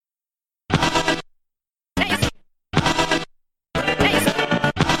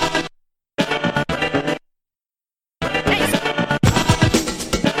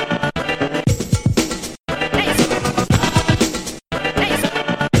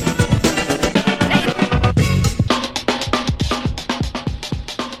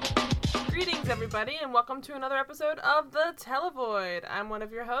everybody, and welcome to another episode of The Televoid. I'm one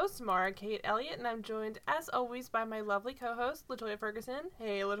of your hosts, Mara Kate Elliott, and I'm joined, as always, by my lovely co-host, Latoya Ferguson.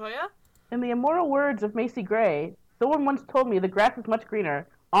 Hey, Latoya. In the immortal words of Macy Gray, someone once told me the grass is much greener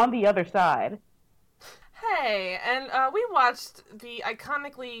on the other side. Hey, and we watched the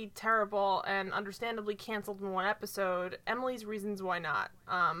iconically terrible and understandably canceled in one episode, Emily's Reasons Why Not.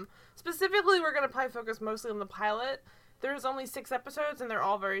 Specifically, we're going to probably focus mostly on the pilot. There's only 6 episodes, and they're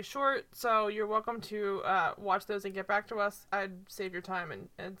all very short, so you're welcome to watch those and get back to us. I'd save your time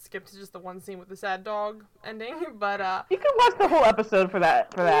and skip to just the one scene with the sad dog ending, but you can watch the whole episode for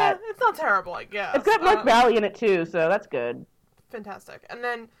that. Yeah, it's not terrible, I guess. It's got Mark Valley in it, too, so that's good. Fantastic. And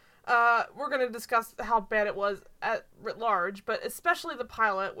then we're going to discuss how bad it was at large, but especially the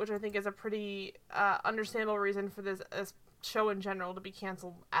pilot, which I think is a pretty understandable reason for this show in general to be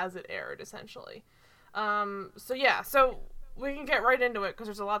canceled as it aired, essentially. So we can get right into it because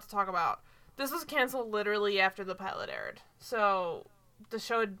there's a lot to talk about. This was canceled literally after the pilot aired. So the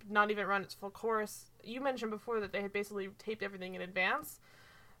show had not even run its full course. You mentioned before that they had basically taped everything in advance.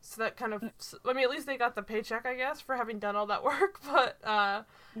 So that kind of, I mean, at least they got the paycheck, I guess, for having done all that work, but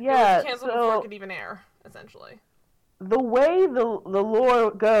it was canceled before it could even air, essentially. The way the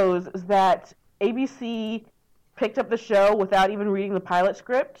lore goes is that ABC picked up the show without even reading the pilot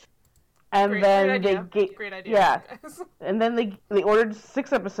script. And great idea. Yeah, and then they ordered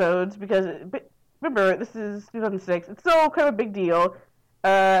 6 episodes because, remember, this is 2006. It's still kind of a big deal.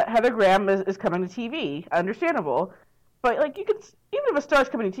 Heather Graham is coming to TV, understandable, but like even if a star's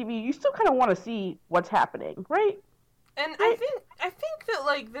coming to TV, you still kind of want to see what's happening, right? And right? I think that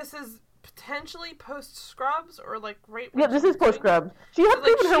like this is potentially post Scrubs or like right. Yeah, this is post Scrubs. She had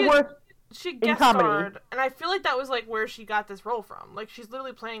proven her worth. She guest starred, and I feel like that was like where she got this role from. Like she's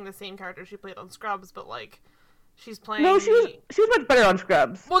literally playing the same character she played on Scrubs, but like she's playing. No, she was much better on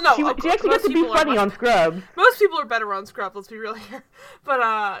Scrubs. Well, no, she actually got to be funny on Scrubs. Most people are better on Scrubs. Let's be real here.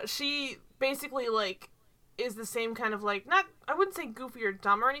 But she basically like is the same kind of like I wouldn't say goofy or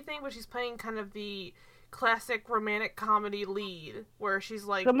dumb or anything, but she's playing kind of the classic romantic comedy lead where she's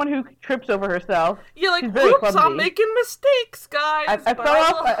like someone who trips over herself. Yeah, like oops, I'm making mistakes, guys. I fell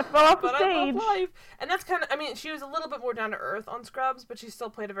off the stage. I love life. And that's kind of, I mean, she was a little bit more down to earth on Scrubs, but she still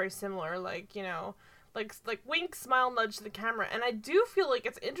played a very similar, like, you know, like wink, smile, nudge to the camera. And I do feel like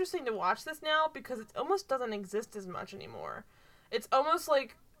it's interesting to watch this now because it almost doesn't exist as much anymore. It's almost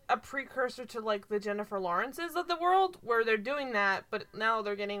like a precursor to like the Jennifer Lawrences of the world where they're doing that, but now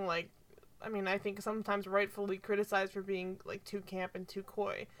they're getting like, I mean, I think sometimes rightfully criticized for being, like, too camp and too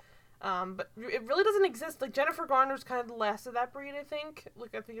coy. But it really doesn't exist. Like, Jennifer Garner's kind of the last of that breed, I think.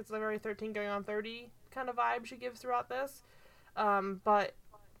 Like, I think it's the very 13 going on 30 kind of vibe she gives throughout this. But,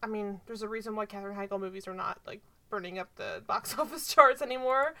 I mean, there's a reason why Katherine Heigl movies are not, like, burning up the box office charts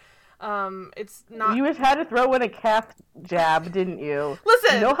anymore. It's not... You just had to throw in a Kath jab, didn't you?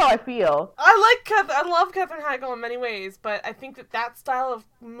 Listen! You know how I feel. I love Katherine Heigl in many ways, but I think that style of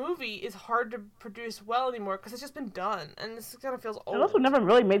movie is hard to produce well anymore because it's just been done, and this kind of feels old. It also never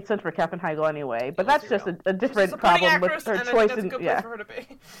really made sense for Katherine Heigl anyway, but that's just a different problem with her choice. That's a good place for her to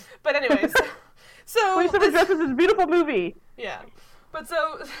be. But anyways, so... 27 Dresses is a beautiful movie. Yeah. But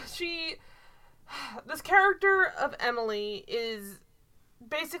so, this character of Emily is...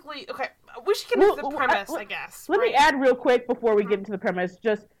 basically, okay, we should get into the premise, I guess. Let me add real quick before we get into the premise,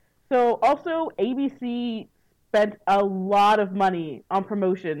 also ABC spent a lot of money on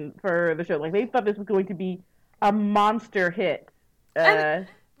promotion for the show. Like, they thought this was going to be a monster hit. And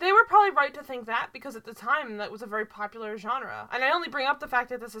they were probably right to think that, because at the time, that was a very popular genre. And I only bring up the fact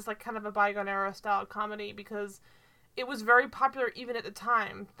that this is, like, kind of a bygone era style comedy, because it was very popular even at the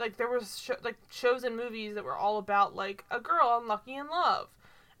time. Like, there was shows and movies that were all about, like, a girl unlucky in love.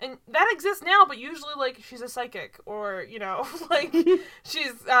 And that exists now, but usually, like, she's a psychic, or, you know, like,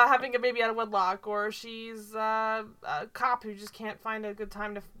 she's having a baby out of wedlock, or she's a cop who just can't find a good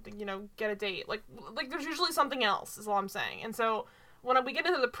time to, you know, get a date. Like there's usually something else, is all I'm saying. And so, when we get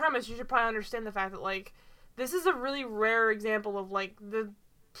into the premise, you should probably understand the fact that, like, this is a really rare example of, like, the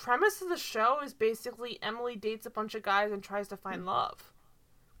premise of the show is basically Emily dates a bunch of guys and tries to find love.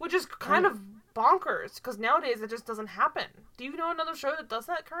 Which is kind of bonkers, because nowadays it just doesn't happen. Do you know another show that does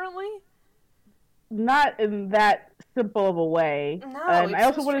that currently? Not in that simple of a way. No, and I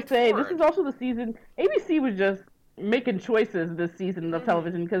also want to say, this is also the season, ABC was just making choices this season of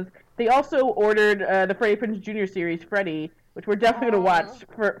television, because they also ordered the Freddie Prinze Jr. series, Freddie, which we're definitely going to watch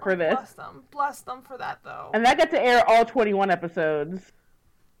for this. Bless them for that, though. And that got to air all 21 episodes.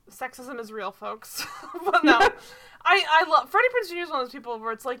 Sexism is real, folks. But no, I love Freddie Prinze Jr. is one of those people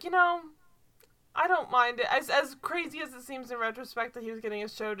where it's like, you know, I don't mind it. As crazy as it seems in retrospect that he was getting a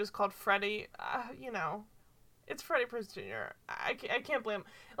show just called Freddy, you know, it's Freddie Prinze Jr. I can't blame him.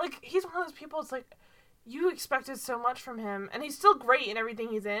 Like, he's one of those people, it's like, you expected so much from him, and he's still great in everything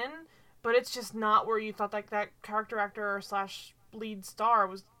he's in, but it's just not where you thought, like, that character actor / lead star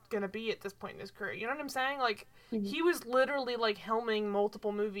was gonna be at this point in his career. You know what I'm saying? Like, he was literally, like, helming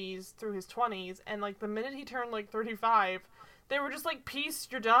multiple movies through his 20s, and, like, the minute he turned, like, 35, they were just like, peace,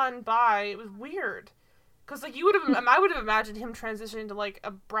 you're done, bye. It was weird. Because, like, I would have imagined him transitioning to, like,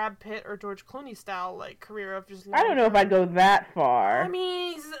 a Brad Pitt or George Clooney style, like, career of just... I don't know if I'd go that far. I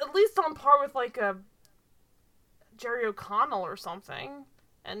mean, he's at least on par with, like, a Jerry O'Connell or something.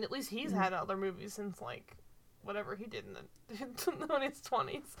 And at least he's had other movies since, like, whatever he did in his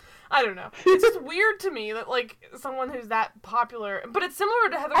 20s. I don't know. It's just weird to me that, like, someone who's that popular... But it's similar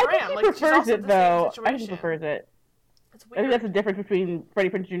to Heather Graham. He like, prefers she's also it, the though. same situation. I think he prefers it. It's weird. I think that's the difference between Freddie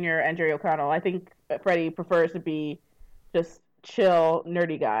Prinze Jr. and Jerry O'Connell. I think Freddie prefers to be just chill,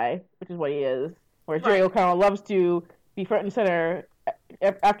 nerdy guy, which is what he is. Whereas Jerry O'Connell loves to be front and center.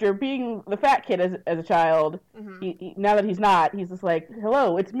 After being the fat kid as a child, now that he's not, he's just like,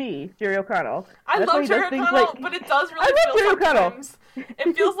 hello, it's me, Jerry O'Connell. I love Jerry O'Connell, but it does really feel sometimes.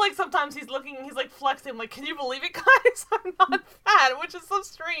 It feels like sometimes he's like flexing, like, can you believe it, guys? I'm not fat, which is so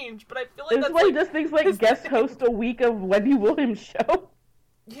strange, but I feel like that's why like, he does things like guest host a week of Wendy Williams' show.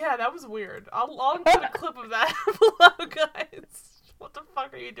 Yeah, that was weird. I'll include a clip of that below, guys. What the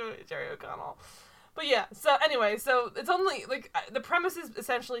fuck are you doing, Jerry O'Connell? But yeah, so anyway, so it's only, like, the premise is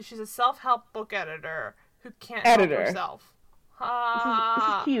essentially she's a self-help book editor who can't help herself. This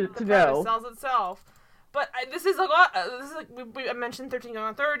is key to know. The sells itself. But this is a lot, I mentioned 13 Going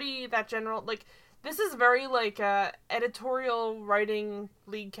on 30, that general, like, this is very, like, editorial writing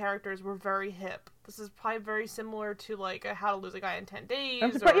lead characters were very hip. This is probably very similar to, like, How to Lose a Guy in 10 Days.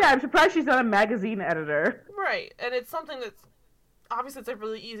 I'm surprised she's not a magazine editor. Right, and it's something that's, obviously it's a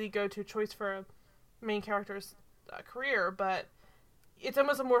really easy go-to choice for a main character's career, but it's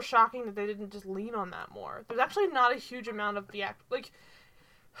almost more shocking that they didn't just lean on that more. There's actually not a huge amount of the like,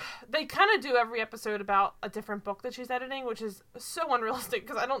 they kind of do every episode about a different book that she's editing, which is so unrealistic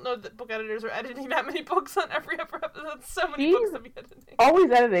because I don't know that book editors are editing that many books on every episode. That's so many books to be editing. Always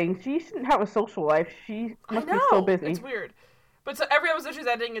editing. She shouldn't have a social life. She must be so busy. It's weird. But so every episode she's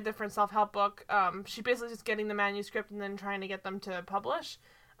editing a different self-help book. She basically just getting the manuscript and then trying to get them to publish.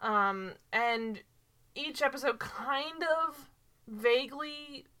 And each episode kind of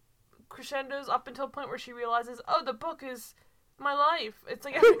vaguely crescendos up until a point where she realizes, oh, the book is my life. It's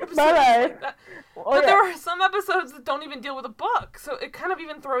like every episode my life. Like that. But there are some episodes that don't even deal with a book, so it kind of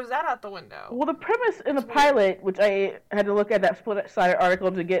even throws that out the window. Well, the premise in the pilot, which I had to look at that split-sided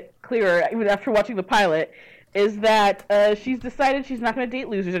article to get clearer, even after watching the pilot, is that she's decided she's not going to date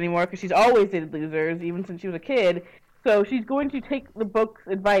losers anymore because she's always dated losers, even since she was a kid. So she's going to take the book's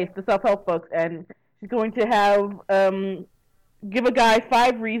advice, the self-help books, and she's going to have give a guy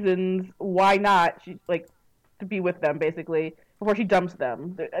 5 reasons why not to be with them, basically, before she dumps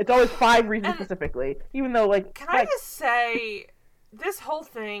them. It's always 5 reasons specifically, even though Can I just say, this whole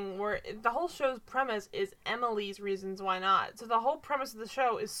thing where the whole show's premise is Emily's reasons why not. So the whole premise of the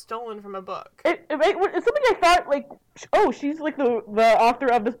show is stolen from a book. It's something I thought, she's like the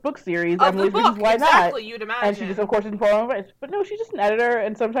author of this book series, of Emily's the book, reasons why exactly, not. You'd imagine. And she just, of course, isn't following advice. But no, she's just an editor,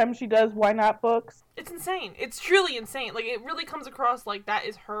 and sometimes she does why not books. It's insane. It's truly insane. Like, it really comes across like that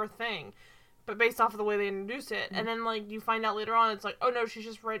is her thing, but based off of the way they introduce it. And then, like, you find out later on, it's like, oh no,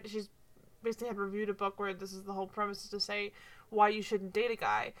 she's basically had reviewed a book where this is the whole premise is to say why you shouldn't date a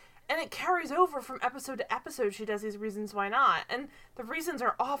guy. And it carries over from episode to episode. She does these reasons why not. And the reasons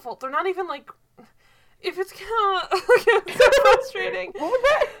are awful. They're not even, like, if it's kind of, it's so frustrating. What was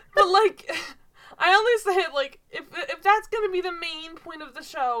that? But, like, I only say it, like, if that's going to be the main point of the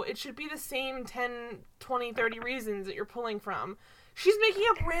show, it should be the same 10, 20, 30 reasons that you're pulling from. She's making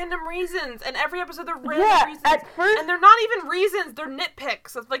up random reasons, and every episode they're random reasons. At first, and they're not even reasons, they're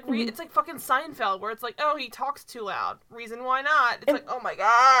nitpicks. It's like it's like fucking Seinfeld, where it's like, oh, he talks too loud. Reason why not? It's like, oh my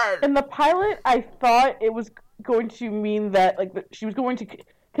god. In the pilot, I thought it was going to mean that she was going to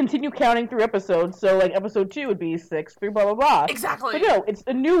continue counting through episodes, so episode 2 would be 6 through blah blah blah. Exactly. But no, it's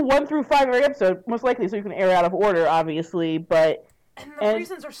a new 1 through 5 every episode, most likely, so you can air out of order, obviously, but... And the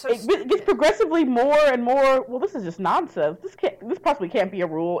reasons are so it gets progressively more and more, well, this is just nonsense. This possibly can't be a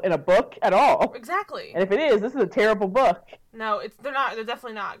rule in a book at all. Exactly. And if it is, this is a terrible book. No, they're not. They're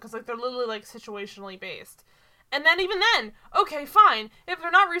definitely not, because they're literally situationally based. And then even then, okay, fine. If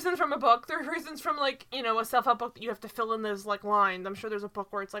they're not reasons from a book, they're reasons from a self-help book that you have to fill in those lines. I'm sure there's a book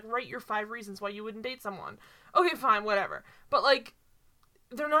where it's write your 5 reasons why you wouldn't date someone. Okay, fine, whatever. But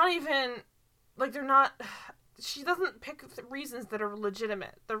they're not even like, they're not... She doesn't pick reasons that are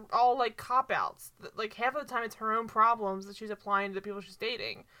legitimate. They're all, like, cop-outs. Like, half of the time it's her own problems that she's applying to the people she's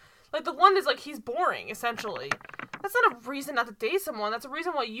dating. Like, the one is, like, he's boring, essentially. That's not a reason not to date someone. That's a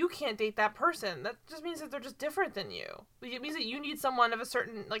reason why you can't date that person. That just means that they're just different than you. It means that you need someone of a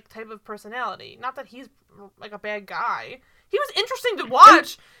certain, like, type of personality. Not that he's, like, a bad guy. He was interesting to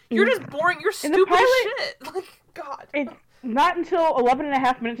watch. You're just boring. You're stupid as shit. Like, God. It's not until 11 and a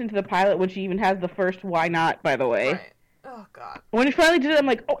half minutes into the pilot when she even has the first why not, by the way. Right. Oh, God. When he finally did it, I'm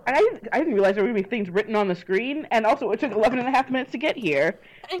like, oh, I didn't realize there were going to be things written on the screen, and also it took 11 and a half minutes to get here.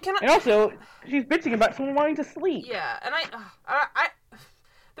 And also, she's bitching about someone wanting to sleep. Yeah, and I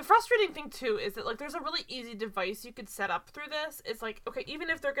the frustrating thing, too, is that, like, there's a really easy device you could set up through this. It's like, okay, even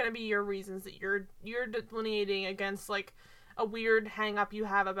if they're going to be your reasons that you're delineating against, like, a weird hang-up you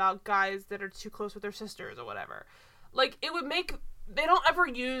have about guys that are too close with their sisters or whatever, like, it would make... They don't ever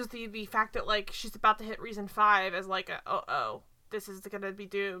use the fact that, like, she's about to hit reason 5 as, like, this is gonna be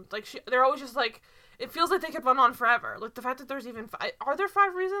doomed. Like, they're always just, like, it feels like they could run on forever. Like, the fact that there's even... Are there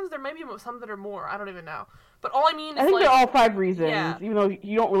 5 reasons? There may be some that are more. I don't even know. But all I mean is, I think like... they're all 5 reasons, yeah. Even though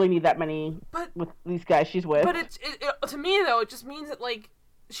you don't really need that many with these guys she's with. But to me, though, it just means that, like,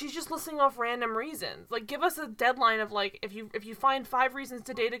 she's just listing off random reasons. Like, give us a deadline of, like, if you find 5 reasons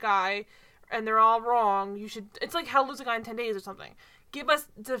to date a guy... and they're all wrong, you should... It's like How to Lose a Guy in 10 Days or something. Give us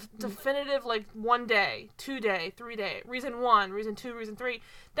definitive, like, 1 day, 2 day, 3 day, reason 1, reason 2, reason 3.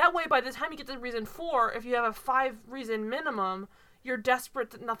 That way, by the time you get to reason 4, if you have a 5 reason minimum, you're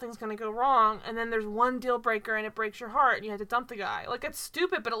desperate that nothing's going to go wrong, and then there's one deal breaker and it breaks your heart and you have to dump the guy. Like, it's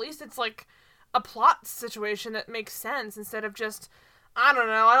stupid, but at least it's, like, a plot situation that makes sense instead of just... I don't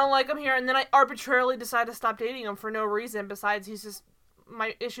know, I don't like him here, and then I arbitrarily decide to stop dating him for no reason besides he's just...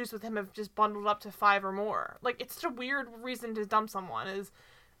 My issues with him have just bundled up to 5 or more. Like, it's such a weird reason to dump someone, is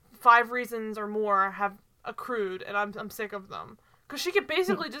 5 reasons or more have accrued, and I'm sick of them. Because she could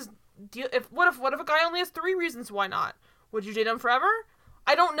basically just deal... What if a guy only has 3 reasons why not? Would you date him forever?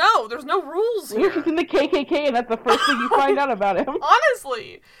 I don't know. There's no rules here. He's in the KKK, and that's the first thing you find out about him.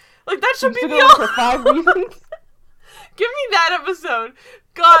 Honestly. Like, that should be the... for 5 reasons? Give me that episode.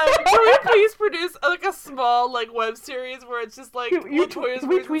 God, can we please produce like a small like web series where it's just like Latoya's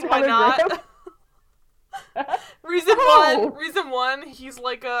reasons why not? Reason one, he's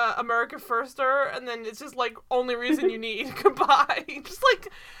like a America Firster, and then it's just like only reason you need. Goodbye. Just like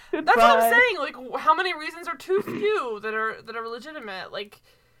that's what I'm saying. Like, how many reasons are too few that are legitimate? Like,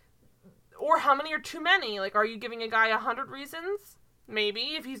 or how many are too many? Like, are you giving a guy 100 reasons?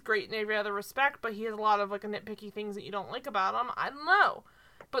 Maybe, if he's great in every other respect, but he has a lot of, like, nitpicky things that you don't like about him. I don't know.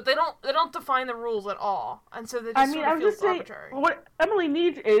 But they don't define the rules at all. And so they just sort of feels arbitrary. What Emily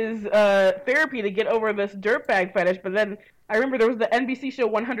needs is therapy to get over this dirtbag fetish, but then I remember there was the NBC show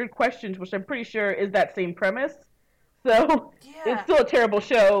 100 Questions, which I'm pretty sure is that same premise. So, It's still a terrible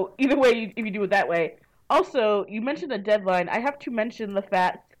show, either way, if you do it that way. Also, you mentioned a deadline. I have to mention the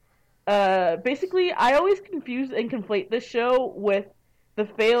fact, basically, I always confuse and conflate this show with the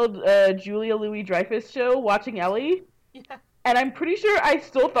failed Julia Louis-Dreyfus show, Watching Ellie. Yeah. And I'm pretty sure I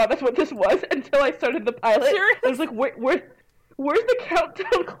still thought that's what this was until I started the pilot. Seriously? I was like, where's the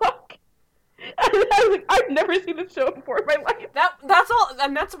countdown clock? I was like, I've never seen this show before in my life. That's all,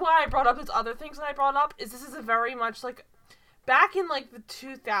 and that's why I brought up these other things that I brought up, is this is a very much, like, back in, like, the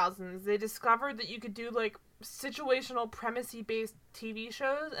 2000s, they discovered that you could do, like, situational premise-based TV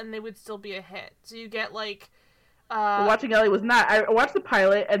shows, and they would still be a hit. So you get, like, Watching Ellie was not. I watched the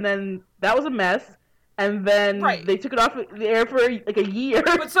pilot, and then that was a mess. And then they took it off the air for like a year to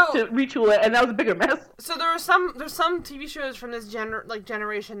retool it, and that was a bigger mess. So there's some TV shows from this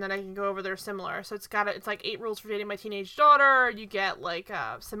generation that I can go over that are similar. So it's like 8 Rules for Dating My Teenage Daughter. You get like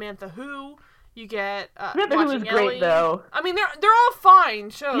Samantha Who. You get Samantha Who is great though. I mean they're all fine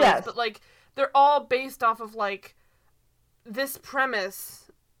shows, yes. But like they're all based off of like this premise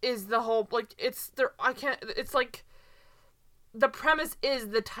is the whole like it's like. The premise is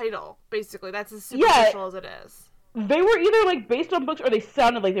the title, basically. That's as superficial as it is. They were either, like, based on books, or they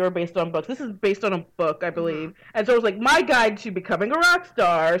sounded like they were based on books. This is based on a book, I believe. Mm-hmm. And so it was like, My Guide to Becoming a Rock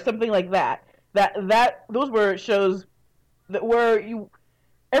Star, or something like that. Those were shows that were,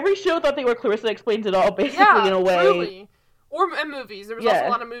 every show thought they were Clarissa Explains It All, basically, in a way. Truly. And movies. There was also a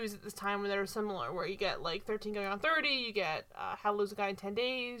lot of movies at this time where they were similar, where you get, like, 13 Going on 30, you get How to Lose a Guy in 10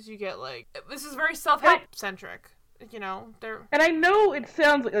 Days, you get, like, this is very self-help-centric. You know, they're... And I know it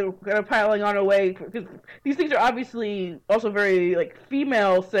sounds like kind of piling on away, because these things are obviously also very, like,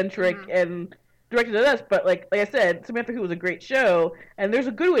 female-centric, and directed at us, but like I said, Samantha Who was a great show, and there's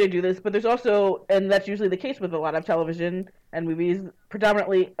a good way to do this, but there's also, and that's usually the case with a lot of television and movies,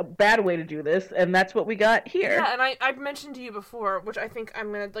 predominantly a bad way to do this, and that's what we got here. Yeah, and I've mentioned to you before, which I think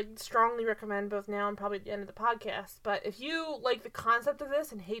I'm gonna like strongly recommend both now and probably at the end of the podcast. But if you like the concept of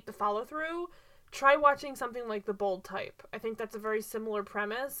this and hate the follow through, try watching something like The Bold Type. I think that's a very similar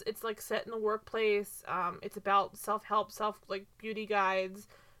premise. It's like set in the workplace. It's about self-help, like beauty guides.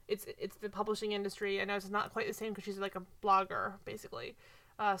 It's the publishing industry. I know it's not quite the same because she's like a blogger basically,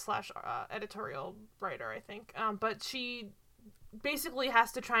 slash editorial writer, I think. But she basically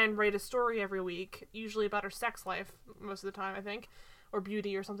has to try and write a story every week, usually about her sex life most of the time, I think, or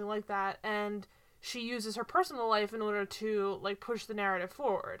beauty or something like that. And she uses her personal life in order to like push the narrative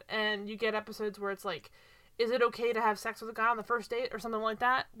forward. And you get episodes where it's like, is it okay to have sex with a guy on the first date or something like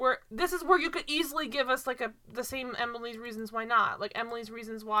that? Where this is where you could easily give us like the same Emily's reasons why not. Like Emily's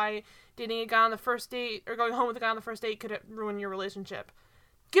reasons why dating a guy on the first date or going home with a guy on the first date could ruin your relationship.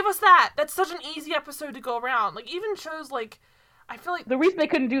 Give us that. That's such an easy episode to go around. Like even shows like, I feel like the reason they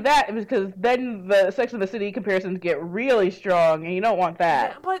couldn't do that was because then the Sex and the City comparisons get really strong, and you don't want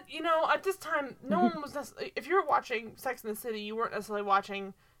that. Yeah, but you know, at this time, no one was necessarily. If you were watching Sex and the City, you weren't necessarily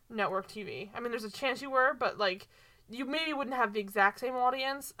watching network TV. I mean, there's a chance you were, but like, you maybe wouldn't have the exact same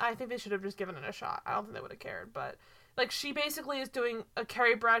audience. I think they should have just given it a shot. I don't think they would have cared, but like, she basically is doing a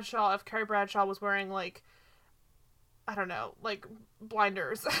Carrie Bradshaw if Carrie Bradshaw was wearing like, I don't know, like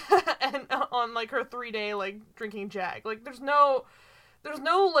blinders and on like her 3-day like drinking jag. Like there's no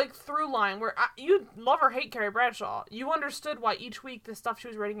like through line where you love or hate Carrie Bradshaw. You understood why each week the stuff she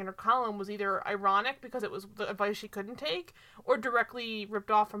was writing in her column was either ironic because it was the advice she couldn't take or directly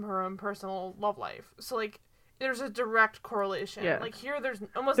ripped off from her own personal love life. So like there's a direct correlation. Yeah. Like here there's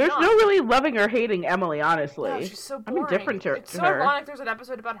no not. really loving or hating Emily, honestly. No, she's so boring. I'm indifferent to it's to so her. ironic there's an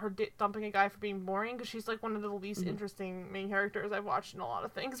episode about her dumping a guy for being boring because she's like one of the least interesting main characters I've watched in a lot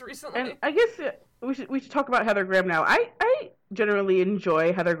of things recently. And I guess we should talk about Heather Graham now. I generally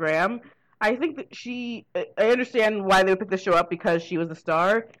enjoy Heather Graham. I think that I understand why they would pick the show up because she was the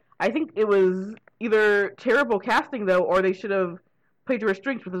star. I think it was either terrible casting though, or they should have played to her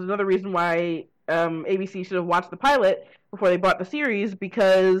strengths, which is another reason why ABC should have watched the pilot before they bought the series,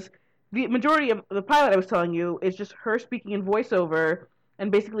 because the majority of the pilot I was telling you is just her speaking in voiceover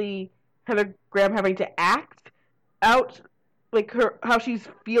and basically Heather Graham having to act out like how she's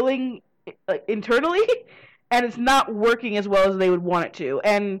feeling internally, and it's not working as well as they would want it to.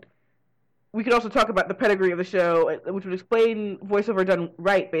 And we could also talk about the pedigree of the show, which would explain voiceover done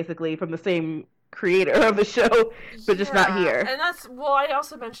right, basically, from the same creator of the show, but just not here. And that's, well, I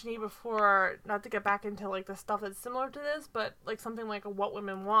also mentioned to you before, not to get back into like the stuff that's similar to this, but like something like a What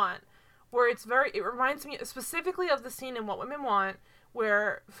Women Want, where it reminds me specifically of the scene in What Women Want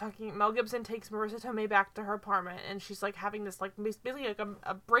where fucking Mel Gibson takes Marissa Tomei back to her apartment and she's like having this like basically like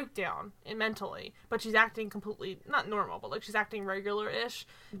a breakdown mentally, but she's acting completely not normal, but like she's acting regular-ish,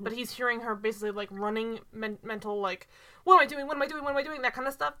 but he's hearing her basically like running mental like, what am I doing, that kind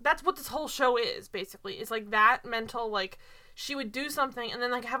of stuff. That's what this whole show is basically. It's like that mental, like she would do something and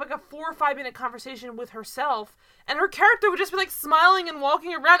then like have like a 4 or 5 minute conversation with herself and her character would just be like smiling and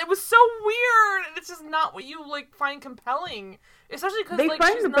walking around. It was so weird, and it's just not what you like find compelling, especially because like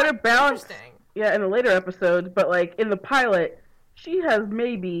find she's a not better balance. interesting. Yeah, in the later episodes, but like in the pilot, she has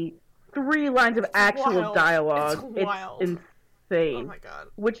maybe 3 lines of actual dialogue. It's wild. It's insane. Oh my god.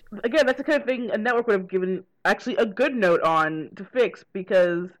 Which again, that's the kind of thing a network would have given actually a good note on to fix,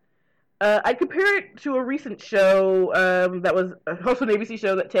 because I'd compare it to a recent show that was also an ABC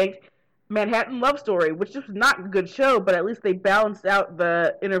show that tanked, Manhattan Love Story, which was not a good show, but at least they balanced out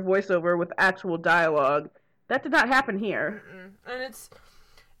the inner voiceover with actual dialogue. That did not happen here. And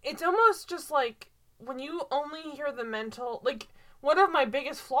it's almost just like when you only hear the mental, like one of my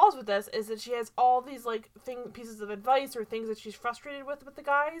biggest flaws with this is that she has all these like pieces of advice or things that she's frustrated with the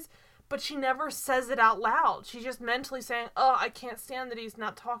guys, but she never says it out loud. She's just mentally saying, oh, I can't stand that he's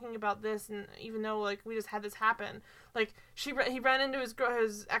not talking about this, and even though, like, we just had this happen. Like, he ran into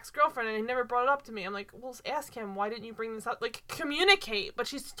his ex-girlfriend, and he never brought it up to me. I'm like, well, ask him, why didn't you bring this up? Like, communicate, but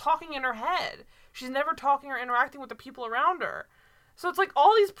she's talking in her head. She's never talking or interacting with the people around her. So it's like,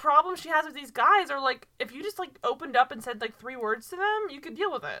 all these problems she has with these guys are, like, if you just, like, opened up and said, like, 3 words to them, you could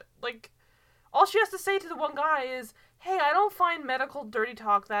deal with it. Like, all she has to say to the one guy is, hey, I don't find medical dirty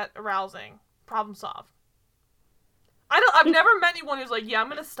talk that arousing. Problem solved. I've never met anyone who's like, yeah, I'm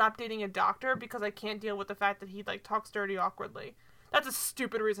gonna stop dating a doctor because I can't deal with the fact that he like talks dirty awkwardly. That's a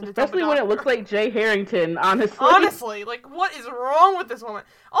stupid reason to dump a doctor. Especially when it looks like Jay Harrington, honestly. Honestly, like, what is wrong with this woman?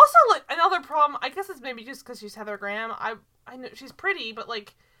 Also, like, another problem, I guess it's maybe just because she's Heather Graham. I know she's pretty, but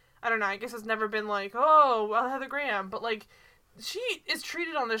like, I don't know, I guess it's never been like, oh, well, Heather Graham, but like, she is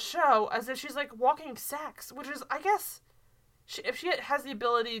treated on this show as if she's like walking sex, which is, I guess, if she has the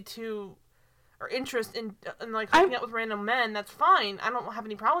ability to, or interest in like hooking up with random men, that's fine. I don't have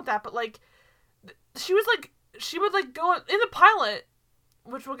any problem with that. But like, she would like go in the pilot,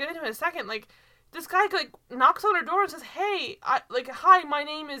 which we'll get into in a second. Like, this guy like knocks on her door and says, "Hey, hi, my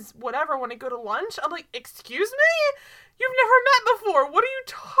name is whatever. When I go to lunch," I'm like, "Excuse me? You've never met before. What are you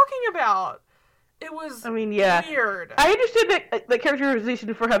talking about?" It was weird. I understood that the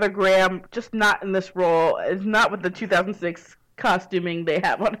characterization for Heather Graham, just not in this role, is not with the 2006 costuming they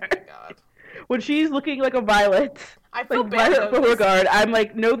have on her. Oh my God. When she's looking like a Violet, I feel like bad. Violet Beauregard, I'm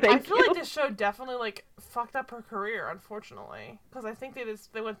like, no thank you. I feel like this show definitely like fucked up her career, unfortunately, because I think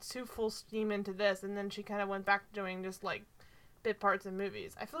they went too full steam into this, and then she kind of went back to doing just like bit parts in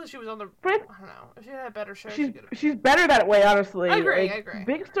movies. I feel like she was on the. I don't know. If she had a better show, she's better that way, honestly. I agree. Like, I agree.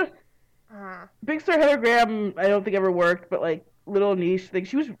 Big Star Heather Graham, I don't think ever worked, but like little niche thing.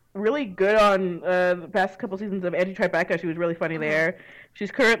 She was really good on the past couple seasons of Anti Tribeca. She was really funny there. She's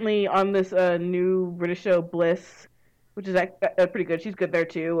currently on this new British show Bliss, which is pretty good. She's good there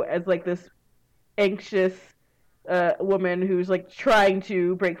too, as like this anxious woman who's like trying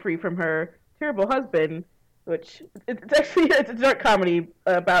to break free from her terrible husband. Which it's a dark comedy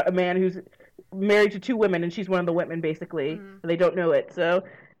about a man who's married to two women, and she's one of the women basically, and they don't know it. So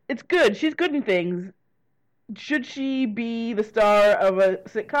it's good. She's good in things. Should she be the star of a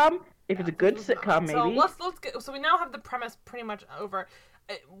sitcom? If it's a good sitcom, maybe. So let's get. So we now have the premise pretty much over.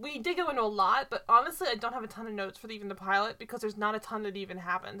 We did go into a lot, but honestly, I don't have a ton of notes for even the pilot because there's not a ton that even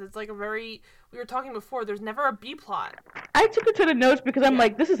happens. It's like we were talking before. There's never a B plot. I took a ton of notes because I'm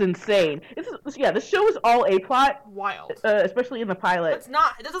like, this is insane. This show is all A plot. Wild. Especially in the pilot. It's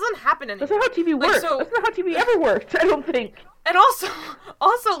not. It doesn't happen anymore. That's not how TV works. That's not how TV ever worked. I don't think. And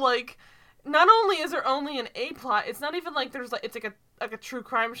also like, not only is there only an A plot, it's not even like there's like it's like a true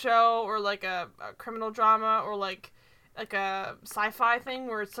crime show or like a criminal drama or like a sci-fi thing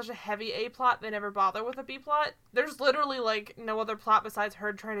where it's such a heavy A plot they never bother with a B plot. There's literally like no other plot besides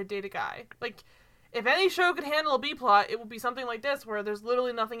her trying to date a guy. Like, if any show could handle a B plot, it would be something like this where there's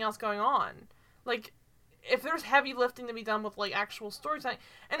literally nothing else going on. Like, if there's heavy lifting to be done with like actual storytelling.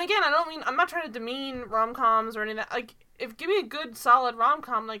 And again, I'm not trying to demean rom-coms or any of that. Like, give me a good solid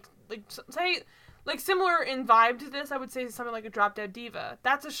rom-com, like say like similar in vibe to this, I would say something like a Drop Dead Diva.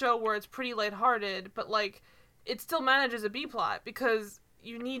 That's a show where it's pretty lighthearted, but like it still manages a B plot because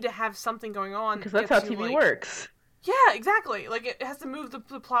you need to have something going on. Because that's how TV works. Yeah, exactly. Like, it has to move the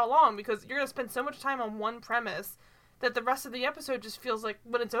plot along because you're going to spend so much time on one premise that the rest of the episode just feels like,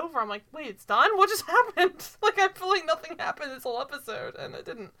 when it's over, I'm like, wait, it's done? What just happened? Like, I feel like nothing happened this whole episode, and it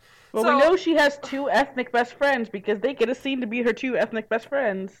didn't. Well, we know she has two ethnic best friends because they get a scene to be her two ethnic best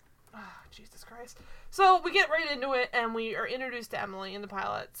friends. Oh, Jesus Christ. So we get right into it, and we are introduced to Emily in the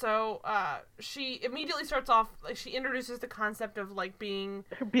pilot. So she immediately starts off, like, she introduces the concept of, like, being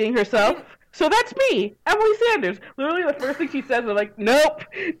herself. So that's me, Emily Sanders. Literally the first thing she says, I'm like, nope.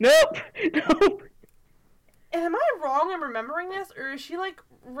 And am I wrong in remembering this, or is she, like,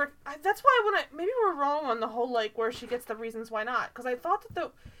 that's why maybe we're wrong on the whole, like, where she gets the reasons why not. Because I thought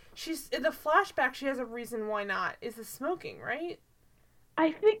that she's, in the flashback, she has a reason why not, is the smoking, right?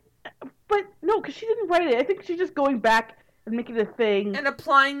 I think, but no, because she didn't write it. I think she's just going back and making it a thing. And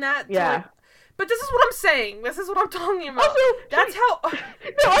applying that to, like, but this is what I'm saying. This is what I'm talking about. Also, that's how...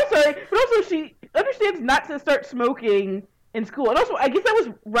 No, I'm sorry. But also, she understands not to start smoking in school. And also, I guess that was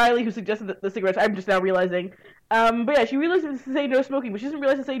Riley who suggested the cigarettes. I'm just now realizing. But yeah, she realizes to say no smoking, but she doesn't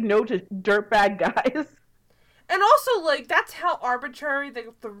realize to say no to dirtbag guys. And also, like, that's how arbitrary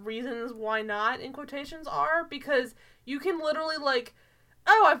the reasons why not, in quotations, are. Because you can literally, like...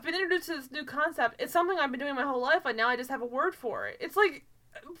 Oh, I've been introduced to this new concept. It's something I've been doing my whole life, and now I just have a word for it. It's like,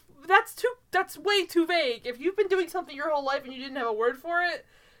 that's way too vague. If you've been doing something your whole life and you didn't have a word for it,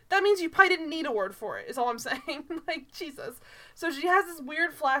 that means you probably didn't need a word for it, is all I'm saying. Like, Jesus. So she has this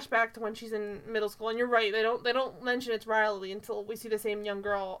weird flashback to when she's in middle school, and you're right, they don't mention it's Riley until we see the same young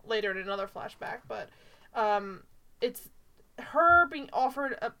girl later in another flashback, but, it's her being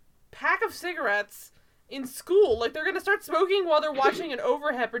offered a pack of cigarettes in school. Like, they're gonna start smoking while they're watching an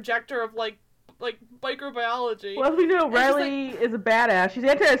overhead projector of, like microbiology. Well, as we know, Riley is a badass. She's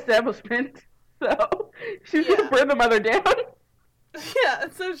anti-establishment, so she's gonna burn the mother down. Yeah,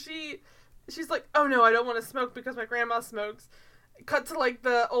 and so she's like, oh no, I don't want to smoke because my grandma smokes. Cut to, like,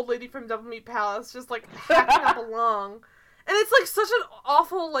 the old lady from Double Meat Palace, just, like, hacking up a lung. And it's, like, such an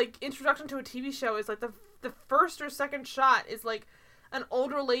awful, like, introduction to a TV show. Is like, the first or second shot is, like, an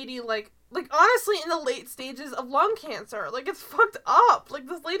older lady, like honestly in the late stages of lung cancer. Like, it's fucked up. Like,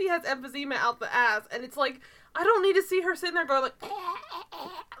 this lady has emphysema out the ass, and it's like, I don't need to see her sitting there going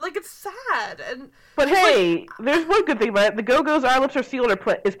like it's sad. But hey, there's one good thing about it. The Go-Go's Our Lips Are Sealed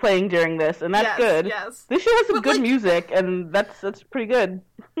is playing during this, and that's good. Yes. This show has some good music, and that's pretty good.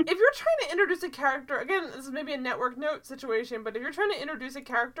 If you're trying to introduce a character, again, this is maybe a network note situation, but if you're trying to introduce a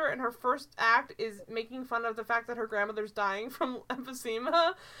character and her first act is making fun of the fact that her grandmother's dying from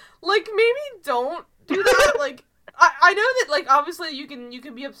emphysema, like, maybe don't do that. Like, I know that, like, obviously you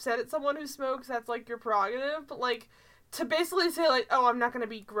can be upset at someone who smokes, that's, like, your prerogative, but, like, to basically say, like, oh, I'm not gonna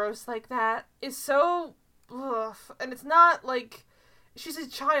be gross like that is so, ugh. And it's not, like, she's a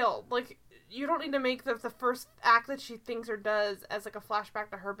child. Like, you don't need to make the first act that she thinks or does as, like, a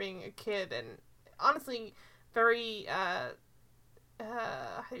flashback to her being a kid, and honestly, very, how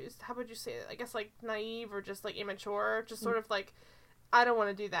would you say it? I guess, like, naive or just, like, immature, just sort of, like, I don't want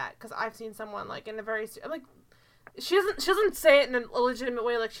to do that, because I've seen someone, like, in a very, like, she doesn't say it in a legitimate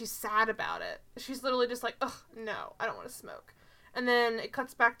way, like, she's sad about it. She's literally just like, ugh, no, I don't want to smoke. And then it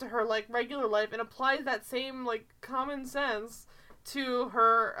cuts back to her, like, regular life and applies that same, like, common sense to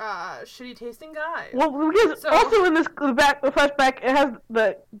her, shitty tasting guy. Well, because also in the flashback, it has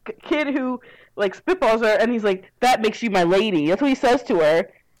the kid who, like, spitballs her, and he's like, that makes you my lady. That's what he says to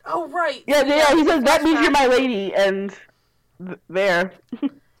her. Oh, right. Yeah, he says, that means you're my lady, and there.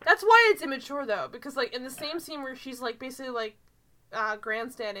 That's why it's immature, though, because, like, in the same scene where she's, like, basically, like,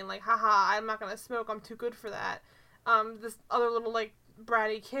 grandstanding, like, haha, I'm not gonna smoke, I'm too good for that, this other little, like,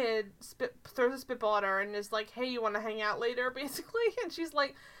 bratty kid throws a spitball at her and is like, hey, you want to hang out later, basically? And she's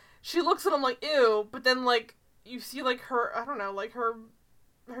like, she looks at him like, ew, but then, like, you see, like, her, I don't know, like, her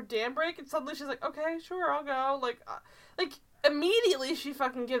dam break, and suddenly she's like, okay, sure, I'll go, like, immediately she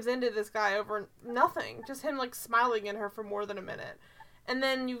fucking gives in to this guy over nothing, just him, like, smiling at her for more than a minute. And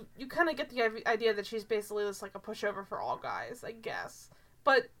then you kind of get the idea that she's basically just, like, a pushover for all guys, I guess.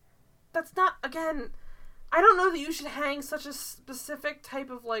 But that's not, again, I don't know that you should hang such a specific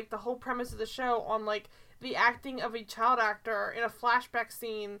type of, like, the whole premise of the show on, like, the acting of a child actor in a flashback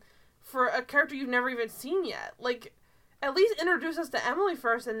scene for a character you've never even seen yet. Like, at least introduce us to Emily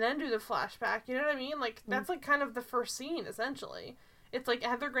first and then do the flashback, you know what I mean? Like, that's, like, kind of the first scene, essentially. It's, like,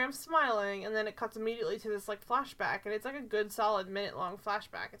 Heather Graham smiling, and then it cuts immediately to this, like, flashback, and it's, like, a good, solid, minute-long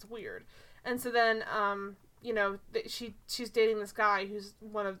flashback. It's weird. And so then, you know, she's dating this guy who's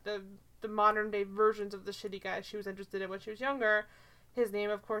one of the modern-day versions of the shitty guy she was interested in when she was younger. His name,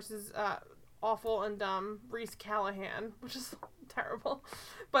 of course, is, awful and dumb, Reese Callahan, which is terrible.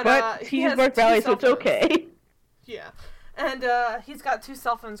 But he's Mark Valley, so it's okay. Yeah. And, he's got 2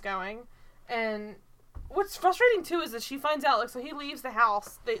 cell phones going, and what's frustrating, too, is that she finds out, like, so he leaves the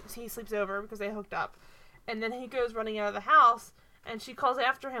house, he sleeps over because they hooked up, and then he goes running out of the house, and she calls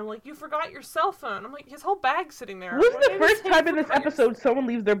after him, like, you forgot your cell phone. I'm like, his whole bag's sitting there. This is the first time in this episode someone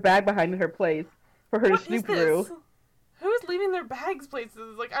leaves their bag behind her place for her to snoop through. Who is leaving their bags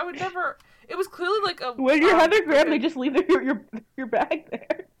places? Like, I would never, it was clearly like a... When you're Heather Graham, they just leave your bag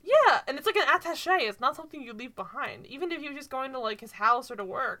there. Yeah, and it's like an attaché. It's not something you leave behind. Even if he was just going to, like, his house or to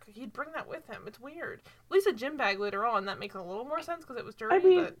work, he'd bring that with him. It's weird. At least a gym bag later on, that makes a little more sense because it was dirty. I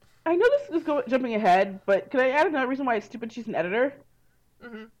mean, but... I know this is jumping ahead, but can I add another reason why it's stupid she's an editor?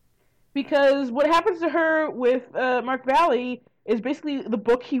 Mm-hmm. Because what happens to her with Mark Valley is basically the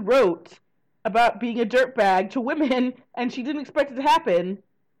book he wrote about being a dirtbag to women, and she didn't expect it to happen.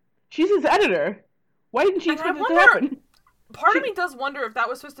 She's his editor. Why didn't she expect it to happen? Part of me does wonder if that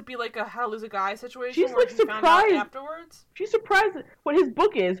was supposed to be like a How to Lose a Guy situation. She's, where like, she surprised found out afterwards. She's surprised at what his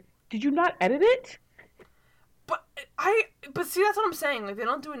book is. Did you not edit it? But see, that's what I'm saying. Like, they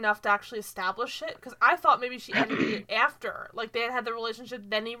don't do enough to actually establish it. Because I thought maybe she edited it after. Like, they had the relationship,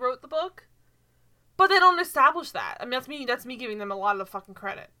 then he wrote the book. But they don't establish that. I mean, that's me giving them a lot of fucking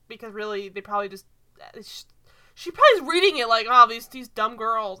credit. Because really, they probably just... She probably is reading it like, oh, these dumb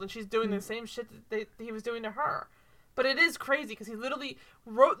girls. And she's doing the same shit that he was doing to her. But it is crazy, because he literally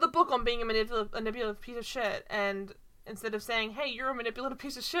wrote the book on being a manipulative piece of shit. And instead of saying, hey, you're a manipulative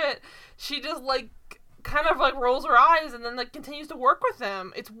piece of shit, she just, like... kind of, like, rolls her eyes and then, like, continues to work with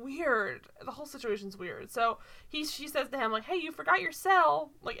him. It's weird. The whole situation's weird. So she says to him, like, hey, you forgot your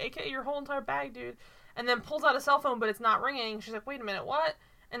cell, like, aka your whole entire bag, dude, and then pulls out a cell phone, but it's not ringing. She's like, wait a minute, what?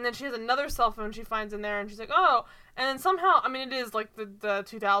 And then she has another cell phone she finds in there, and she's like, oh, and then somehow, I mean, it is, like, the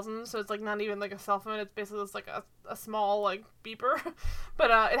 2000s, so it's, like, not even, like, a cell phone. It's basically just, like, a small, like, beeper, but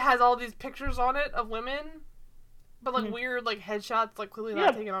it has all these pictures on it of women. But, like, weird, like, headshots, like, clearly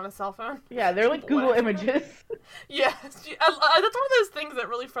not taken on a cell phone. Yeah, they're, like, Google Images. Yeah. That's one of those things that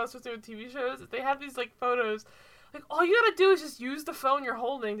really frustrates me with TV shows. Is they have these, like, photos Like, all you gotta do is just use the phone you're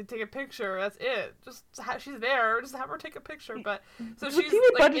holding to take a picture. That's it. Just she's there. Just have her take a picture. But so With she's TV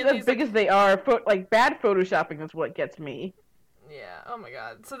like, budgets as big as they are, bad photoshopping is what gets me. Yeah. Oh my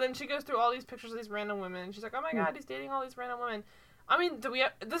god. So then she goes through all these pictures of these random women. She's like, oh my god, he's dating all these random women. I mean,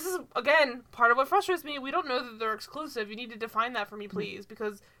 this is, again, part of what frustrates me. We don't know that they're exclusive. You need to define that for me, please.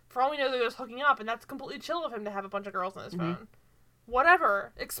 Because for all we know, they're just hooking up, and that's completely chill of him to have a bunch of girls on his phone.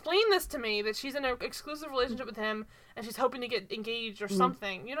 Whatever. Explain this to me, that she's in an exclusive relationship with him, and she's hoping to get engaged or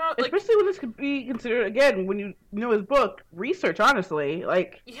something. You know, like, especially when this could be considered, again, when you know his book, research, honestly.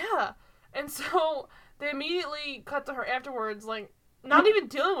 Like, yeah. And so they immediately cut to her afterwards, like, not even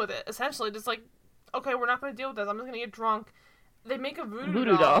dealing with it, essentially. Just like, okay, we're not going to deal with this. I'm just going to get drunk. They make a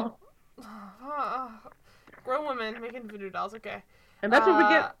voodoo doll. Grown women making voodoo dolls, okay. And that's when we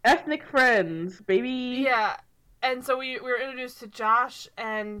get ethnic friends, baby. Yeah. And so we were introduced to Josh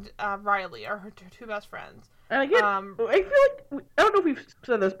and Riley, her two best friends. And again, I feel like, I don't know if we've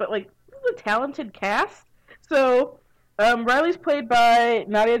said this, but, like, this is a talented cast. So, Riley's played by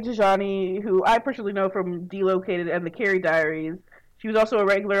Nadia Dejani, who I personally know from Delocated and the Carrie Diaries. She was also a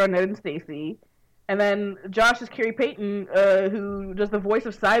regular on Ned and Stacey. And then Josh is Carrie Payton, who does the voice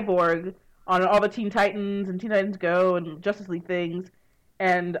of Cyborg on all the Teen Titans and Teen Titans Go and Justice League things,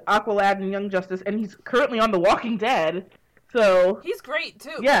 and Aqualad and Young Justice, and he's currently on The Walking Dead. So he's great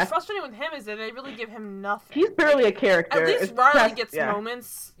too. Yeah. What's frustrating with him is that they really give him nothing. He's barely a character. At least Riley gets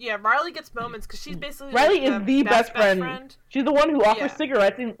moments. Yeah, Riley gets moments because she's basically Riley like is the best friend. She's the one who offers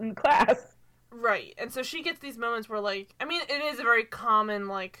cigarettes in class. Right, and so she gets these moments where, like, I mean, it is a very common,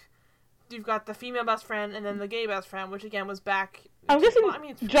 like, you've got the female best friend and then the gay best friend, which again was back. I'm guessing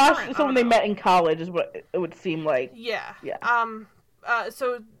Josh is someone they met in college, is what it would seem like. Yeah. Yeah.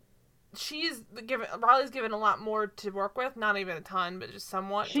 So Riley's given a lot more to work with, not even a ton, but just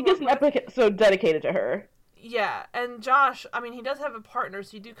somewhat. She gets an episode dedicated to her. Yeah, and Josh, I mean, he does have a partner,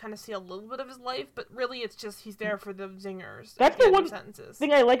 so you do kind of see a little bit of his life, but really it's just he's there for the zingers. That's the one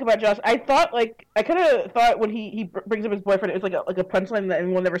thing I like about Josh. I kind of thought when he brings up his boyfriend, it's like a punchline that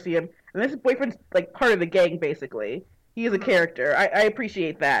we'll never see him. And this boyfriend's like part of the gang, basically. He is a character. I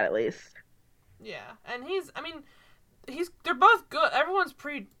appreciate that, at least. Yeah, and they're both good. Everyone's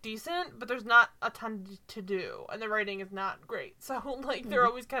pretty decent, but there's not a ton to do, and the writing is not great. So, like, they're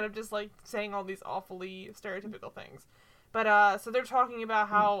always kind of just, like, saying all these awfully stereotypical things. But, so they're talking about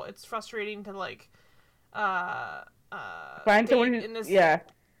how it's frustrating to, like, find someone who, this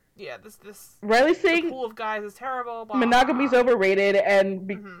Riley's saying pool of guys is terrible. Blah, monogamy's overrated, and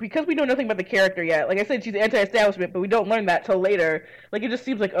because we know nothing about the character yet, like I said, she's anti-establishment, but we don't learn that till later. Like, it just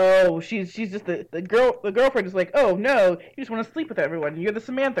seems like, oh, she's just the girlfriend is like, oh no, you just want to sleep with everyone, you're the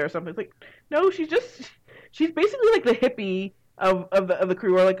Samantha or something. It's like, no, she's basically like the hippie of the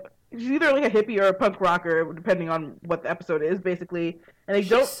crew, or like she's either like a hippie or a punk rocker, depending on what the episode is, basically. And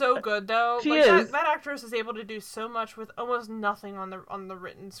she's so good though. She like, is. That actress is able to do so much with almost nothing on the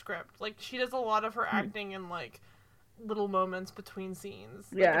written script. Like, she does a lot of her acting in like little moments between scenes.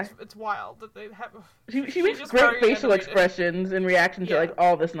 Like, yeah, it's wild that they have. She makes great facial expressions in reaction to like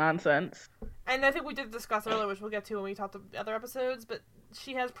all this nonsense. And I think we did discuss earlier, which we'll get to when we talk to the other episodes. But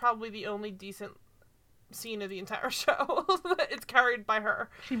she has probably the only decent scene of the entire show. It's carried by her.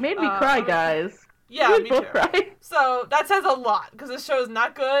 She made me cry, guys. Yeah, me too. Cry. So that says a lot, because this show is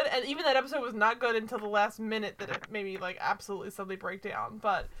not good, and even that episode was not good until the last minute that it made me like absolutely suddenly break down.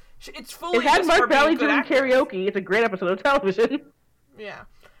 But it's fully. It had Mark Valley doing actors. Karaoke. It's a great episode of television. Yeah.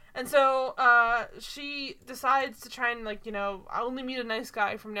 And so she decides to try and, like, I only meet a nice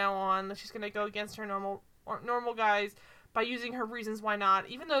guy from now on. She's going to go against her normal guys by using her reasons why not.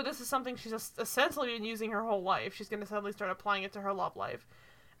 Even though this is something she's essentially been using her whole life, she's going to suddenly start applying it to her love life.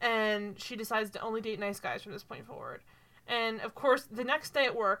 And she decides to only date nice guys from this point forward. And, of course, the next day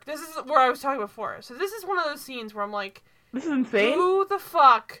at work, this is where I was talking before. So this is one of those scenes where I'm like, this is insane. Who the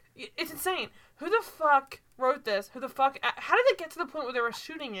fuck? It's insane. Who the fuck wrote this? How did it get to the point where they were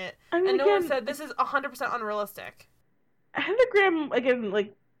shooting it? And no one said this is 100% unrealistic. Heather Graham, again,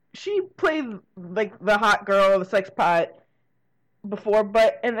 like, she played, like, the hot girl, the sex pot before,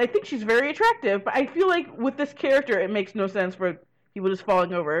 and I think she's very attractive, but I feel like with this character, it makes no sense for people just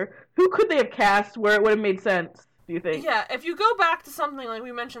falling over. Who could they have cast where it would have made sense, do you think? Yeah, if you go back to something like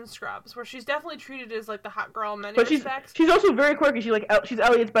we mentioned Scrubs, where she's definitely treated as, like, the hot girl in many respects. She's also very quirky. She's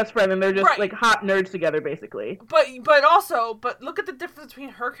Elliot's best friend, and they're just, like, hot nerds together, basically. But look at the difference between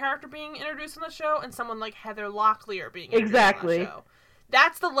her character being introduced on the show and someone like Heather Locklear being introduced on the show.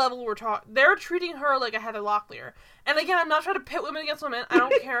 That's the level we're talking. They're treating her like a Heather Locklear. And again, I'm not trying to pit women against women. I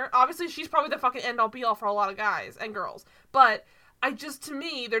don't care. Obviously, she's probably the fucking end-all be-all for a lot of guys and girls. But to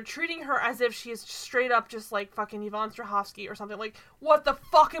me, they're treating her as if she is straight up just like fucking Yvonne Strahovski or something. Like, what the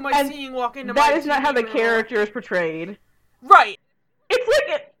fuck am I seeing walk into my That is not how the room? character is portrayed. Right. It's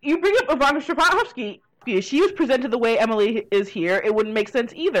like, you bring up Yvonne Strahovski, if she was presented the way Emily is here, it wouldn't make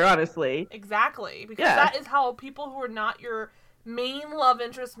sense either, honestly. Exactly. Because that is how people who are not your main love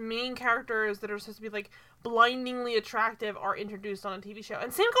interest, main characters that are supposed to be, like, blindingly attractive are introduced on a TV show.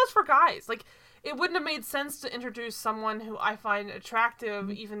 And same goes for guys. Like, it wouldn't have made sense to introduce someone who I find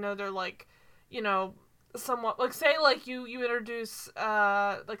attractive, even though they're, like, you know, somewhat, like, say, like, you introduce,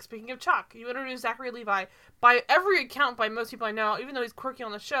 like, speaking of Chuck, you introduce Zachary Levi, by every account, by most people I know, even though he's quirky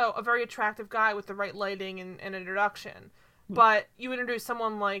on the show, a very attractive guy with the right lighting and introduction. But you introduce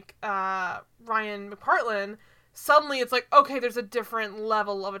someone like, Ryan McPartlin, suddenly it's like, okay, there's a different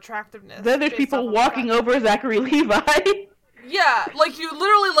level of attractiveness. Then there's people walking over Zachary Levi. Yeah, like, you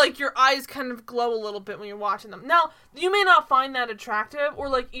literally, like, your eyes kind of glow a little bit when you're watching them. Now, you may not find that attractive, or,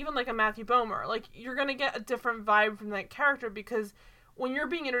 like, even, like, a Matthew Bomer. Like, you're gonna get a different vibe from that character, because when you're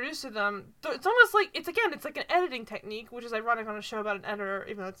being introduced to them, it's almost like, it's like an editing technique, which is ironic on a show about an editor,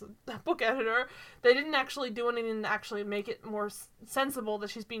 even though it's a book editor. They didn't actually do anything to actually make it more sensible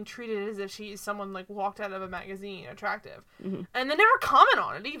that she's being treated as if she's someone, like, walked out of a magazine, attractive. Mm-hmm. And they never comment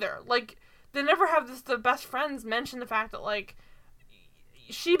on it, either. Like, they never have the best friends mention the fact that, like,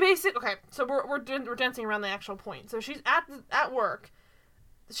 she okay, so we're dancing around the actual point. So she's at work.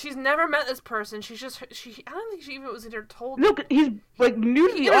 She's never met this person. I don't think she even was either told. No, he's, like, new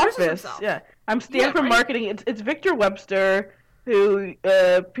to the office. Himself. Yeah. I'm Stan from marketing. It's Victor Webster, who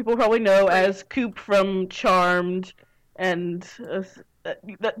people probably know as Coop from Charmed, and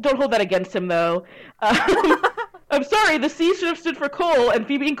don't hold that against him, though. I'm sorry, the C should have stood for Cole, and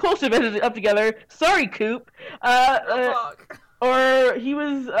Phoebe and Cole should have ended up together. Sorry, Coop. Or he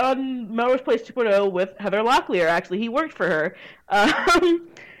was on Melrose Place 2.0 with Heather Locklear, actually. He worked for her.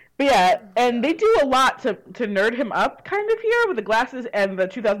 But yeah, and they do a lot to nerd him up, kind of, here, with the glasses and the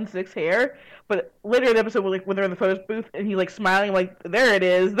 2006 hair. But later in the episode, when they're in the photo booth, and he's, like, smiling, like, there it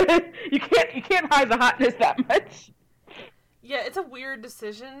is. You can't hide the hotness that much. Yeah, it's a weird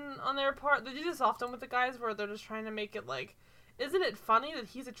decision on their part. They do this often with the guys where they're just trying to make it like, isn't it funny that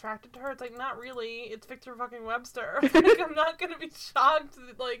he's attracted to her? It's like, not really. It's Victor fucking Webster. Like, I'm not gonna be shocked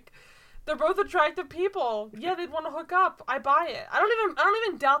that, like, they're both attractive people. Yeah, they'd want to hook up. I buy it. I don't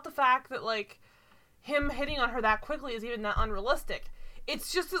even doubt the fact that, like, him hitting on her that quickly is even that unrealistic.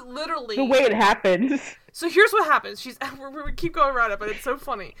 It's just that literally the way it happens. So here's what happens. We keep going around it, but it's so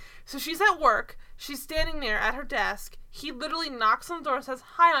funny. So she's at work. She's standing there at her desk. He literally knocks on the door and says,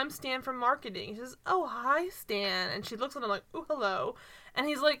 "Hi, I'm Stan from marketing." He says, "Oh, hi, Stan." And she looks at him like, "Oh, hello." And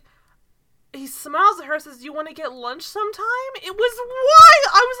he's like, he smiles at her and says, "Do you want to get lunch sometime?" It was wild.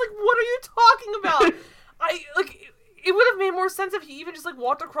 I was like, what are you talking about? It would have made more sense if he even just, like,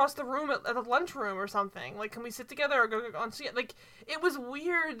 walked across the room at the lunchroom or something. Like, can we sit together or go on see it? Like, it was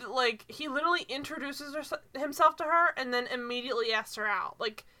weird. Like, he literally introduces himself to her and then immediately asks her out.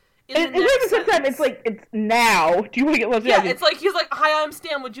 Like, and the same time, it's like, it's now. Do you want to get lunch? Yeah, it's like, he's like, "Hi, I'm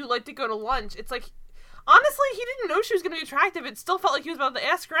Stan. Would you like to go to lunch?" It's like, honestly, he didn't know she was going to be attractive. It still felt like he was about to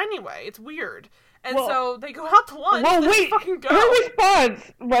ask her anyway. It's weird. And so they go out to lunch. Well, wait. Fucking go. Her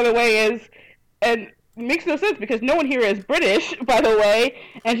response, by the way, is, and makes no sense because no one here is British, by the way.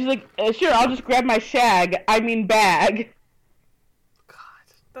 And she's like, "Sure, I'll just grab my bag." God,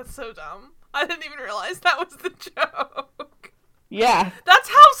 that's so dumb. I didn't even realize that was the joke. Yeah. That's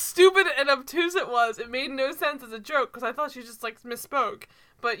how stupid and obtuse it was. It made no sense as a joke because I thought she just, like, misspoke.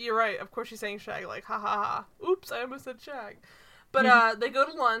 But you're right. Of course she's saying shag, like, ha ha ha. Oops, I almost said shag. But they go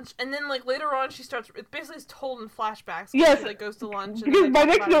to lunch, and then, like, later on she starts, it basically is told in flashbacks. Yes. She, like, goes to lunch. Because my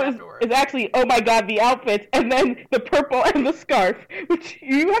next note is actually, oh my god, the outfits, and then the purple and the scarf, which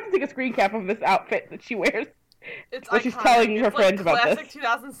you have to take a screen cap of this outfit that she wears. It's iconic. She's telling her friends about this. Classic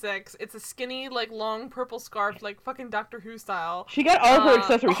 2006. It's a skinny, like, long purple scarf, like fucking Doctor Who style. She got all of her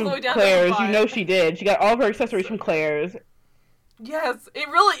accessories from Claire's. You know she did. She got all of her accessories from Claire's. Yes, it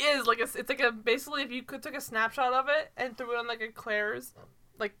really is. Like, it's like basically, if you took a snapshot of it and threw it on, like, a Claire's,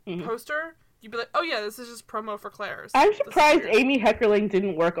 like, poster, you'd be like, oh yeah, this is just promo for Claire's. I'm surprised Amy Heckerling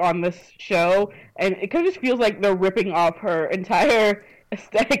didn't work on this show, and it kind of just feels like they're ripping off her entire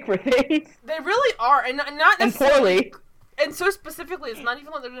aesthetic for things. They really are, and not necessarily. And poorly. And so specifically, it's not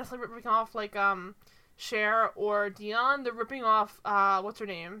even like they're necessarily ripping off, like, Cher or Dion. They're ripping off, what's her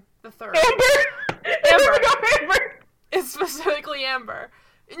name? The third. Amber! It's specifically Amber.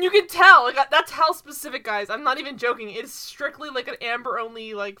 And you can tell, like, that's how specific, guys. I'm not even joking. It's strictly, like, an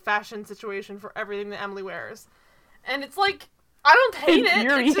Amber-only, like, fashion situation for everything that Emily wears. And it's like, I don't hate it.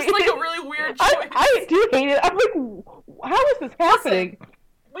 It's just, like, a really weird choice. I do hate it. I'm like, how is this happening? Listen,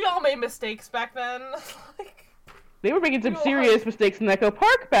 we all made mistakes back then. Like, they were making some serious mistakes in Echo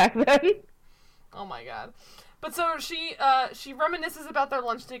Park back then. Oh my god. But so she reminisces about their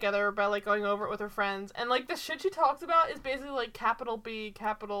lunch together by, like, going over it with her friends, and, like, the shit she talks about is basically, like, capital B,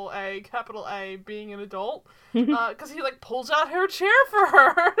 capital A, being an adult, because he, like, pulls out her chair for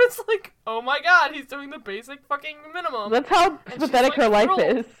her. It's like, oh my god, he's doing the basic fucking minimum. That's how pathetic her life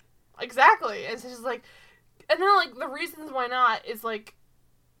is. Exactly. And she's like, and then, like, the reasons why not is, like,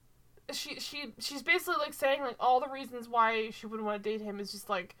 she's basically, like, saying, like, all the reasons why she wouldn't want to date him is just,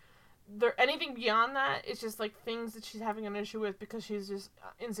 like, anything beyond that is just, like, things that she's having an issue with because she's just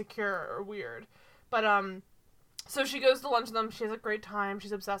insecure or weird. But, so she goes to lunch with them, she has a great time,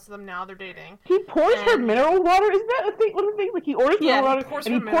 she's obsessed with them now, they're dating. He pours her mineral water? Isn't that a thing? One of the things? Like, he orders mineral water,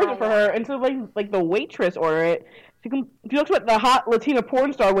 and he pours it for her, and so, like, the waitress order it. She looks at the hot Latina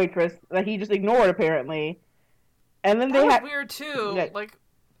porn star waitress that he just ignored, apparently. And then that was weird, too. Yeah. Like,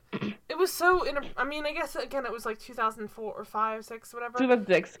 it was so, I mean, I guess, again, it was, like, 2004 or 5, 6, whatever.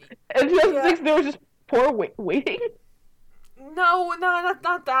 2006. In 2006, there was just poor waiting? No,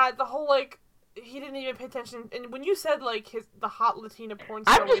 not that. The whole, like, he didn't even pay attention. And when you said, like, the hot Latina porn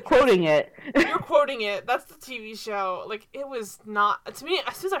star I'm just quoting it. You're quoting it. That's the TV show. Like, it was not, to me,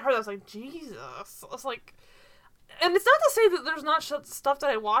 as soon as I heard that, I was like, Jesus. I was like, and it's not to say that there's not stuff that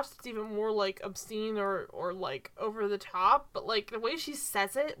I watched that's even more, like, obscene or like, over the top, but, like, the way she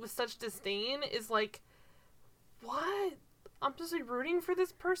says it with such disdain is, like, what? I'm just, like, rooting for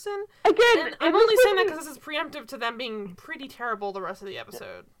this person? Again, and I'm only saying that because this is preemptive to them being pretty terrible the rest of the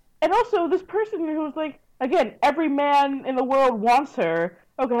episode. And also, this person who was, like, again, every man in the world wants her.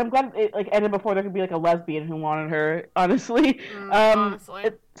 Okay, I'm glad it, like, ended before there could be, like, a lesbian who wanted her, honestly. Honestly.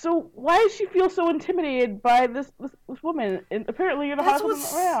 So why does she feel so intimidated by this woman? And apparently you're the hottest woman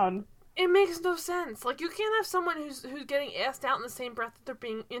around. It makes no sense. Like, you can't have someone who's getting asked out in the same breath that they're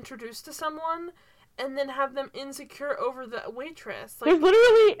being introduced to someone, and then have them insecure over the waitress. Like, there's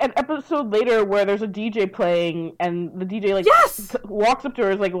literally an episode later where there's a DJ playing, and the DJ, like, walks up to her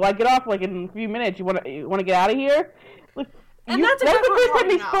and is like, well, I get off, like, in a few minutes. You want to get out of here? Like, and that's that was the first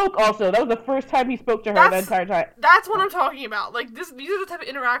time he spoke, also. That was the first time he spoke to her the entire time. That's what I'm talking about. Like, these are the type of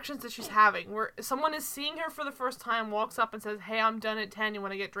interactions that she's having, where someone is seeing her for the first time, walks up and says, hey, I'm done at 10, you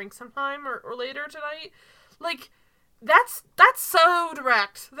want to get drinks sometime, or later tonight? Like, that's so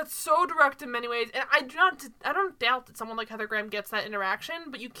direct. That's so direct in many ways. And I don't doubt that someone like Heather Graham gets that interaction,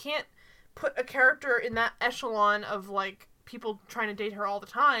 but you can't put a character in that echelon of, like, people trying to date her all the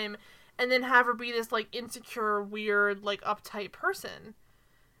time and then have her be this, like, insecure, weird, like, uptight person.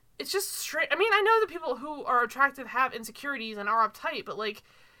 It's just straight. I mean, I know that people who are attractive have insecurities and are uptight, but, like,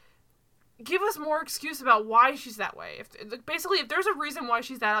 give us more excuse about why she's that way. If there's a reason why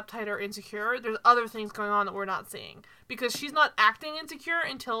she's that uptight or insecure, there's other things going on that we're not seeing. Because she's not acting insecure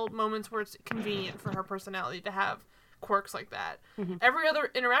until moments where it's convenient for her personality to have quirks like that. Mm-hmm. Every other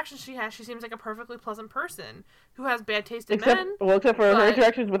interaction she has, she seems like a perfectly pleasant person who has bad taste in men. Well, except for her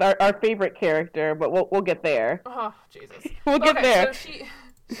interactions with our favorite character, but we'll get there. Oh, Jesus. We'll get there. So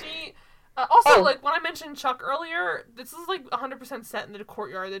she also, like, when I mentioned Chuck earlier, this is, like, 100% set in the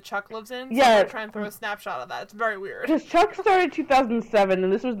courtyard that Chuck lives in, so I'm going to try and throw a snapshot of that. It's very weird. Because Chuck started 2007,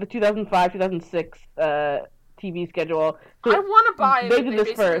 and this was the 2005-2006 TV schedule. So I want to buy it. They did this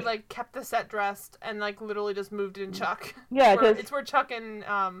basically, first. Like, kept the set dressed and, like, literally just moved in Chuck. Yeah, it's where Chuck and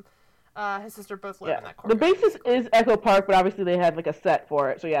his sister both live in that courtyard. The basis is Echo Park, but obviously they had, like, a set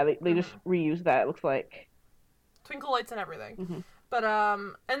for it, so yeah, they just reused that, it looks like. Twinkle lights and everything. Mm-hmm. But,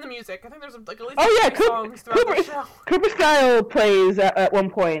 and the music. I think there's, like, at least three songs throughout the show. Cooper Style plays at one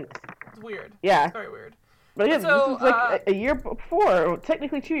point. It's weird. Yeah. It's very weird. But yeah, so, this is, like, a year before,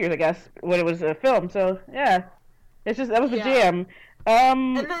 technically 2 years, I guess, when it was filmed, so, yeah. It's just, that was the jam.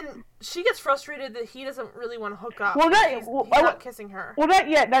 And then she gets frustrated that he doesn't really want to hook up. Well, he's not kissing her. Well, not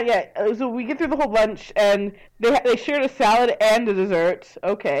yet. So we get through the whole lunch, and they shared a salad and a dessert.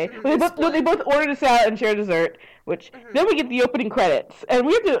 Okay. Mm-hmm. They both ordered a salad and shared dessert, which, then we get the opening credits. And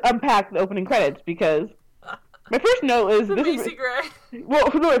we have to unpack the opening credits, because my first note is... Macy Gray. Well,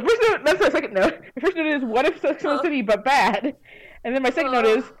 no, my first note, that's my second note. My first note is, what if Sex and the City, but bad? And then my second note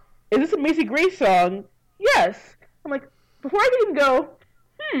is this a Macy Gray song? Yes. I'm like, before I can even go,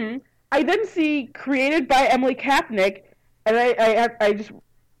 I then see created by Emily Kapnick, and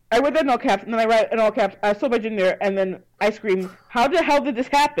I read that in all caps, and then I write in all caps, Sold by Ginger, and then I scream, how the hell did this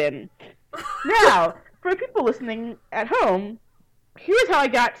happen? Now, for people listening at home, here's how I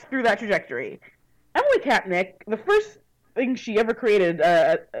got through that trajectory. Emily Kapnick, the first thing she ever created,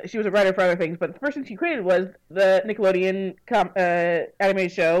 she was a writer for other things, but the first thing she created was the Nickelodeon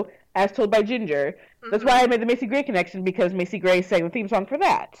animated show, As Told by Ginger, That's why I made the Macy Gray connection, because Macy Gray sang the theme song for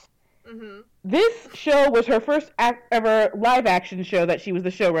that. Mm-hmm. This show was her first ever live action show that she was the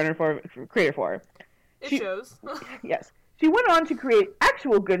showrunner creator for. It shows. Yes. She went on to create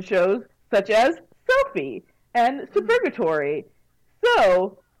actual good shows such as Sophie and Suburgatory.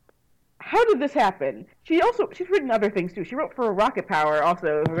 So, how did this happen? She's written other things too. She wrote for Rocket Power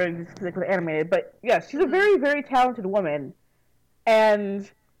also, very specifically animated. But yes, she's a very, very talented woman. And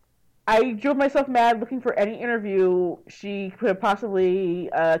I drove myself mad looking for any interview she could have possibly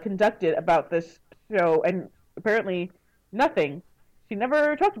conducted about this show, and apparently nothing. She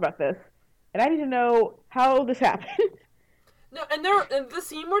never talked about this, and I need to know how this happened. No, and the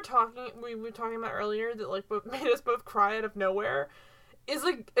scene we were talking about earlier that like made us both cry out of nowhere is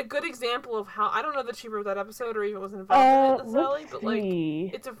like a good example of how, I don't know that she wrote that episode or even was involved in it necessarily, but like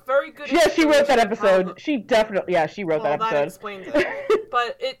it's a very good. Yeah, she wrote that episode. She definitely, she wrote that episode. That explains it.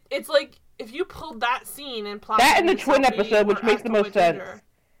 But it's like if you pulled that scene and plopped that in the twin episode, which makes the most sense.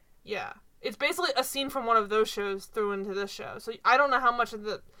 Yeah, it's basically a scene from one of those shows through into this show. So I don't know how much of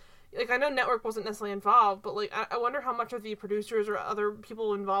the, like, I know Network wasn't necessarily involved, but like I wonder how much of the producers or other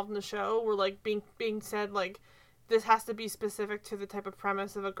people involved in the show were like being said like, this has to be specific to the type of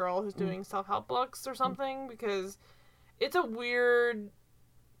premise of a girl who's doing self-help books or something, because it's a weird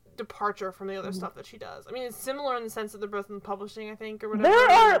departure from the other stuff that she does. I mean, it's similar in the sense that they're both in publishing, I think, or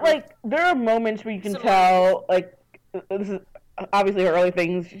whatever. There are moments where you can tell, like, this is obviously her early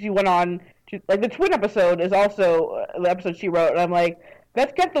things. She went on to, like, the twin episode is also the episode she wrote, and I'm like,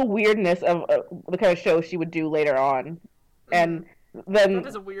 that's got the weirdness of the kind of show she would do later on. And then that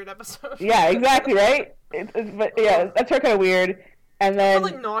is a weird episode. Yeah, exactly, right? But yeah, that's her kind of weird. And then I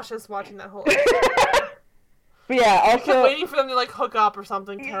feel like nauseous watching that whole. But yeah, also I kept waiting for them to like hook up or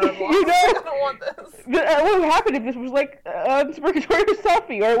something terrible. You know, I don't want this. What would happen if this was like Suburgatory or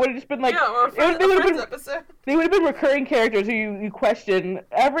Sophie, or it would have just been like or a Friends episode? They would have been recurring characters who you question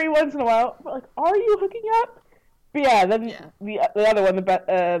every once in a while. Like, are you hooking up? But yeah, then the other one,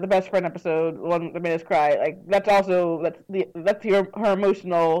 the best friend episode, the one that made us cry. Like that's her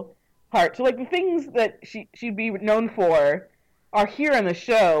emotional part. So like the things that she'd be known for are here in the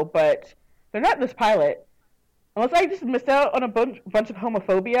show, but they're not in this pilot. Unless I just missed out on a bunch of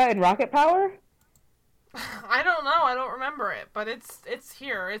homophobia in Rocket Power. I don't know. I don't remember it, but it's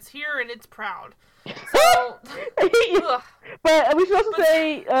here. It's here and it's proud. So, but we should also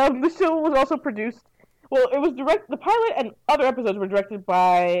say the show was also produced. Well, it was the pilot and other episodes were directed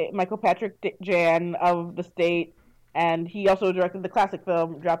by Michael Patrick Jan of The State, and he also directed the classic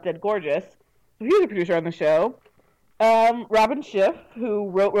film Drop Dead Gorgeous. So he was a producer on the show. Robin Schiff, who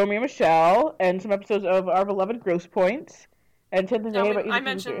wrote Romeo and Michelle and some episodes of Our Beloved Grosse Pointe. And I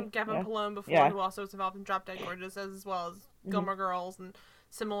mentioned Gavin Polone before, who also was involved in Drop Dead Gorgeous, as well as Gilmore Girls and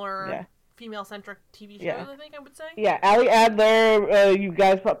similar female-centric TV shows, I think I would say. Yeah, Ali Adler, you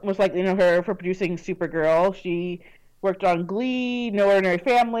guys most likely know her for producing Supergirl. She worked on Glee, No Ordinary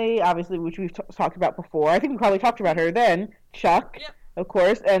Family, obviously, which we've talked about before. I think we probably talked about her then. Chuck, of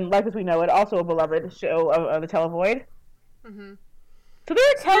course, and Life as We Know It, also a beloved show of the Televoid. Mm-hmm. So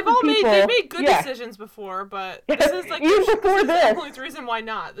they've made good decisions before, but this is like even before this, the only reason why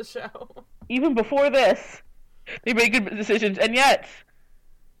not the show. Even before this, they made good decisions, and yet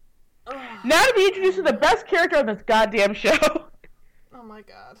now to be introduced to the best character on this goddamn show. Oh my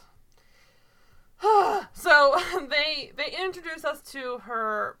god. So they introduce us to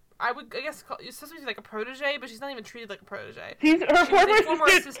her. I guess you're supposed to be like a protege, but she's not even treated like a protege. Her former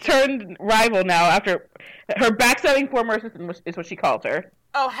assistant turned rival now after her backstabbing former assistant is what she calls her.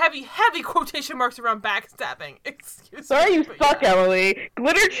 Oh, heavy quotation marks around backstabbing. Excuse me. Sorry, you suck, Emily.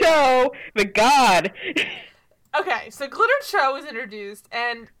 Glitter Cho, the god. Okay, so Glitter Cho is introduced,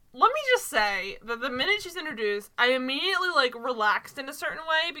 and let me just say that the minute she's introduced, I immediately like relaxed in a certain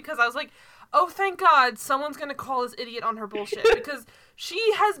way because I was like, oh, thank God, someone's gonna call this idiot on her bullshit, because she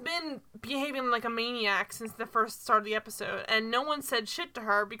has been behaving like a maniac since the first start of the episode, and no one said shit to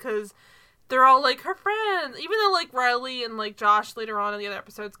her because they're all like her friends. Even though like Riley and like Josh later on in the other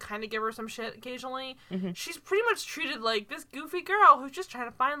episodes kind of give her some shit occasionally, she's pretty much treated like this goofy girl who's just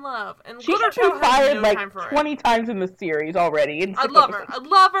trying to find love. And she's been fired like 20 times in the series already. I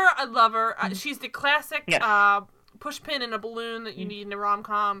love her. She's the classic push pin in a balloon that you need in a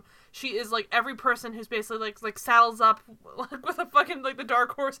rom-com. She is like every person who's basically like saddles up like with a fucking like the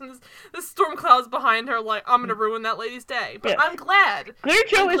dark horse and this storm clouds behind her. Like, I'm gonna ruin that lady's day, but I'm glad.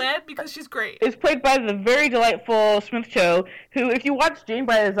 I'm glad because she's great. Is played by the very delightful Smith Cho, who, if you watch Jane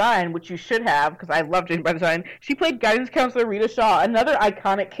by Design, which you should have because I love Jane by Design, she played guidance counselor Rita Shaw, another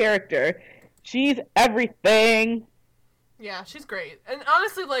iconic character. She's everything. Yeah, she's great, and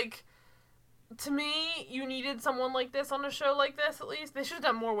honestly, like, to me, you needed someone like this on a show like this, at least. They should have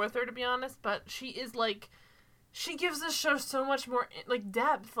done more with her, to be honest, but she is, like, she gives this show so much more, like,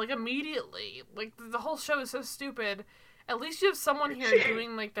 depth, like, immediately. Like, the whole show is so stupid. At least you have someone here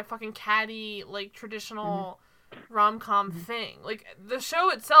doing, like, the fucking catty, like, traditional rom-com thing. Like, the show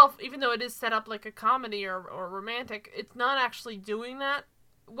itself, even though it is set up like a comedy or romantic, it's not actually doing that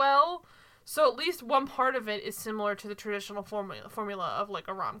well. So at least one part of it is similar to the traditional formula of, like,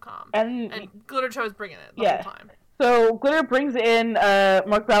 a rom-com. And Glitter Show is bringing it the whole time. So Glitter brings in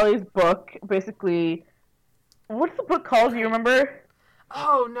Mark Valley's book, basically. What's the book called? Do you remember?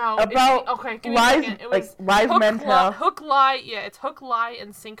 Oh, no. About lies, it was lies men tell. Hook, lie, it's Hook, Lie,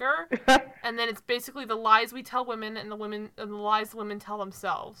 and Sinker. And then it's basically the lies we tell women and the lies the women tell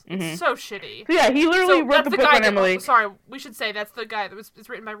themselves. It's so shitty. So yeah, he literally wrote the book on Emily. Sorry, we should say that's the guy it's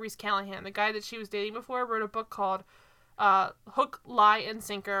written by Reese Callahan. The guy that she was dating before wrote a book called Hook, Lie, and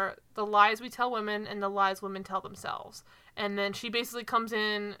Sinker, the lies we tell women and the lies women tell themselves. And then she basically comes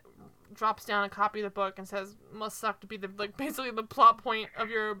in, drops down a copy of the book and says, must suck to be basically the plot point of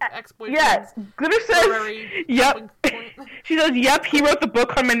your ex-boyfriend. Yeah, Glitter says, yep. She says, yep, he wrote the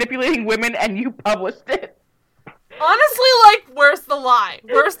book on manipulating women and you published it. Honestly, like, where's the lie?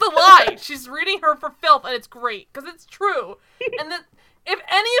 Where's the lie? She's reading her for filth and it's great, because it's true. And that if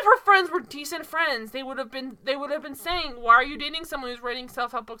any of her friends were decent friends, they would have been saying, why are you dating someone who's writing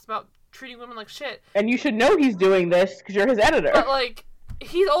self-help books about treating women like shit? And you should know he's doing this, because you're his editor. But, like,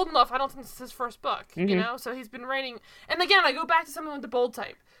 he's old enough. I don't think this is his first book, you know? So he's been writing. And again, I go back to something with the bold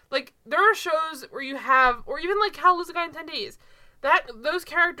type. Like, there are shows where you have, or even like How to Lose a Guy in 10 Days. Those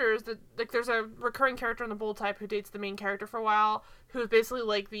characters, like, there's a recurring character in the bold type who dates the main character for a while, who is basically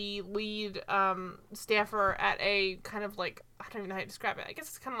like the lead staffer at a kind of like, I don't even know how to describe it. I guess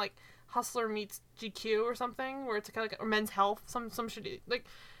it's kind of like Hustler meets GQ or something, where it's kind of like, or Men's Health, some shitty, like,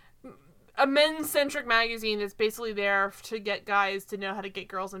 a men's-centric magazine that's basically there to get guys to know how to get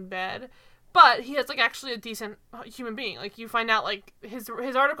girls in bed. But he has, like, actually a decent human being. Like, you find out, like, his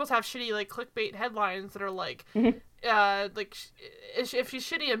articles have shitty, like, clickbait headlines that are, like, like, if she's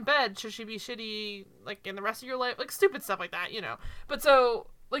shitty in bed, should she be shitty, like, in the rest of your life? Like, stupid stuff like that, you know. But so,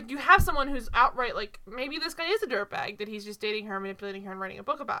 like, you have someone who's outright, like, maybe this guy is a dirtbag, that he's just dating her, manipulating her, and writing a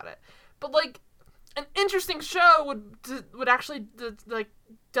book about it. But, like, an interesting show would actually, like,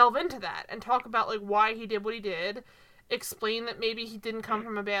 delve into that and talk about, like, why he did what he did, explain that maybe he didn't come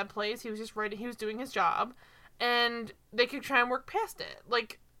from a bad place, he was just writing, he was doing his job, and they could try and work past it.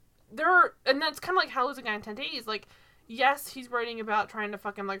 Like, and that's kind of like How to Lose a Guy in 10 Days. Like, yes, he's writing about trying to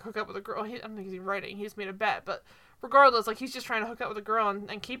fucking, like, hook up with a girl. I don't think he's writing, he just made a bet, but regardless, like, he's just trying to hook up with a girl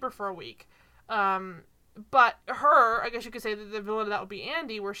and keep her for a week. But her, I guess you could say that the villain of that would be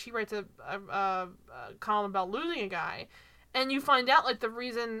Andy, where she writes a column about losing a guy. And you find out, like, the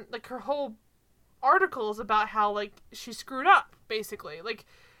reason, like, her whole article is about how, like, she screwed up, basically. Like,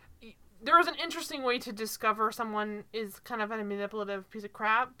 there is an interesting way to discover someone is kind of a manipulative piece of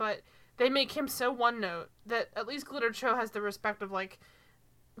crap, but they make him so one note that at least Glitter Show has the respect of, like,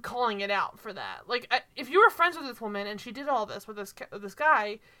 calling it out for that. Like, if you were friends with this woman and she did all this with this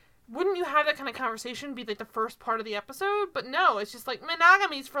guy, wouldn't you have that kind of conversation be, like, the first part of the episode? But no, it's just, like,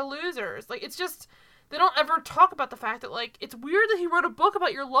 monogamy's for losers. Like, it's just, they don't ever talk about the fact that, like, it's weird that he wrote a book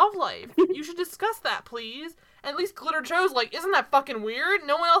about your love life. You should discuss that, please. And at least Glitter Show's like, isn't that fucking weird?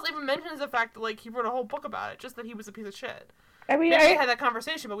 No one else even mentions the fact that, like, he wrote a whole book about it, just that he was a piece of shit. I mean, maybe they had that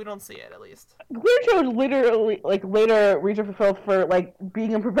conversation, but we don't see it, at least. Glitter Show literally, like, later reached fulfilled for, like,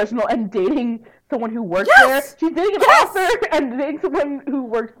 being a professional and dating someone who works there. She's dating an author and dating someone who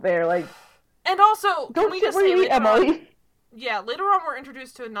works there, like. And also, don't shit where you eat, Emily. Yeah, later on we're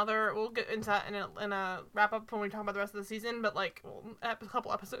introduced to another, we'll get into that in a wrap-up when we talk about the rest of the season, but, like, a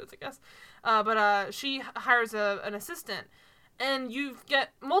couple episodes, I guess. But she hires an assistant. And you get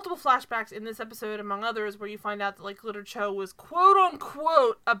multiple flashbacks in this episode, among others, where you find out that, like, Glitter Cho was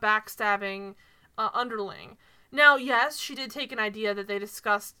quote-unquote a backstabbing underling. Now, yes, she did take an idea that they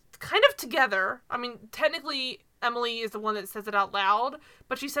discussed kind of together. I mean, technically, Emily is the one that says it out loud,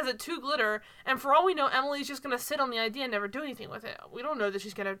 but she says it to Glitter, and for all we know, Emily's just going to sit on the idea and never do anything with it. We don't know that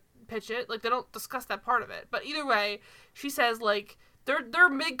she's going to pitch it. Like, they don't discuss that part of it. But either way, she says, like, they're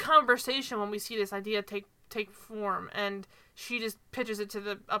mid-conversation when we see this idea take form, and she just pitches it to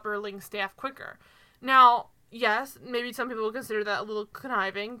the upperling staff quicker. Now, yes, maybe some people will consider that a little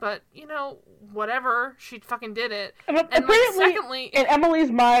conniving, but, you know, whatever. She fucking did it. And like, secondly, in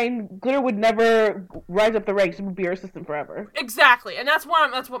Emily's mind, Glitter would never rise up the ranks and would be her assistant forever. Exactly, and that's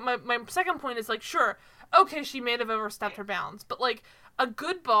what my second point is, like, sure, okay, she may have overstepped her bounds, but, like, a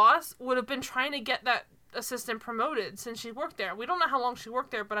good boss would have been trying to get that assistant promoted since she worked there. We don't know how long she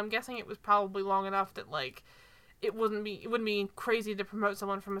worked there, but I'm guessing it was probably long enough that, like, it wouldn't be crazy to promote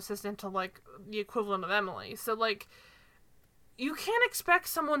someone from assistant to, like, the equivalent of Emily. So, like, you can't expect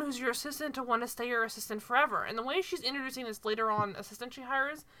someone who's your assistant to want to stay your assistant forever. And the way she's introducing this later on assistant she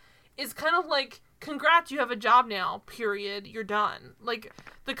hires is kind of like, congrats, you have a job now, period, you're done. Like,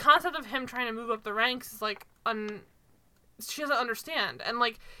 the concept of him trying to move up the ranks is, like, she doesn't understand. And,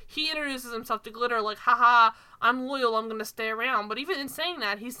 like, he introduces himself to Glitter, like, haha, I'm loyal, I'm gonna stay around. But even in saying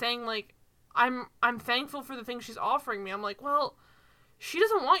that, he's saying, like, I'm thankful for the things she's offering me. I'm like, well, she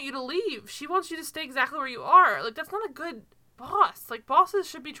doesn't want you to leave. She wants you to stay exactly where you are. Like, that's not a good boss. Like, bosses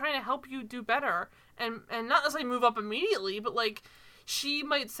should be trying to help you do better. And not necessarily move up immediately, but, like, she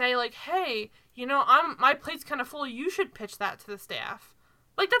might say, like, hey, you know, my plate's kind of full, you should pitch that to the staff.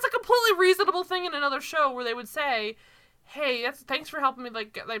 Like, that's a completely reasonable thing in another show where they would say, hey, thanks for helping me,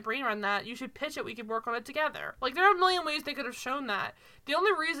 like, get my brain around that. You should pitch it. We could work on it together. Like, there are a million ways they could have shown that. The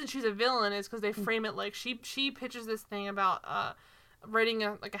only reason she's a villain is because they frame it like she pitches this thing about writing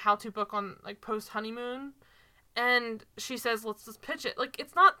a how-to book on, like, post-honeymoon. And she says, let's just pitch it. Like,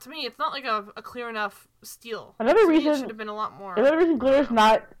 it's not, to me, it's not, like, a clear enough steal. Another reason it should have been a lot more. Another reason Glitter's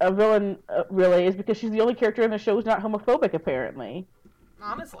not a villain, really, is because she's the only character in the show who's not homophobic, apparently.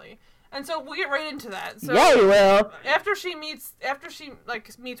 Honestly. And so we'll get right into that. So yeah, we will. After she meets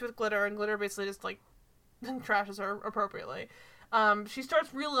with Glitter, and Glitter basically just, like, trashes her appropriately, she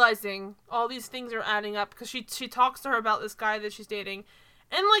starts realizing all these things are adding up, because she talks to her about this guy that she's dating.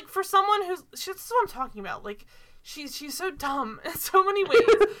 And, like, for someone that's what I'm talking about. Like, she's so dumb in so many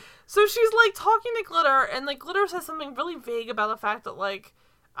ways. So she's, like, talking to Glitter, and, like, Glitter says something really vague about the fact that, like,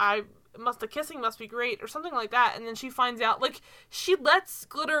 the kissing must be great, or something like that. And then she finds out, like, she lets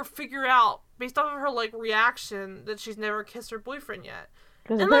Glitter figure out, based off of her, like, reaction, that she's never kissed her boyfriend yet.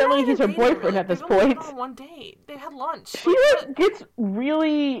 Because apparently he's her boyfriend at this point. On one date. They had lunch. She gets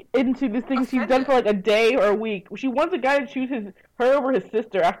really into the things she's done for, like, a day or a week. She wants a guy to choose her over his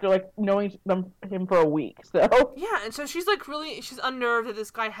sister after, like, knowing him for a week, so. Yeah, and so she's, like, she's unnerved that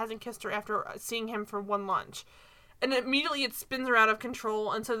this guy hasn't kissed her after seeing him for one lunch. And immediately it spins her out of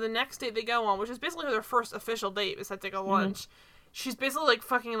control, and so the next date they go on, which is basically their first official date besides, like, a lunch, she's basically, like,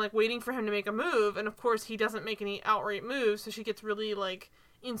 fucking, like, waiting for him to make a move, and of course he doesn't make any outright moves, so she gets really, like,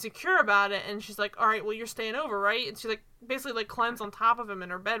 insecure about it, and she's like, alright, well, you're staying over, right? And she, like, basically, like, climbs on top of him in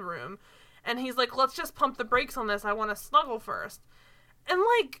her bedroom, and he's like, let's just pump the brakes on this, I want to snuggle first. And,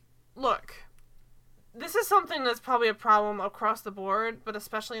 like, look, this is something that's probably a problem across the board, but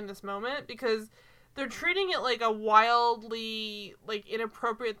especially in this moment, because they're treating it like a wildly, like,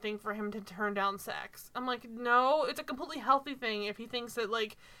 inappropriate thing for him to turn down sex. I'm like, no, it's a completely healthy thing if he thinks that,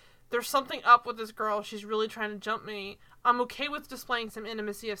 like, there's something up with this girl, she's really trying to jump me. I'm okay with displaying some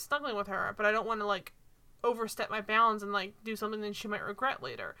intimacy of snuggling with her, but I don't want to, like, overstep my bounds and, like, do something that she might regret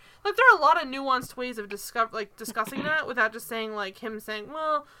later. Like, there are a lot of nuanced ways of discussing that without just saying, like, him saying,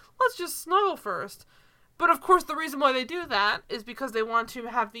 well, let's just snuggle first. But, of course, the reason why they do that is because they want to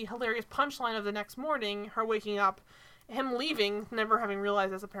have the hilarious punchline of the next morning, her waking up, him leaving, never having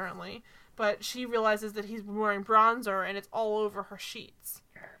realized this, apparently, but she realizes that he's wearing bronzer, and it's all over her sheets.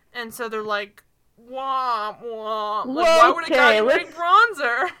 And so they're like, wah, wah. Like, why would a guy be wearing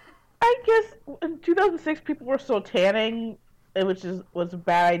bronzer? I guess in 2006 people were still tanning, which was a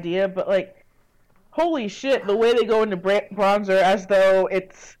bad idea, but, like, holy shit, the way they go into bronzer as though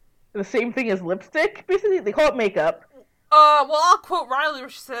it's the same thing as lipstick. Basically, they call it makeup. Well, I'll quote Riley where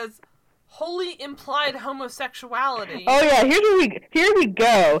she says, wholly implied homosexuality. Oh yeah, here we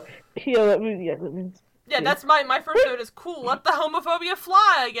go. Yeah, that's my first note is cool. Let the homophobia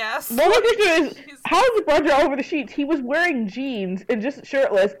fly, I guess. Well, my first note is, how is the bronzer all over the sheets? He was wearing jeans and just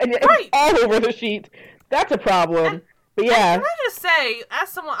shirtless, and it's all over the sheets. That's a problem. But yeah. Can I just say, as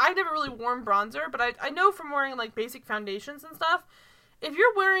someone, I've never really worn bronzer, but I know from wearing, like, basic foundations and stuff, if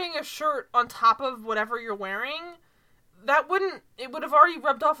you're wearing a shirt on top of whatever you're wearing, it would have already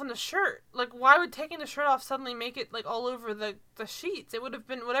rubbed off on the shirt. Like, why would taking the shirt off suddenly make it, like, all over the sheets? It would have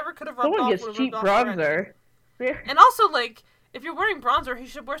been, whatever could have rubbed off would have rubbed off. Someone gets cheap bronzer. And also, like, if you're wearing bronzer, he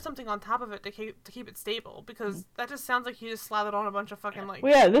should wear something on top of it to keep it stable, because that just sounds like he just slathered on a bunch of fucking, like,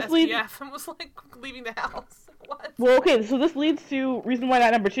 SPF and was, like, leaving the house. What? Well, okay, so this leads to reason why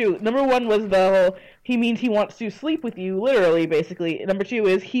not number 2. Number 1 was the whole, he means he wants to sleep with you, literally, basically. Number 2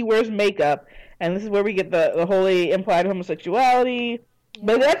 is he wears makeup, and this is where we get the wholly implied homosexuality. Yeah.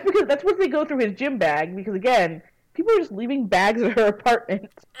 But that's because that's what they go through his gym bag, because, again, people are just leaving bags at her apartment.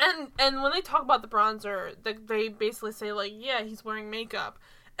 And when they talk about the bronzer, they basically say, like, yeah, he's wearing makeup.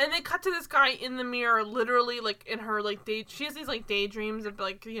 And they cut to this guy in the mirror, literally, like, in her, like, she has these, like, daydreams of,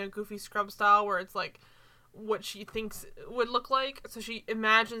 like, you know, Goofy Scrub style, where it's, like, what she thinks would look like. So she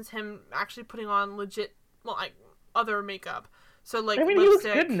imagines him actually putting on legit, well, like, other makeup. So, like, I mean,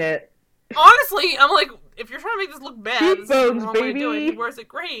 lipstick. he looks good in it. Honestly, I'm like, if you're trying to make this look bad, this is the Cheekbones, wrong way to baby. do it. He wears it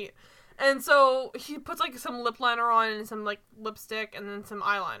great. And so he puts, like, some lip liner on and some, like, lipstick and then some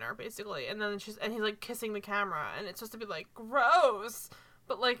eyeliner, basically. And then he's, like, kissing the camera. And it's supposed to be, like, gross.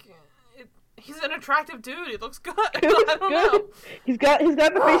 But, like, he's an attractive dude. He looks good. I don't know. He's got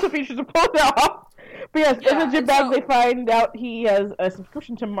the facial features to pull it off. But yes, in the gym bag, they find out he has a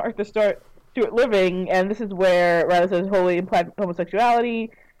subscription to Martha Stewart Living, and this is where Riley says wholly implied homosexuality.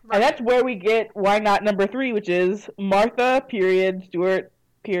 Right. And that's where we get why not number 3, which is Martha, period, Stewart,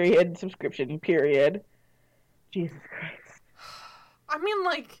 period, subscription, period. Jesus Christ. I mean,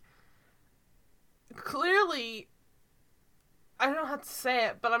 like, clearly, I don't know how to say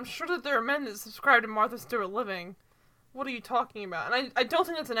it, but I'm sure that there are men that subscribe to Martha Stewart Living. What are you talking about? And I don't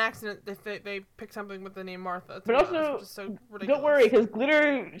think it's an accident if they picked something with the name Martha. But also, so don't worry, because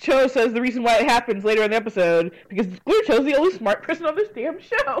Glitter Cho says the reason why it happens later in the episode, because Glitter Cho's the only smart person on this damn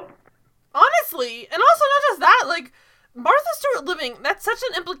show. Honestly, and also not just that, like, Martha Stewart Living, that's such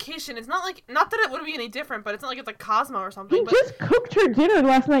an implication. It's not like, not that it would be any different, but it's not like it's like Cosmo or something. He just cooked her dinner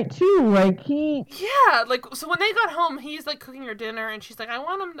last night, too. Like, Yeah, like, so when they got home, he's, like, cooking her dinner, and she's like, I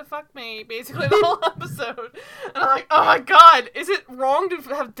want him to fuck me, basically, the whole episode. And I'm like, oh my god, is it wrong to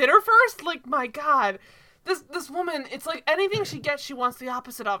have dinner first? Like, my god. This woman, it's like, anything she gets, she wants the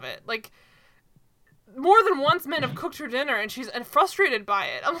opposite of it. Like, more than once men have cooked her dinner, and she's frustrated by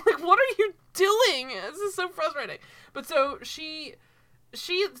it. I'm like, what are you doing? This is so frustrating. But so she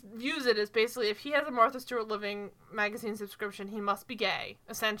views it as basically, if he has a Martha Stewart Living magazine subscription, he must be gay,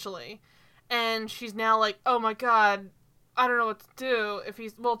 essentially. And she's now like, oh my god, I don't know what to do if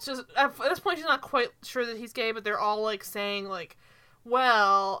he's, well, it's just, at this point she's not quite sure that he's gay, but they're all like saying like,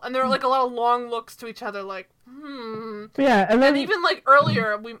 well, and there are like a lot of long looks to each other, like, Yeah, and even like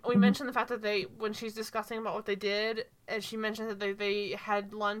earlier, we mentioned the fact that when she's discussing about what they did, and she mentioned that they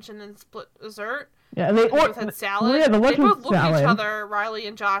had lunch and then split dessert. Yeah, and they both had salad. Yeah, the lunch they both was looked at each salad. other, Riley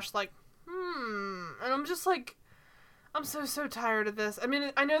and Josh, like, and I'm just like, I'm so tired of this. I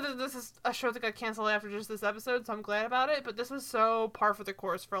mean, I know that this is a show that got canceled after just this episode, so I'm glad about it, but this was so par for the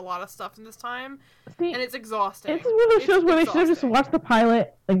course for a lot of stuff in this time, and it's exhausting. This is one of those shows where they should have just watched the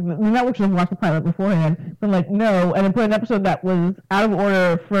pilot, like, the network should have watched the pilot beforehand, but like, no, and then put an episode that was out of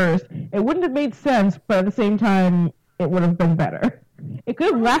order first. It wouldn't have made sense, but at the same time, it would have been better. It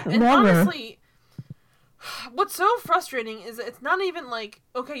could have lasted longer. Honestly, what's so frustrating is that it's not even like,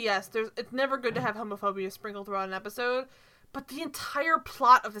 okay, yes, it's never good to have homophobia sprinkled throughout an episode, but the entire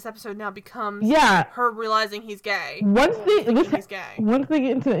plot of this episode now becomes her realizing he's gay. Once they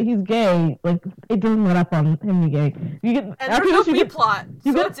get into he's gay, like, it doesn't let up on him being gay. You get, and there's no B-plot,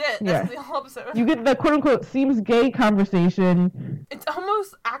 so that's it. That's the whole episode. You get the quote-unquote seems gay conversation. It's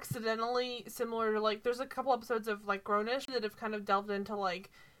almost accidentally similar to, like, there's a couple episodes of, like, Grownish that have kind of delved into, like,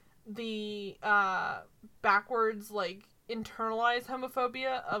 the backwards, like, internalized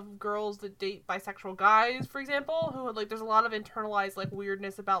homophobia of girls that date bisexual guys, for example, who, like, there's a lot of internalized, like,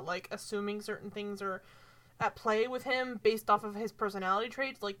 weirdness about, like, assuming certain things are at play with him based off of his personality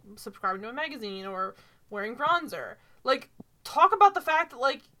traits, like subscribing to a magazine or wearing bronzer. Like, talk about the fact that,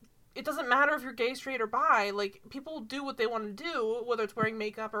 like, it doesn't matter if you're gay, straight, or bi. Like, people do what they want to do, whether it's wearing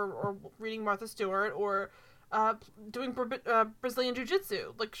makeup or reading Martha Stewart or doing Brazilian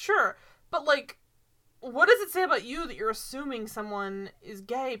Jiu-Jitsu. Like, sure. But, like, what does it say about you that you're assuming someone is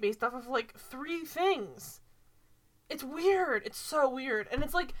gay based off of, like, 3 things? It's weird. It's so weird. And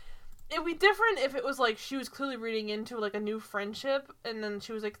it's, like, it'd be different if it was, like, she was clearly reading into, like, a new friendship, and then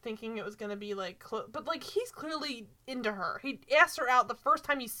she was, like, thinking it was gonna be, like, but, like, he's clearly into her. He asks her out the first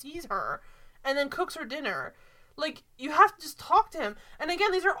time he sees her, and then cooks her dinner. Like, you have to just talk to him. And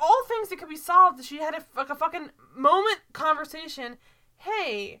again, these are all things that could be solved. She had a fucking moment conversation.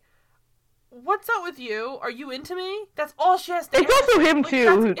 Hey, what's up with you? Are you into me? That's all she has to ask. It's also him, like,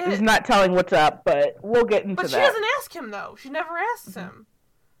 too, who's not telling what's up, but we'll get into that. But she doesn't ask him, though. She never asks him.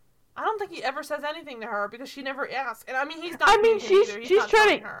 I don't think he ever says anything to her because she never asks. And I mean, he's not. I mean, she's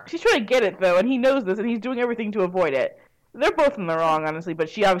trying to get it, though, and he knows this, and he's doing everything to avoid it. They're both in the wrong, honestly, but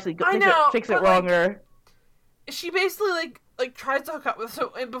she obviously takes it wronger. Like, she basically, like tries to hook up with,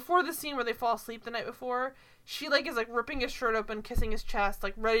 so before the scene where they fall asleep the night before, she, like, is, like, ripping his shirt open, kissing his chest,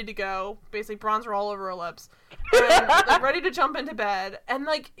 like, ready to go, basically bronzer all over her lips, and, like, ready to jump into bed, and,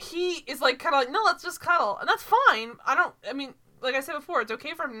 like, he is, like, kind of like, no, let's just cuddle, and that's fine. I mean, like I said before, it's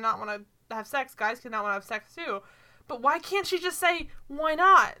okay for him to not want to have sex, guys can not want to have sex too, but why can't she just say, why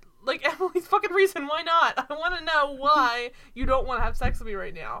not? like, Emily's fucking reason. Why not? I want to know why you don't want to have sex with me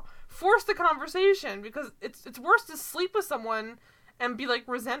right now. Force the conversation, because it's worse to sleep with someone and be, like,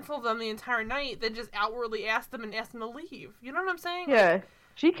 resentful of them the entire night than just outwardly ask them to leave. You know what I'm saying? Yeah. Like,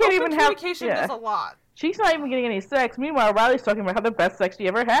 She can't even have... communication does a lot. She's not even getting any sex. Meanwhile, Riley's talking about how the best sex she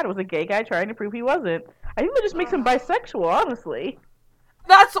ever had was a gay guy trying to prove he wasn't. I think that just makes him bisexual, honestly.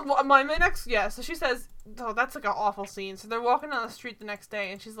 That's my next... Yeah, so she says... Oh, that's, like, an awful scene. So they're walking down the street the next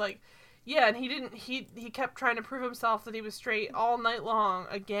day, and she's like... Yeah, and he kept trying to prove himself that he was straight all night long,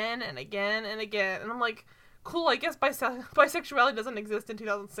 again and again and again. And I'm like, cool, I guess bisexuality doesn't exist in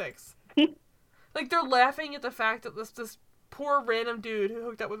 2006. Like, they're laughing at the fact that this poor random dude who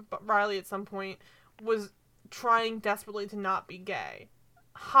hooked up with Riley at some point was trying desperately to not be gay.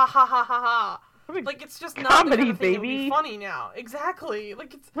 Ha ha ha ha ha. Like, it's just not the kind of thing that would be funny now. Exactly.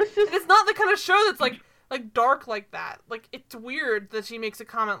 Like, it's not the kind of show that's, like dark like that. Like, it's weird that she makes a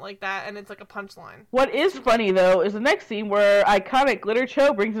comment like that and it's like a punchline. What is funny, though, is the next scene where iconic Glitter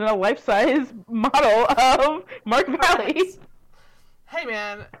Cho brings in a life-size model of Mark Valley. Hey,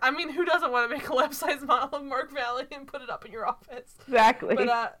 man. I mean, who doesn't want to make a life-size model of Mark Valley and put it up in your office? Exactly.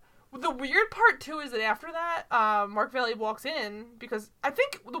 But, the weird part, too, is that after that, Mark Valley walks in, because I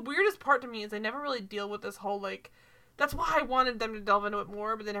think the weirdest part to me is they never really deal with this whole, like, that's why I wanted them to delve into it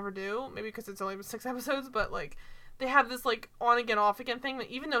more, but they never do. Maybe because it's only 6 episodes, but, like, they have this, like, on-again, off-again thing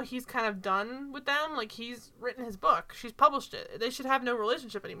that even though he's kind of done with them, like, he's written his book. She's published it. They should have no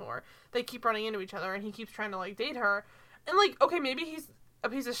relationship anymore. They keep running into each other, and he keeps trying to, like, date her. And, like, okay, maybe he's a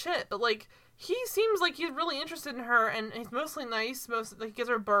piece of shit, but, like, he seems like he's really interested in her, and he's mostly nice. Like, he gives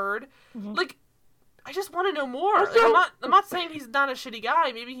her a bird. Mm-hmm. Like, I just want to know more. Also, like, I'm not saying he's not a shitty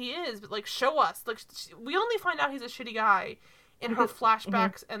guy. Maybe he is, but, like, show us. Like, we only find out he's a shitty guy in her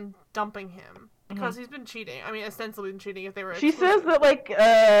flashbacks and dumping him. Because he's been cheating. I mean, ostensibly been cheating if they were... She says that, like,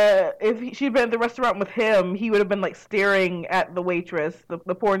 if she'd been at the restaurant with him, he would have been, like, staring at the waitress, the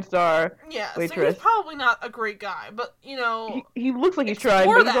porn star waitress. So he's probably not a great guy, but, you know... He looks like he's trying,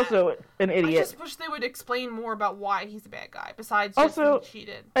 but he's also an idiot. I just wish they would explain more about why he's a bad guy, besides just that he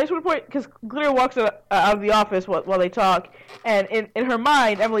cheated. I just want to point, because Glitter walks out of the office while they talk, and in her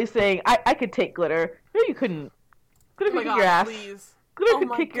mind, Emily's saying, I could take Glitter. No, you couldn't. Glitter could kick your ass. Please. Glitter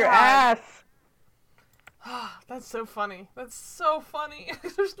could kick your ass. That's so funny. That's so funny.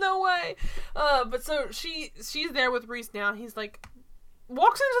 There's no way. But so she's there with Reese now. He's like,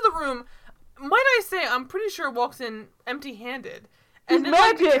 walks into the room. Might I say, I'm pretty sure walks in empty-handed. And then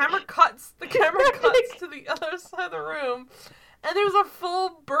like, the camera cuts to the other side of the room, and there's a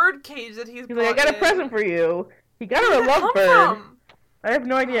full bird cage that he's like, I got a present for you. He got her a lovebird. I have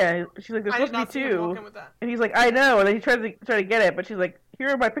no idea. She's like, there's supposed to be 2. And he's like, I know. And then he tries to get it, but she's like, here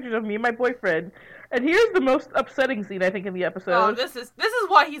are my pictures of me and my boyfriend. And here's the most upsetting scene, I think, in the episode. Oh, this is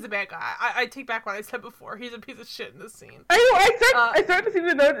why he's a bad guy. I take back what I said before. He's a piece of shit in this scene. I know. I started to see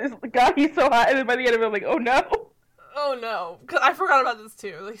the note, God, he's so hot. And then by the end of it, I'm like, oh no. Oh no. Because I forgot about this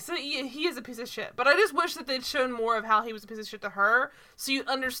too. Like, so he is a piece of shit. But I just wish that they'd shown more of how he was a piece of shit to her, so you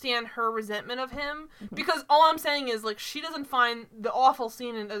understand her resentment of him. Because all I'm saying is, like, she doesn't find the awful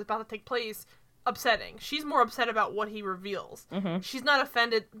scene that's about to take place upsetting. She's more upset about what he reveals. She's not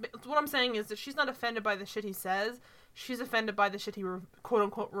offended. What I'm saying is that she's not offended by the shit he says. She's offended by the shit he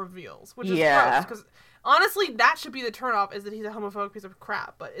quote-unquote reveals. Which is gross. Because honestly, that should be the turnoff, is that he's a homophobic piece of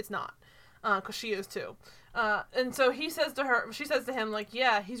crap. But it's not. Because she is too. And so she says to him, like,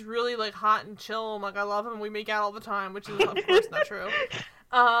 yeah, he's really, like, hot and chill, and, like, I love him, we make out all the time, which is, of course, not true.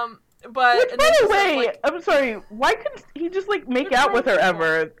 But... Which, by the way, like, I'm sorry, why couldn't he just, like, make out with her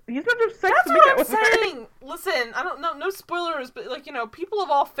ever? He's not just sex to make out with her. That's what I'm saying! Listen, I don't know, no spoilers, but, like, you know, people of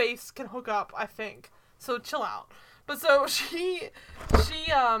all faiths can hook up, I think. So, chill out. But so, she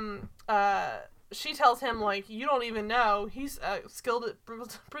tells him, like, you don't even know, he's skilled at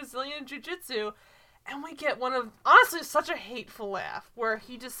Brazilian Jiu-Jitsu. And we get one of, honestly, such a hateful laugh, where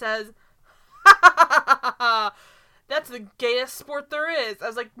he just says, ha ha ha ha ha, that's the gayest sport there is. I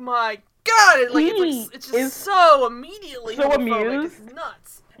was like, my God, it's just so immediately so amused. It's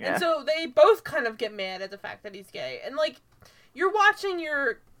nuts. Yeah. And so they both kind of get mad at the fact that he's gay. And, like, you're watching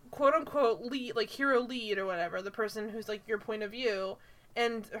your quote-unquote lead, like, hero lead or whatever, the person who's, like, your point of view,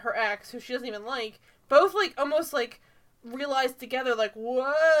 and her ex, who she doesn't even like, both, like, almost, like, realize together, like,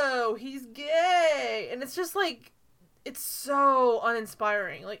 whoa, he's gay. And it's just, like, it's so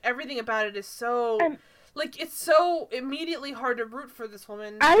uninspiring. Like, everything about it is so, like, it's so immediately hard to root for this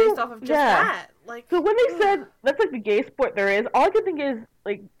woman based off of just that. Like, so when they said that's, like, the gay sport there is, all I could think is,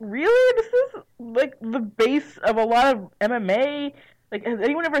 like, really? This is, like, the base of a lot of MMA? Like, has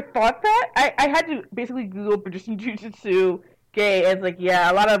anyone ever thought that? I had to basically Google Brazilian Jiu-Jitsu gay. And it's like,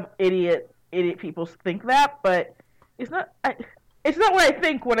 yeah, a lot of idiot people think that, but it's not. It's not what I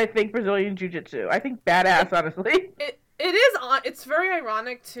think when I think Brazilian Jiu-Jitsu. I think badass, honestly. It's very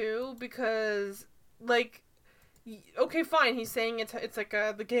ironic too, because like, okay, fine, he's saying it's like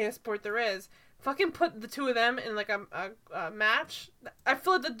the gayest sport there is. Fucking put the two of them in like a match. I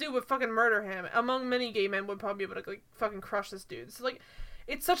feel like the dude would fucking murder him. Among many gay men would probably be able to like fucking crush this dude. So like,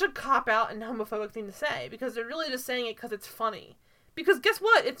 it's such a cop out and homophobic thing to say, because they're really just saying it because it's funny. Because guess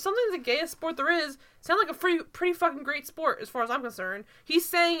what? If something's the gayest sport there is, sounds like a pretty fucking great sport as far as I'm concerned. He's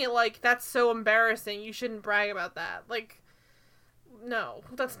saying it like that's so embarrassing. You shouldn't brag about that. Like, no,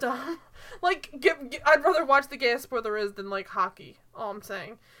 that's dumb. Like, I'd rather watch the gayest sport there is than like hockey. All I'm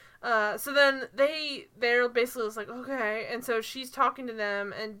saying. So then they're basically just like, okay, and so she's talking to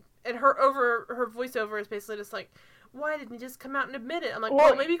them, and her voiceover is basically just like, why didn't you just come out and admit it? I'm like,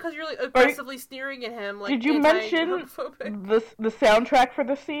 well maybe because you're like aggressively sneering at him. Like, did you mention the soundtrack for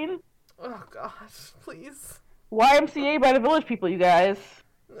the scene? Oh gosh, please. YMCA by the Village People, you guys.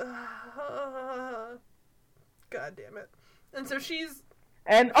 God damn it. And so she's.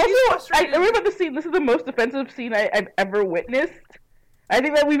 And also, I remember the scene. This is the most offensive scene I've ever witnessed. I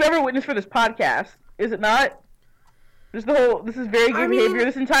think that we've ever witnessed for this podcast. Is it not? This is very gay behavior.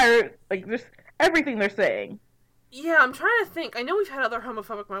 This entire, like, just everything they're saying. Yeah, I'm trying to think. I know we've had other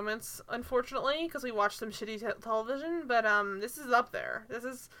homophobic moments, unfortunately, because we watched some shitty television, but this is up there. This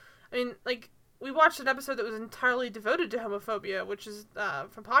is, I mean, like, we watched an episode that was entirely devoted to homophobia, which is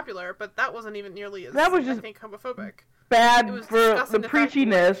from Popular, but that wasn't even nearly as, I think, homophobic. Bad for the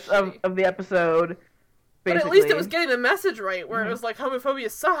preachiness of the episode. Basically. But at least it was getting the message right, where it was like,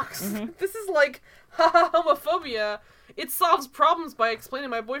 homophobia sucks. This is like, haha, homophobia. It solves problems by explaining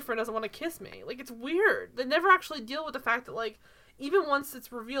my boyfriend doesn't want to kiss me. Like, it's weird. They never actually deal with the fact that, like, even once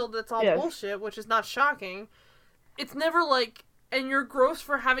it's revealed that it's all bullshit, which is not shocking, it's never like, and you're gross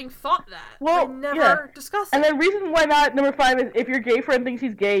for having thought that. Well, they never discuss it. And the reason why not, number 5, is if your gay friend thinks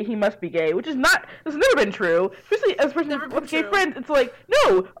he's gay, he must be gay, which is not, it's never been true. Especially as a person with gay friends, it's like,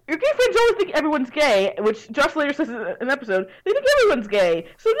 no, your gay friends always think everyone's gay, which Josh later says in an episode, they think everyone's gay.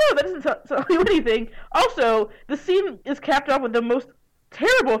 So no, that doesn't tell you anything. Also, the scene is capped off with the most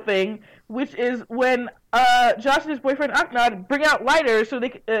terrible thing, which is when Josh and his boyfriend Aknad bring out lighters so they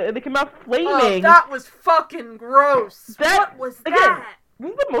come out flaming. Oh, that was fucking gross. What was that? Again,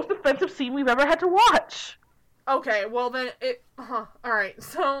 this is the most offensive scene we've ever had to watch. Okay, well then alright,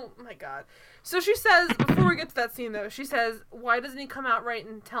 so, my god. So she says, before we get to that scene though, she says, why doesn't he come out right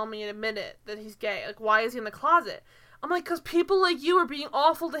and tell me and admit it, that he's gay? Like, why is he in the closet? I'm like, because people like you are being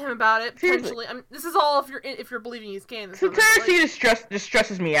awful to him about it, potentially. I mean, this is all if you're believing he's gay. The entire scene just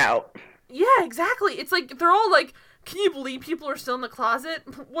stresses me out. Yeah, exactly. It's like, they're all like, can you believe people are still in the closet?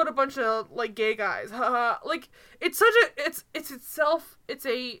 What a bunch of, like, gay guys. Like, it's such a, it's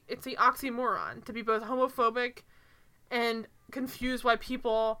a oxymoron to be both homophobic and confused why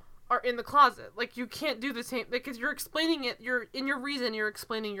people are in the closet. Like, you can't do the same, because you're explaining it, you're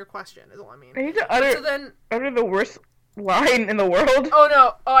explaining your question, is all I mean. I need to utter the worst line in the world. Oh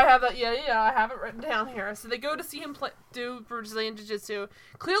no, I have that, yeah, I have it written down here. So they go to see him do Brazilian Jiu-Jitsu.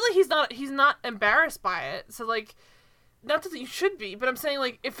 Clearly he's not embarrassed by it, so like, not that you should be, but I'm saying,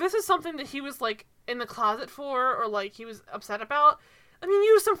 like, if this is something that he was, like, in the closet for, or, like, he was upset about, I mean,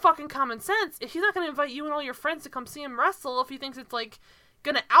 use some fucking common sense. If he's not gonna invite you and all your friends to come see him wrestle, if he thinks it's, like,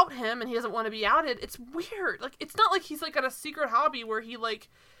 gonna out him and he doesn't want to be outed, it's weird. Like, it's not like he's, like, got a secret hobby where he, like,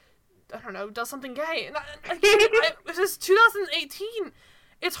 I don't know, does something gay. And this is 2018.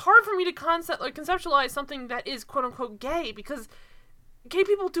 It's hard for me to conceptualize something that is quote-unquote gay, because gay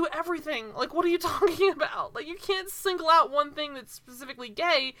people do everything. Like, what are you talking about? Like, you can't single out one thing that's specifically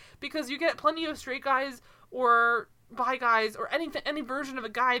gay, because you get plenty of straight guys or bi guys or any version of a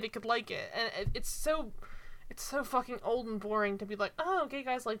guy that could like it. And it's so fucking old and boring to be like, oh, gay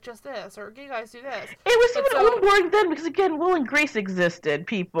guys like just this, or gay guys do this. It was even old and boring then, because again, Will and Grace existed,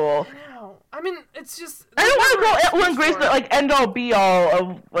 people. I know. I mean, it's just... I don't want to call Will and Grace the, like, end-all, be-all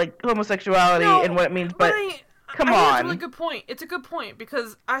of, like, homosexuality and what it means, but come on. That's a really good point. It's a good point,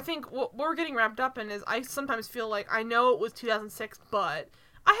 because I think what we're getting wrapped up in is, I sometimes feel like, I know it was 2006, but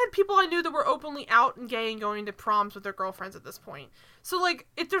I had people I knew that were openly out and gay and going to proms with their girlfriends at this point. So, like,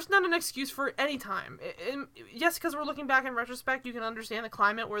 there's not an excuse for any time. Yes, because we're looking back in retrospect, you can understand the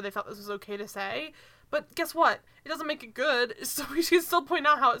climate where they felt this was okay to say, but guess what? It doesn't make it good, so we should still point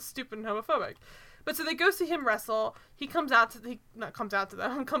out how it's stupid and homophobic. But so they go see him wrestle, he comes up to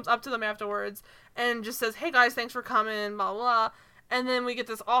them afterwards, and just says, hey guys, thanks for coming, blah, blah, and then we get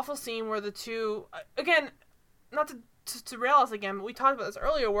this awful scene where the two, again, not to to derail us again, but we talked about this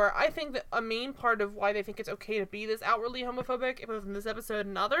earlier, where I think that a main part of why they think it's okay to be this outwardly homophobic, both in this episode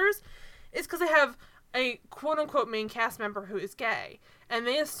and others, is because they have a quote-unquote main cast member who is gay, and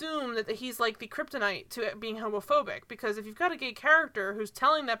they assume that he's like the kryptonite to being homophobic, because if you've got a gay character who's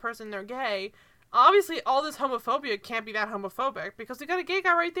telling that person they're gay, obviously all this homophobia can't be that homophobic, because we got a gay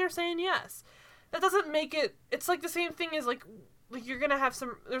guy right there saying yes. That doesn't make it, it's like the same thing as like you're gonna have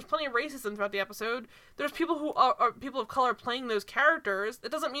there's plenty of racism throughout the episode. There's people who are people of color playing those characters.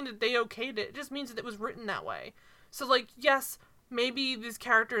 It doesn't mean that they okayed it. It just means that it was written that way. So, like, yes, maybe these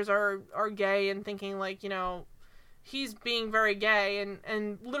characters are gay and thinking, like, you know, he's being very gay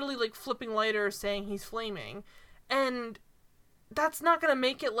and literally, like, flipping lighters saying he's flaming. And that's not gonna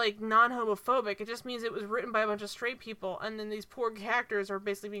make it, like, non-homophobic. It just means it was written by a bunch of straight people, and then these poor characters are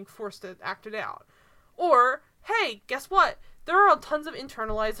basically being forced to act it out. Or, hey, guess what? There are tons of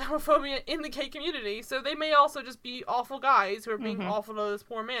internalized homophobia in the gay community, so they may also just be awful guys who are being awful to this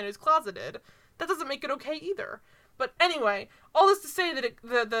poor man who's closeted. That doesn't make it okay either. But anyway, all this to say that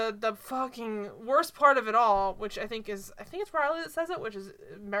the fucking worst part of it all, which I think it's Riley that says it, which is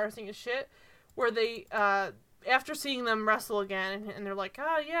embarrassing as shit, where they, after seeing them wrestle again, and they're like,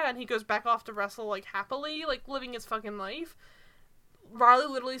 yeah, and he goes back off to wrestle, like, happily, like, living his fucking life, Riley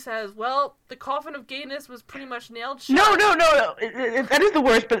literally says, well, the coffin of gayness was pretty much nailed shut. No. That is the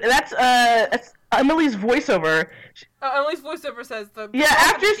worst, but that's Emily's voiceover. Emily's voiceover says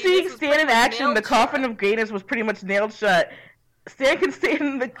after seeing Stan in action, the coffin of gayness was pretty much nailed shut. Stan can stay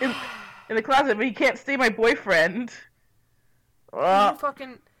in the closet, but he can't stay my boyfriend. You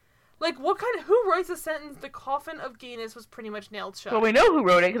fucking... Like, who writes a sentence, the coffin of gayness was pretty much nailed shut? Well, we know who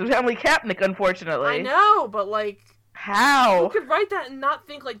wrote it, because it was Emily Kapnick, unfortunately. I know, but, like... How? Who could write that and not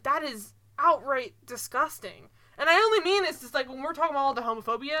think, like, that is outright disgusting? And I only mean it's just, like, when we're talking about all the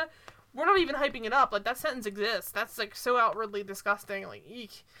homophobia, we're not even hyping it up. Like, that sentence exists. That's, like, so outwardly disgusting. Like,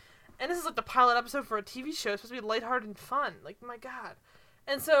 eek. And this is, like, the pilot episode for a TV show. It's supposed to be lighthearted and fun. Like, my God.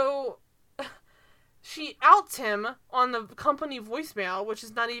 And so... she outs him on the company voicemail, which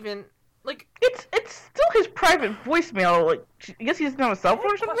is not even, like... It's still his private voicemail. Like, I guess he doesn't have a cell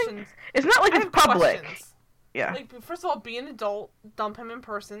phone or something? Questions. It's not like it's public. Questions. Yeah. Like, first of all, be an adult, dump him in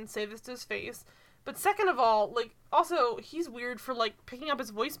person, say this to his face. But second of all, like, also, he's weird for, like, picking up his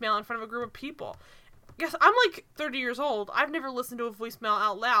voicemail in front of a group of people. Guess I'm, like, 30 years old. I've never listened to a voicemail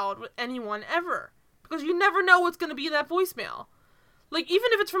out loud with anyone ever. Because you never know what's going to be in that voicemail. Like, even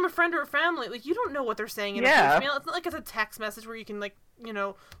if it's from a friend or a family, like, you don't know what they're saying in a voicemail. It's not like it's a text message where you can, like, you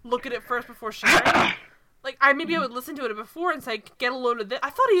know, look at it first before sharing. Like, I would listen to it before and say, get a load of this.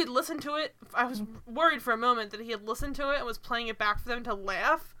 I thought he had listened to it. I was worried for a moment that he had listened to it and was playing it back for them to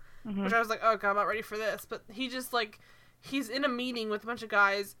laugh. Which I was like, oh, God, I'm not ready for this. But he just, like, he's in a meeting with a bunch of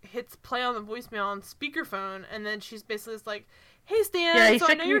guys, hits play on the voicemail on speakerphone, and then she's basically just like, hey, Stan, so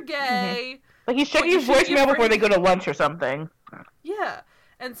I know you're gay. Like, he's checking his voicemail before they go to lunch or something. Yeah.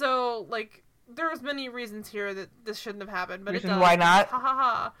 And so, like, there's many reasons here that this shouldn't have happened, but it does. Why not? Ha ha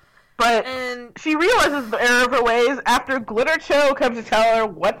ha. But she realizes the error of her ways after Glitter Cho comes to tell her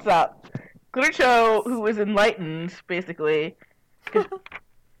what's up. Glitter Cho, who is enlightened, basically,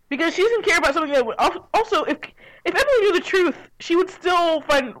 because she doesn't care about something that would... Also, if Emily knew the truth, she would still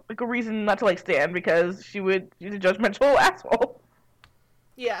find, like, a reason not to like Stan, because she's a judgmental asshole.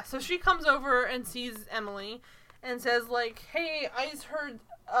 Yeah, so she comes over and sees Emily and says, like, hey, I just heard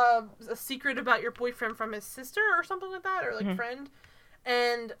a secret about your boyfriend from his sister or something like that, or, like, friend.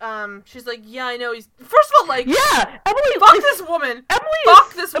 And, she's like, yeah, I know he's... First of all, like... Yeah! Emily... Fuck this woman!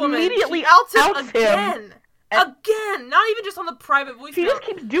 Fuck this woman! Immediately she outs him again! Him. Again! Not even just on the private voicemail. She just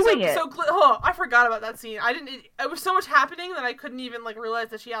keeps doing it. I forgot about that scene. It was so much happening that I couldn't even, like, realize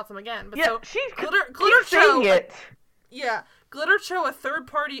that she outs him again. But yeah, so, Glitter Cho... Yeah. Glitter Cho, a third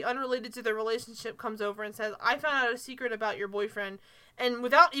party unrelated to their relationship, comes over and says, I found out a secret about your boyfriend. And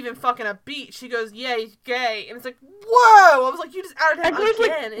without even fucking a beat, she goes, yeah, he's gay. And it's like, whoa! I was like, you just outed him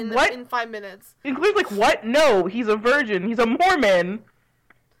again in 5 minutes. And Claire's like, what? No, he's a virgin. He's a Mormon.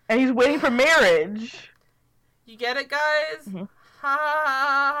 And he's waiting for marriage. You get it, guys? Ha ha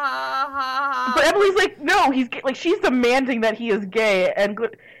ha ha. But Emily's like, no, he's gay. Like, she's demanding that he is gay. And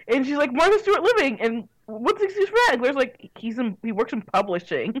she's like, Martha Stewart Living. And what's the excuse for that? And Claire's like, he works in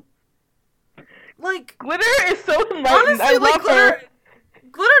publishing. Like, Glitter is so enlightened. Honestly, I love her.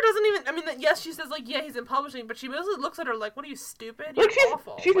 Glitter doesn't even... I mean, yes, she says, like, yeah, he's in publishing, but she mostly looks at her like, what are you, stupid? You're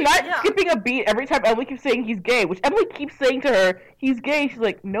awful. She's like, not skipping a beat every time Emily keeps saying he's gay, which Emily keeps saying to her, he's gay. She's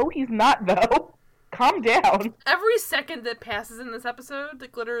like, no, he's not, though. Calm down. Every second that passes in this episode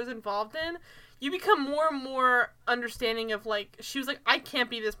that Glitter is involved in, you become more and more understanding of, like, she was like, I can't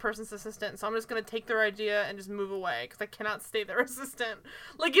be this person's assistant, so I'm just gonna take their idea and just move away, because I cannot stay their assistant.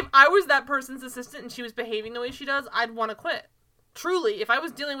 Like, if I was that person's assistant and she was behaving the way she does, I'd want to quit. Truly, if I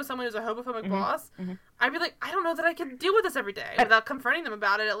was dealing with someone who's a homophobic boss, I'd be like, I don't know that I can deal with this every day without confronting them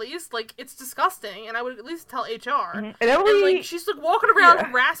about it, at least. Like, it's disgusting, and I would at least tell HR. And Emily, and, like, she's, like, walking around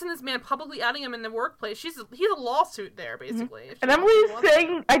harassing this man, publicly outing him in the workplace. He's a lawsuit there, basically. And Emily's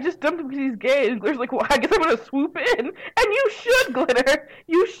saying, I just dumped him because he's gay, and Glitter's like, well, I guess I'm gonna swoop in. And you should, Glitter!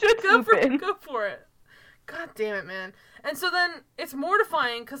 You should swoop in. Go for it. God damn it, man. And so then, it's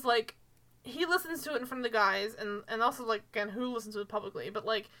mortifying, because, like, he listens to it in front of the guys, and also, like, again, who listens to it publicly, but,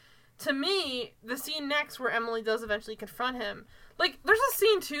 like, to me, the scene next where Emily does eventually confront him, like, there's a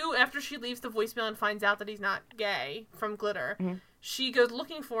scene, too, after she leaves the voicemail and finds out that he's not gay from Glitter, she goes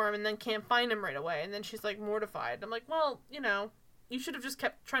looking for him and then can't find him right away, and then she's, like, mortified. I'm like, well, you know, you should have just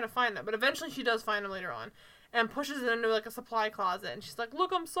kept trying to find him, but eventually she does find him later on, and pushes it into, like, a supply closet, and she's like,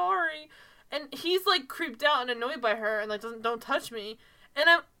 look, I'm sorry, and he's, like, creeped out and annoyed by her, and, like, don't touch me, and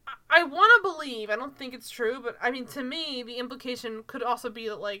I want to believe, I don't think it's true, but, I mean, to me, the implication could also be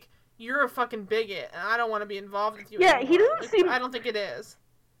that, like, you're a fucking bigot, and I don't want to be involved with you Yeah, anymore. he doesn't seem... I don't think it is.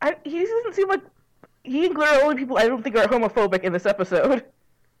 He doesn't seem like... He and Glitter are the only people I don't think are homophobic in this episode.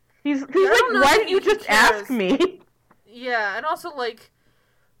 He's like, why didn't you just ask me? Yeah, and also, like...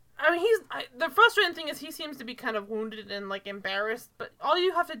 I mean, the frustrating thing is he seems to be kind of wounded and, like, embarrassed, but all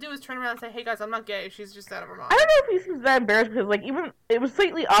you have to do is turn around and say, hey, guys, I'm not gay, she's just out of her mind. I don't know if he seems that embarrassed, because, like, even... It was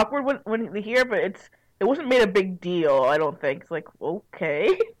slightly awkward when they hear, but it wasn't made a big deal, I don't think. It's like,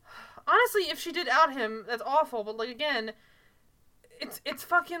 okay. Honestly, if she did out him, that's awful, but, like, again, it's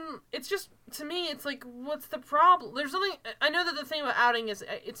fucking... It's just, to me, it's like, what's the problem? There's nothing... I know that the thing about outing is,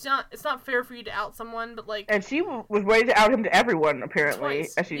 it's not fair for you to out someone, but, like... And she was ready to out him to everyone, apparently.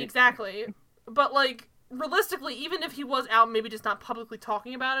 Exactly. But, like, realistically, even if he was out, maybe just not publicly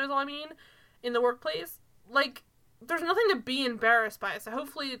talking about it, is all I mean, in the workplace, like, there's nothing to be embarrassed by. So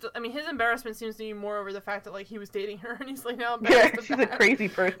hopefully, his embarrassment seems to be more over the fact that, like, he was dating her, and he's, like, now embarrassed she's a crazy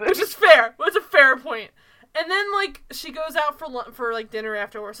person. Which is fair. It's a fair point. And then, like, she goes out for like, dinner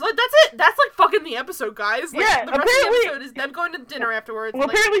afterwards. So, like, that's it. That's, like, fucking the episode, guys. Like, yeah, the rest of the episode is them going to dinner afterwards. Well,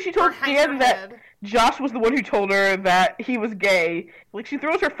 like, apparently she told Stan that Josh was the one who told her that he was gay. Like, she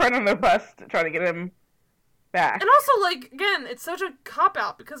throws her friend on the bus to try to get him back. And also, like, again, it's such a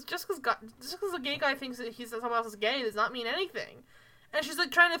cop-out, because just because a gay guy thinks that he says someone else is gay does not mean anything. And she's,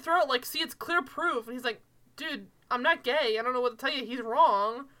 like, trying to throw it, like, see, it's clear proof. And he's like, dude, I'm not gay. I don't know what to tell you. He's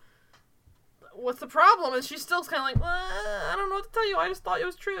wrong. What's the problem? And she's still kind of like, well, I don't know what to tell you. I just thought it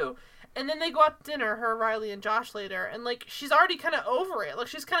was true. And then they go out to dinner, her, Riley, and Josh later. And, like, she's already kind of over it. Like,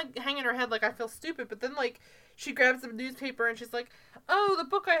 she's kind of hanging her head like, I feel stupid. But then, like, she grabs the newspaper and she's like, oh, the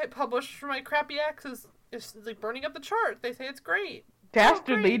book I had published for my crappy ex is like, burning up the charts. They say it's great.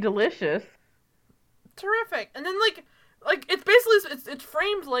 Dastardly delicious. Terrific. And then, like it's basically, it's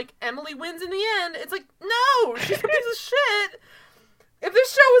framed like Emily wins in the end. It's like, no! She's a piece of shit! If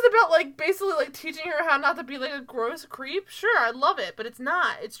this show was about, like, basically, like, teaching her how not to be, like, a gross creep, sure, I'd love it, but it's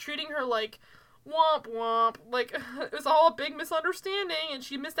not. It's treating her like, womp womp, like, it was all a big misunderstanding, and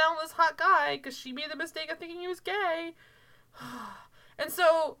she missed out on this hot guy, because she made the mistake of thinking he was gay. And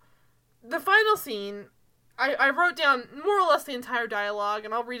so, the final scene, I wrote down more or less the entire dialogue,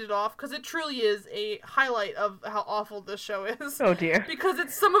 and I'll read it off, because it truly is a highlight of how awful this show is. Oh, dear. Because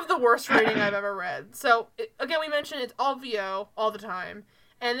it's some of the worst writing I've ever read. So, again, we mentioned it's all VO, all the time,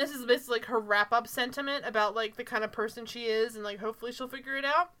 and this is basically, like, her wrap-up sentiment about, like, the kind of person she is, and, like, hopefully she'll figure it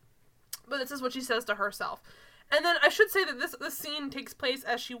out. But this is what she says to herself. And then I should say that this scene takes place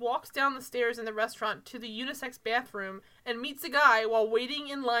as she walks down the stairs in the restaurant to the unisex bathroom and meets a guy while waiting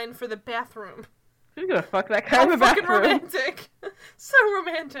in line for the bathroom. She's gonna fuck that guy in the bathroom. Fucking romantic. So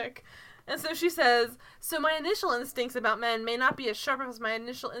romantic. And so she says, so my initial instincts about men may not be as sharp as my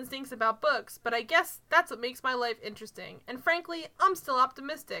initial instincts about books, but I guess that's what makes my life interesting. And frankly, I'm still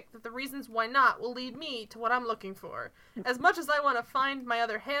optimistic that the reasons why not will lead me to what I'm looking for. As much as I want to find my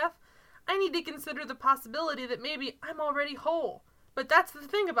other half, I need to consider the possibility that maybe I'm already whole. But that's the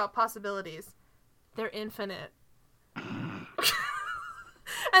thing about possibilities. They're infinite.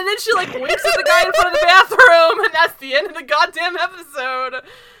 And then she, like, winks at the guy in front of the bathroom, and that's the end of the goddamn episode.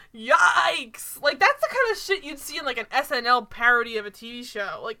 Yikes! Like, that's the kind of shit you'd see in, like, an SNL parody of a TV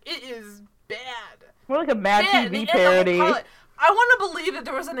show. Like, it is bad. More like a Mad TV parody. I want to believe that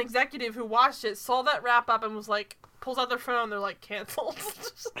there was an executive who watched it, saw that wrap up, and was like, pulls out their phone, they're like, canceled.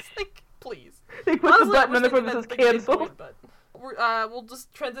 Just like, please. They put the button on the front that says canceled. we'll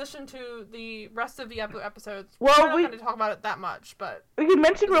just transition to the rest of the episodes. Well, we're not going to talk about it that much, but we can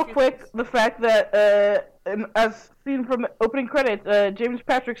mention real quick the fact that, as seen from the opening credits, James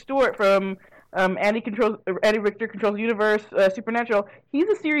Patrick Stewart from Andy Richter Controls the Universe, Supernatural, he's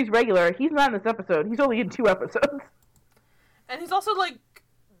a series regular. He's not in this episode. He's only in 2 episodes. And he's also, like,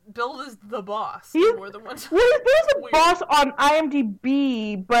 billed as the boss more than one time. Well, there's a boss on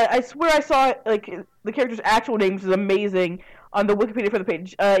IMDb, but I swear I saw, like, the character's actual name, which is amazing, on the Wikipedia for the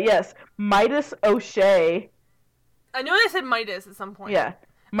page. Yes, Midas O'Shea. I know they said Midas at some point. Yeah.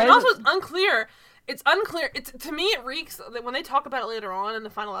 And also, it's unclear. It's unclear. To me, it reeks, when they talk about it later on in the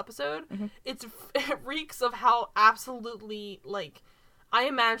final episode, it reeks of how absolutely, like, I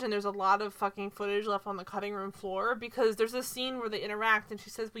imagine there's a lot of fucking footage left on the cutting room floor, because there's this scene where they interact, and she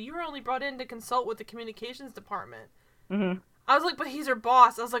says, "But you were only brought in to consult with the communications department." Mm-hmm. I was like, "But he's her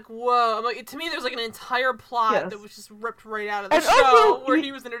boss." I was like, "Whoa!" I'm like, to me, there's like an entire plot that was just ripped right out of the show also, where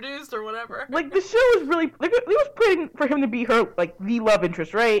he was introduced or whatever. Like, the show was really, like, it was putting for him to be her, like, the love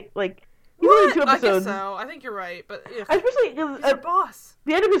interest, right? Like, he was in 2 episodes. I guess so. I think you're right, but especially he's her boss.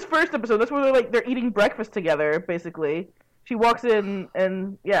 The end of his first episode, that's where they're eating breakfast together, basically. She walks in,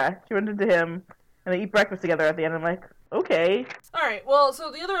 and, yeah, she runs into him, and they eat breakfast together at the end. I'm like, okay. Alright, well,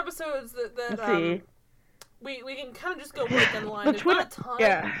 so the other episodes that we can kind of just go right down the line. There's not a ton.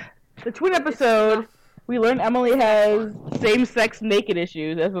 Yeah. The twin episode, we learn Emily has same-sex naked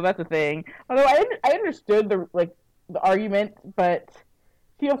issues, so that's a thing. Although I understood the argument, but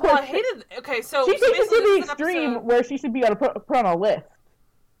she, of course... Well, I hated... Okay, so... She takes it to the extreme where she should be put on a list.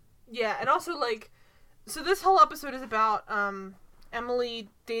 Yeah, and also, like... So this whole episode is about Emily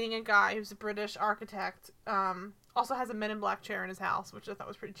dating a guy who's a British architect, also has a Men in Black chair in his house, which I thought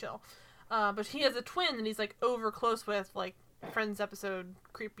was pretty chill. But he has a twin that he's, like, over close with, like, Friends episode,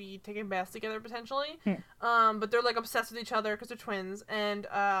 creepy, taking baths together, potentially. But they're, like, obsessed with each other because they're twins, and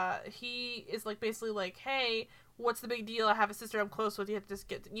he is, like, basically like, hey, what's the big deal? I have a sister I'm close with, you have to just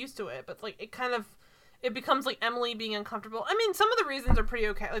get used to it. But, like, it becomes, like, Emily being uncomfortable. I mean, some of the reasons are pretty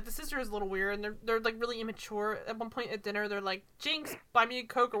okay. Like, the sister is a little weird, and they're like, really immature. At one point at dinner, they're like, Jinx, buy me a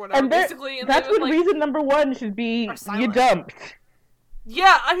Coke or whatever, and basically. And that's what, like, reason number 1 should be, you dumped.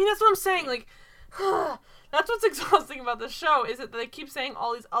 Yeah, I mean, that's what I'm saying. Like, that's what's exhausting about this show, is that they keep saying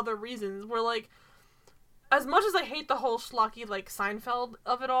all these other reasons, where, like, as much as I hate the whole schlocky, like, Seinfeld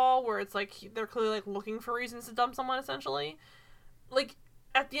of it all, where it's, like, they're clearly, like, looking for reasons to dump someone, essentially, like,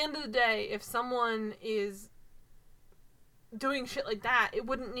 at the end of the day, if someone is doing shit like that, it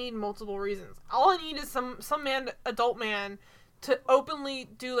wouldn't need multiple reasons. All I need is some adult man, to openly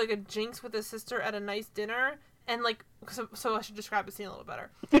do, like, a Jinx with his sister at a nice dinner, and, like, so I should describe the scene a little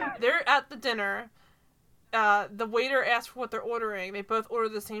better. They're at the dinner, the waiter asks for what they're ordering, they both order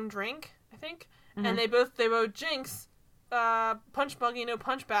the same drink, I think, and they both Jinx, punch buggy, no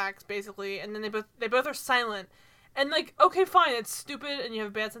punchbacks, basically, and then they both are silent. And, like, okay, fine, it's stupid, and you have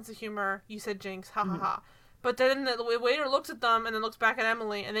a bad sense of humor. You said Jinx, ha ha ha. But then the waiter looks at them, and then looks back at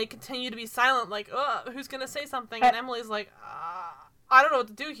Emily, and they continue to be silent, like, who's gonna say something? And Emily's like, I don't know what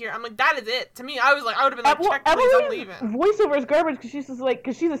to do here. I'm like, that is it. To me, I would have been like, check, please, I'm leaving. Voiceover is garbage, because she's just like,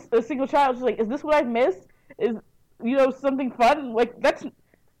 because she's a single child. She's like, is this what I've missed? Is, something fun? Like,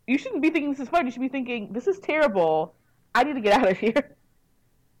 you shouldn't be thinking this is fun. You should be thinking, this is terrible. I need to get out of here.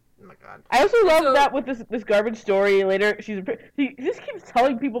 Oh my god. I also love that with this garbage story later. She just keeps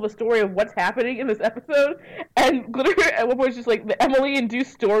telling people the story of what's happening in this episode, and literally at one point it's just like the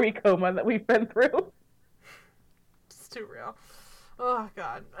Emily-induced story coma that we've been through. It's too real. Oh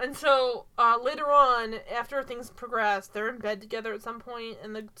god. And so later on, after things progress, they're in bed together at some point,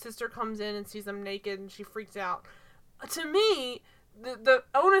 and the sister comes in and sees them naked, and she freaks out. To me, the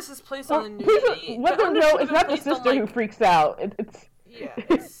onus is placed on the nudity. It's not the sister who freaks out.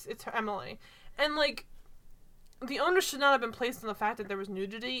 It's Emily. And, like, the onus should not have been placed on the fact that there was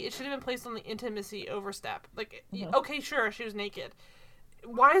nudity. It should have been placed on the intimacy overstep. Like, okay, sure, she was naked.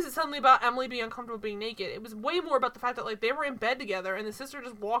 Why is it suddenly about Emily being uncomfortable being naked? It was way more about the fact that, like, they were in bed together, and the sister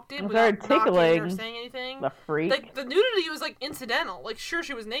just walked in without knocking or saying anything. The freak. Like, the nudity was, like, incidental. Like, sure,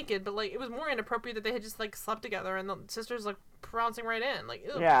 she was naked, but, like, it was more inappropriate that they had just, like, slept together, and the sister's, like, pouncing right in. Like,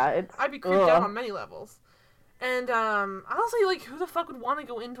 ugh. Yeah, I'd be creeped out on many levels. And, honestly, like, who the fuck would want to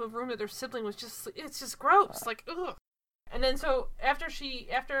go into a room that their sibling was just, it's just gross. Like, ugh. And then, so, after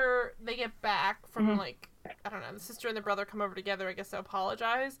they get back from, like, I don't know, the sister and the brother come over together, I guess, to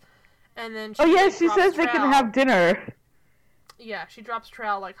apologize. And then she says they can have dinner. Yeah, she drops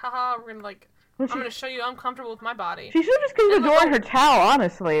trowel, like, haha, we're gonna, like, I'm gonna show you I'm comfortable with my body. She should have just closed the door on her towel,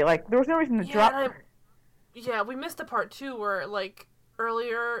 honestly. Like, there was no reason to drop her. Yeah, we missed the part, too, where, like,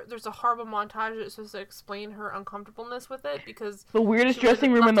 earlier, there's a horrible montage that's supposed to explain her uncomfortableness with it because The weirdest she was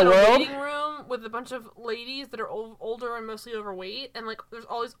dressing room in the left a world. waiting room with a bunch of ladies that are older and mostly overweight, and like there's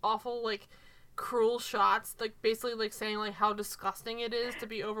all these awful like cruel shots, like basically like saying like how disgusting it is to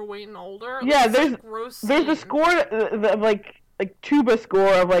be overweight and older. Yeah, Like, it's a gross there's the scene. score, the like tuba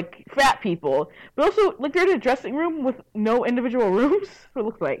score of like fat people, but also like they're in a dressing room with no individual rooms. What it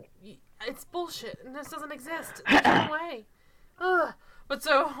looks like. It's bullshit, and this doesn't exist. There's no way. Ugh. But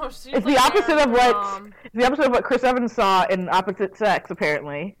so she's It's like the opposite there, of what it's the opposite of what Chris Evans saw in Opposite Sex,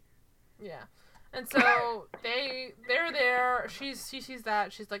 apparently. Yeah. And so they're there. She sees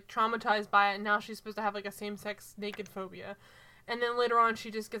that. She's like traumatized by it, and now she's supposed to have like a same-sex naked phobia. And then later on,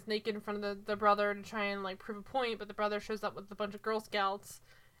 she just gets naked in front of the brother to try and like prove a point, but the brother shows up with a bunch of Girl Scouts,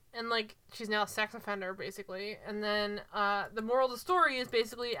 and like she's now a sex offender basically. And then the moral of the story is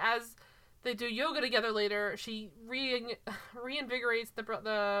basically as they do yoga together later, she reinvigorates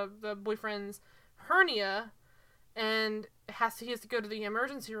the boyfriend's hernia, and he has to go to the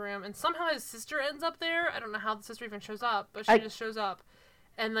emergency room, and somehow his sister ends up there. I don't know how the sister even shows up, but she just shows up,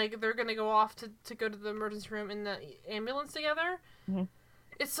 and like they're gonna go off to go to the emergency room in the ambulance together. Mhm.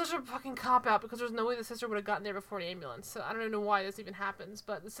 It's such a fucking cop out because there's no way the sister would have gotten there before the ambulance. So I don't even know why this even happens,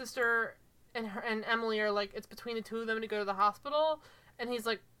 but the sister and Emily are like, it's between the two of them to go to the hospital, and he's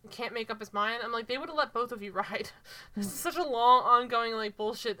like can't make up his mind. I'm like, they would have let both of you ride. This is such a long ongoing like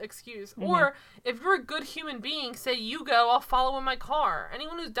bullshit excuse. Mhm. Or if you're a good human being, say you go, I'll follow in my car.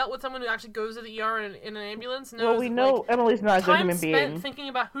 Anyone who's dealt with someone who actually goes to the ER in an ambulance knows Well, we know like, Emily's not a good time human spent being. thinking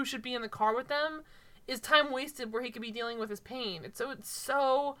about who should be in the car with them is time wasted where he could be dealing with his pain. It's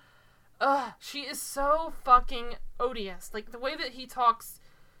so she is so fucking odious. Like the way that he talks,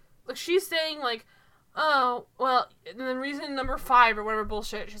 like she's saying like, oh, well, and then reason number 5 or whatever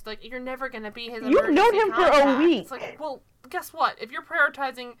bullshit, she's like, you're never gonna be his You've known emergency him for a contact. week. It's like, well, guess what? If you're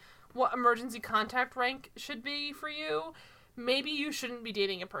prioritizing what emergency contact rank should be for you, maybe you shouldn't be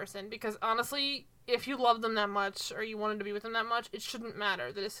dating a person, because honestly, if you love them that much or you wanted to be with them that much, it shouldn't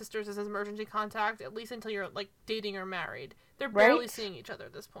matter that his sister's is his emergency contact, at least until you're like dating or married. They're barely Right? seeing each other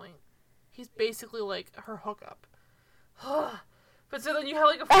at this point. He's basically like her hookup. But so then you have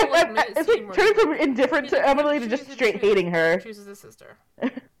like a full like, minute It's scene like where turns from indifferent to Emily to just straight hating her. chooses his sister.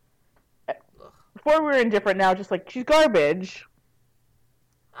 Before we were indifferent, now just like she's garbage.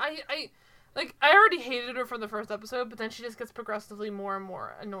 I already hated her from the first episode, but then she just gets progressively more and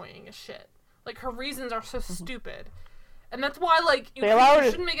more annoying as shit. Like her reasons are so stupid, and that's why like you They allow her to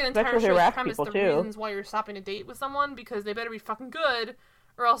shouldn't make an entire sexually show's harass premise people, the too. reasons why you're stopping a date with someone, because they better be fucking good,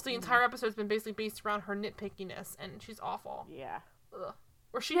 or else the entire episode's been basically based around her nitpickiness, and she's awful. Yeah. Ugh.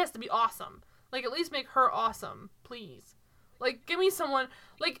 Or she has to be awesome. Like, at least make her awesome, please. Like, give me someone,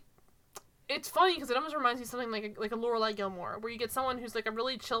 like, it's funny because it almost reminds me of something like a Lorelai Gilmore, where you get someone who's like a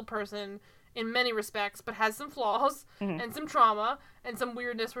really chill person in many respects, but has some flaws and some trauma and some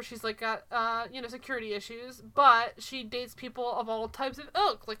weirdness where she's like got security issues, but she dates people of all types of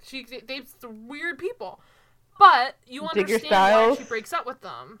ilk. Like she dates the weird people, but you Digger understand why Styles. she breaks up with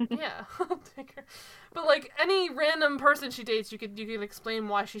them. Yeah, Digger. But like any random person she dates, you could explain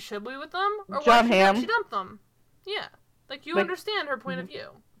why she should be with them or John why Hamm. she dumped them. Yeah, like you Like- understand her point of view.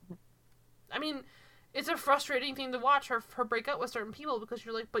 I mean, it's a frustrating thing to watch her break up with certain people because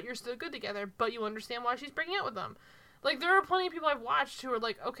you're like, but you're still good together, but you understand why she's breaking up with them. Like, there are plenty of people I've watched who are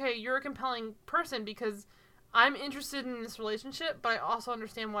like, okay, you're a compelling person because I'm interested in this relationship, but I also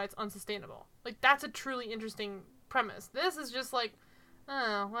understand why it's unsustainable. Like, that's a truly interesting premise. This is just like,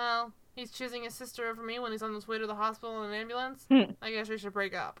 oh, well, he's choosing his sister over me when he's on his way to the hospital in an ambulance. I guess we should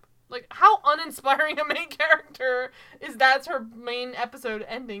break up. Like, how uninspiring a main character is that's her main episode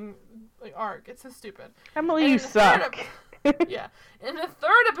ending like arc. It's so stupid. Emily, And you in the third suck. Yeah. In the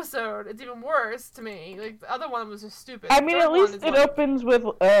third episode, it's even worse to me. Like, the other one was just stupid. I The mean, third at one least is, it like, opens with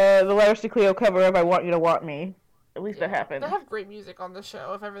the Letters to Cleo cover of "I Want You to Want Me." At least that happened. They have great music on the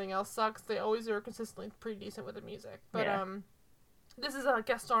show. If everything else sucks, they always are consistently pretty decent with the music. But Yeah. this is a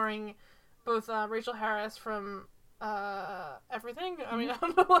guest starring both Rachel Harris from Everything. I mean, I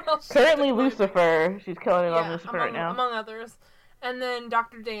don't know what else. she's Currently, doing. Lucifer. She's killing it on Yeah, Lucifer right now. among others. And then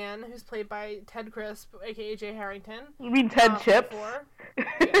Dr. Dan, who's played by Ted Crisp, aka Jay Harrington. You mean Ted from Chips? before.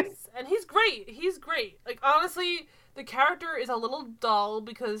 Yes. And he's great. He's great. Like, honestly, the character is a little dull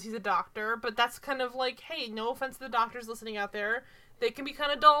because he's a doctor, but that's kind of like, hey, no offense to the doctors listening out there. They can be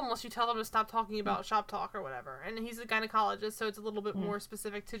kind of dull unless you tell them to stop talking about shop talk or whatever. And he's a gynecologist, so it's a little bit more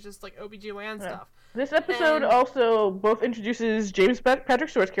specific to just, like, OBGYN stuff. This episode And- also both introduces James Patrick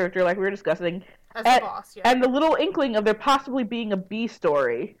Stewart's character, like we were discussing, As the boss, yeah. and the little inkling of there possibly being a B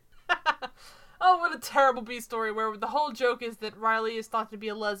story. Oh, what a terrible B story where the whole joke is that Riley is thought to be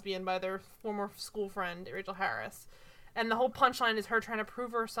a lesbian by their former school friend, Rachel Harris. And the whole punchline is her trying to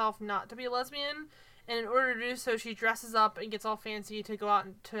prove herself not to be a lesbian. And in order to do so, she dresses up and gets all fancy to go out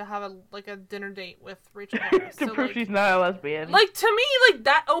and to have a dinner date with Rachel Harris. To so, prove she's not a lesbian. Like, to me, like,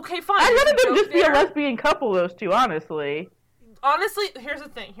 that, okay, fine. I'd rather them just be a there. lesbian couple, those two, honestly. Honestly, here's the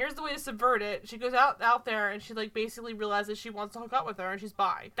thing. Here's the way to subvert it. She goes out there and she like basically realizes she wants to hook up with her and she's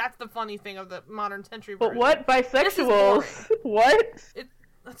bi. That's the funny thing of the modern century version. But what bisexuals? What?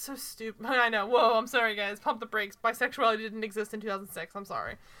 That's so stupid. I know. Whoa, I'm sorry guys. Pump the brakes. Bisexuality didn't exist in 2006. I'm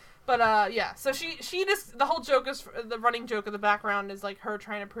sorry. But yeah. So she just, the whole joke is, the running joke of the background is like her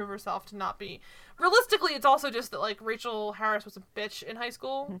trying to prove herself to not be. Realistically, it's also just that like Rachel Harris was a bitch in high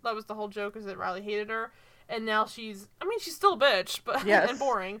school. That was the whole joke, is that Riley hated her. And now she's still a bitch, but Yes. and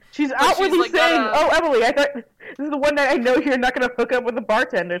boring. She's outwardly like, saying, "Oh, Emily, I thought this is the one night I know you're not going to hook up with the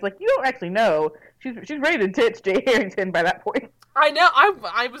bartender." It's like, you don't actually know. She's ready to ditch Jay Harrington by that point. I know.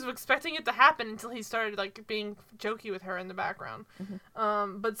 I was expecting it to happen until he started like being jokey with her in the background.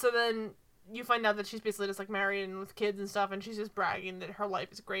 But so then you find out that she's basically just like married and with kids and stuff, and she's just bragging that her life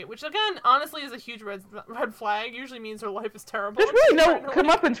is great, which again, honestly, is a huge red flag. Usually means her life is terrible. There's really no She's trying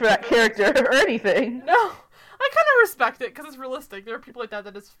to, comeuppance for that character or anything. No, I kind of respect it because it's realistic. There are people like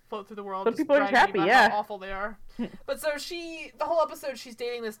that just float through the world. Some just people are just bragging happy, about yeah. how awful they are. But so the whole episode, she's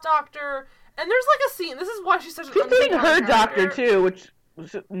dating this doctor, and there's like a scene. This is why she's such an She's dating her uncommon doctor character. too, which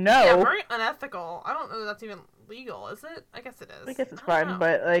no. Yeah, very unethical. I don't know that that's even legal, is it? I guess it is. I guess it's don't fine, know.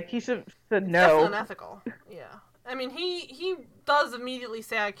 but like he should have said It's no. definitely unethical. Yeah. I mean, he does immediately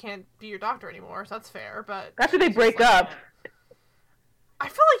say, "I can't be your doctor anymore," so that's fair. But After they she's break just like, up. I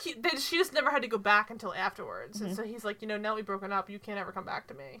feel like she just never had to go back until afterwards. And so he's like, now that we've broken up, you can't ever come back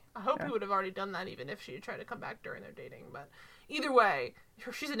to me. I hope he would have already done that, even if she had tried to come back during their dating. But either way,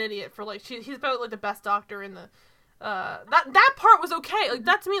 she's an idiot for like he's about like the best doctor in the. That part was okay. Like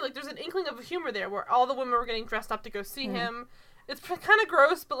that to me, like there's an inkling of humor there, where all the women were getting dressed up to go see him. It's kind of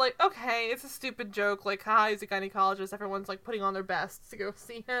gross, but like okay, it's a stupid joke. Like, hi, he's a gynecologist. Everyone's like putting on their best to go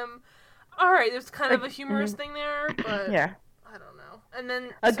see him. All right, there's kind of a humorous thing there, but Yeah. I don't know. And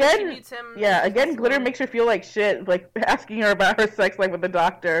then Again, so she meets him. Yeah, and again, she's Glitter like- makes her feel like shit, like asking her about her sex life with the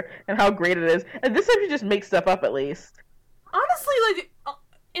doctor and how great it is. And this time she just makes stuff up at least. Honestly, like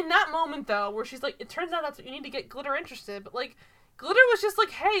in that moment though, where she's like, it turns out that's what you need to get Glitter interested, but like. Glitter was just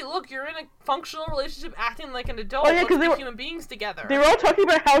like, hey, look, you're in a functional relationship acting like an adult. Oh, yeah, Let's 'cause be they were- human beings together. They were all talking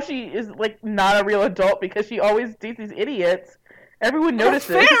about how she is like not a real adult because she always dates these idiots. Everyone That's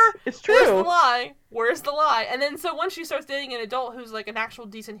notices. fair. It's Where's the true. lie? Where's the lie? And then so once she starts dating an adult who's like an actual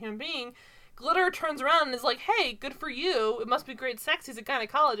decent human being, Glitter turns around and is like, hey, good for you. It must be great sex. He's a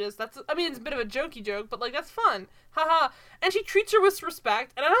gynecologist. It's a bit of a jokey joke, but like, that's fun. Haha. And she treats her with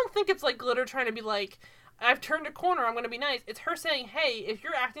respect. And I don't think it's like Glitter trying to be like, I've turned a corner, I'm going to be nice. It's her saying, hey, if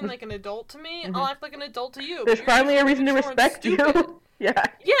you're acting like an adult to me, I'll act like an adult to you. There's But you're finally a just reason to immature and respect you. stupid. Yeah.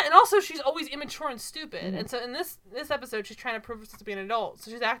 Yeah, and also she's always immature and stupid. And so in this episode, she's trying to prove herself to be an adult.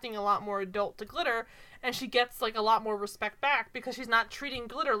 So she's acting a lot more adult to Glitter, and she gets like a lot more respect back because she's not treating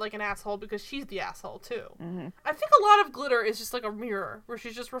Glitter like an asshole because she's the asshole too. I think a lot of Glitter is just like a mirror where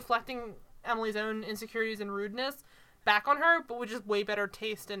she's just reflecting Emily's own insecurities and rudeness back on her, but with just way better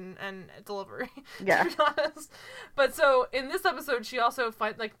taste and delivery. Yeah. To be honest. But so in this episode, she also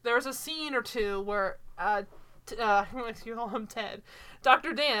there's a scene or two where you call him Ted,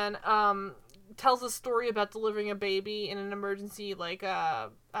 Dr. Dan tells a story about delivering a baby in an emergency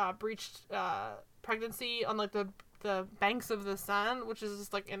breached pregnancy on like the banks of the Seine, which is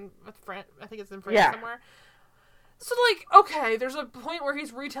just like in France. I think it's in France Yeah. somewhere. So, like, okay, there's a point where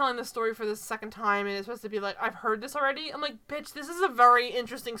he's retelling the story for the second time, and it's supposed to be like, I've heard this already. I'm like, bitch, this is a very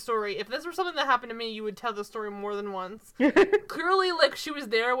interesting story. If this were something that happened to me, you would tell the story more than once. Clearly, like, she was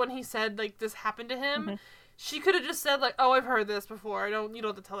there when he said, like, this happened to him. She could have just said, like, oh, I've heard this before. You don't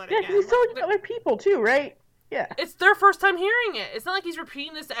have to tell that Yeah, again. because he's telling Like, other people too, right? Yeah. it's their first time hearing it. It's not like he's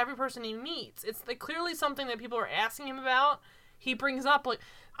repeating this to every person he meets. It's like clearly something that people are asking him about. He brings up, like,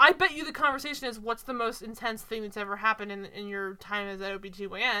 I bet you the conversation is, what's the most intense thing that's ever happened in your time as an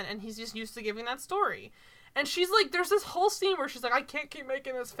OBGYN? And he's just used to giving that story. And she's like, there's this whole scene where she's like, I can't keep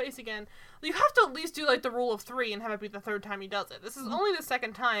making this face again. You have to at least do, like, the rule of 3 and have it be the third time he does it. This is only the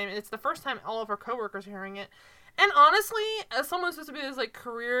second time, and it's the first time all of her coworkers are hearing it. And honestly, as someone supposed to be this, like,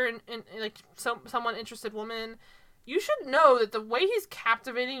 career and like, someone interested woman, you should know that the way he's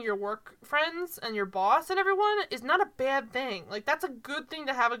captivating your work friends and your boss and everyone is not a bad thing. Like, that's a good thing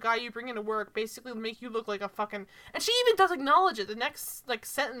to have a guy you bring into work basically make you look like a fucking... And she even does acknowledge it. The next, like,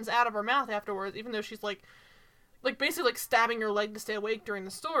 sentence out of her mouth afterwards, even though she's like, like, basically, like, stabbing your leg to stay awake during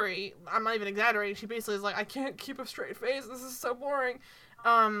the story. I'm not even exaggerating. She basically is like, I can't keep a straight face. This is so boring.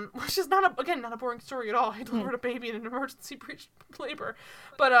 Which is not a boring story at all. He delivered a baby in an emergency breech labor.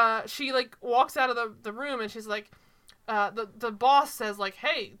 But, she, like, walks out of the room and she's like, the boss says, like,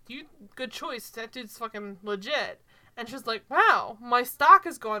 hey, good choice. That dude's fucking legit. And she's like, wow, my stock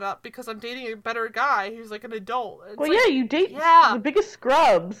has gone up because I'm dating a better guy who's, like, an adult. It's well, like, yeah, you date the biggest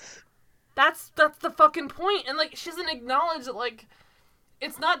scrubs. That's the fucking point. And, like, she doesn't acknowledge that, like,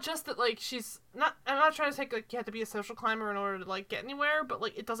 it's not just that, like, I'm not trying to say, like, you have to be a social climber in order to, like, get anywhere, but,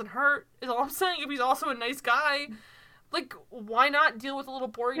 like, it doesn't hurt, is all I'm saying. If he's also a nice guy, like, why not deal with a little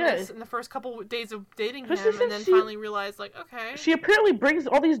boringness in the first couple of days of dating him, and then finally realize, like, okay. She apparently brings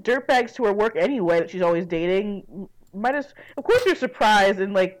all these dirtbags to her work anyway that she's always dating. Of course you're surprised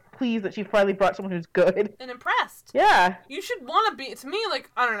and, like, pleased that she finally brought someone who's good. And impressed. Yeah. You should want to be, to me,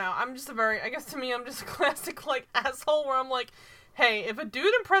 like, I don't know, I'm just a classic, like, asshole where I'm like, hey, if a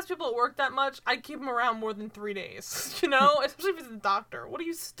dude impressed people at work that much, I'd keep him around more than 3 days, you know? Especially if he's a doctor. What are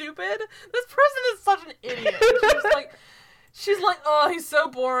you, stupid? This person is such an idiot. She's like, oh, he's so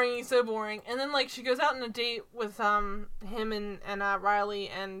boring. And then, like, she goes out on a date with him and Riley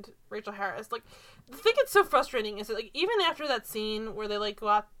and Rachel Harris. Like, the thing that's so frustrating is that, like, even after that scene where they, like,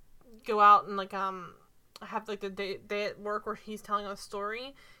 go out and, like, have, like, the day at work where he's telling a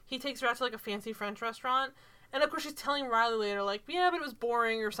story, he takes her out to, like, a fancy French restaurant. And, of course, she's telling Riley later, like, yeah, but it was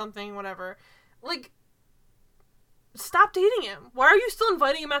boring or something, whatever. Like, stop dating him. Why are you still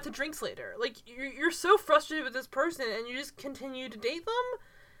inviting him out to drinks later? Like, you're so frustrated with this person and you just continue to date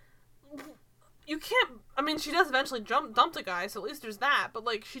them? You can't... I mean, she does eventually dump the guy, so at least there's that. But,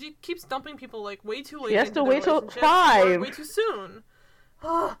 like, she keeps dumping people, like, way too late. She has to wait till 5. Way too soon.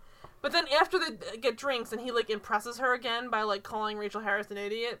 But then after they get drinks and he, like, impresses her again by, like, calling Rachel Harris an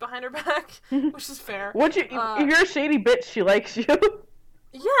idiot behind her back, which is fair. If you're a shady bitch, she likes you.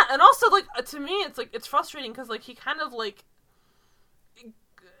 Yeah, and also, like, to me, it's, like, it's frustrating because, like, he kind of, like,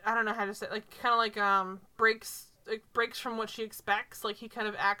 I don't know how to say it, like, kind of, like, breaks from what she expects. Like, he kind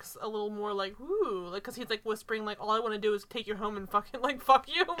of acts a little more like, ooh, like, because he's, like, whispering, like, all I want to do is take you home and fucking, like, fuck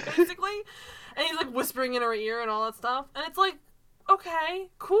you, basically. And he's, like, whispering in her ear and all that stuff. And it's, like, okay,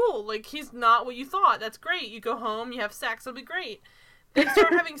 cool. Like, he's not what you thought. That's great. You go home, you have sex, it'll be great. They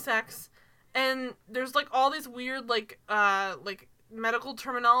start having sex, and there's, like, all these weird, like, medical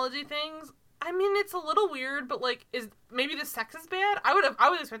terminology things. I mean, it's a little weird, but, like, maybe the sex is bad? I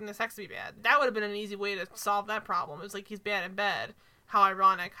was expecting the sex to be bad. That would have been an easy way to solve that problem. It was like, he's bad in bed. How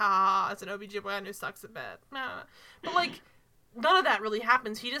ironic. Ha ha ha. It's an OBGYN who sucks at bed. Nah. But, like, none of that really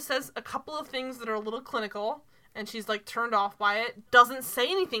happens. He just says a couple of things that are a little clinical, and she's, like, turned off by it. Doesn't say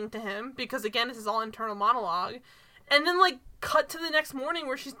anything to him, because, again, this is all internal monologue. And then, like, cut to the next morning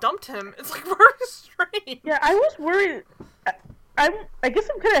where she's dumped him. It's, like, very strange. Yeah, I was worried... I guess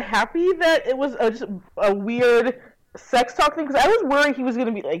I'm kind of happy that it was just a weird sex talk thing, because I was worried he was going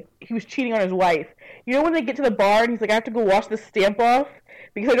to be, like, he was cheating on his wife. You know when they get to the bar and he's like, I have to go wash this stamp off?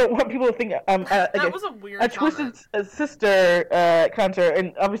 Because I don't want people to think that was a weird Twisted Sister counter,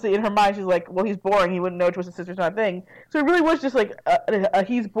 and obviously in her mind she's like, well, he's boring, he wouldn't know Twisted Sister's not a thing. So it really was just like a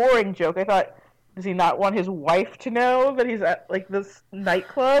he's boring joke. I thought, does he not want his wife to know that he's at, like, this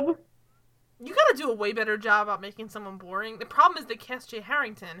nightclub? You gotta do a way better job about making someone boring. The problem is they cast Jay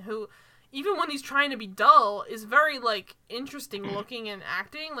Harrington, who, even when he's trying to be dull, is very, like, interesting looking and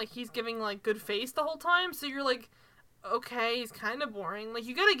acting. Like, he's giving, like, good face the whole time, so you're like, okay, he's kind of boring. Like,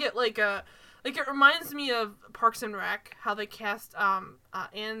 you gotta get, like, it reminds me of Parks and Rec, how they cast,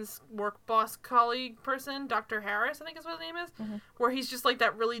 Anne's work boss colleague person, Dr. Harris, I think is what his name is, where he's just, like,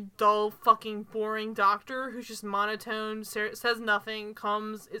 that really dull, fucking boring doctor who's just monotone, says nothing,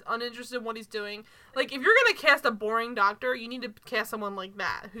 is uninterested in what he's doing. Like, if you're gonna cast a boring doctor, you need to cast someone like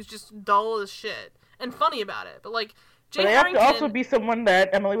that, who's just dull as shit, and funny about it. But, like, Jay Harrington... They have to also be someone that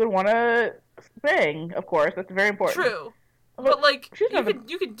Emily would want to bang, of course, that's very important. True. But, like,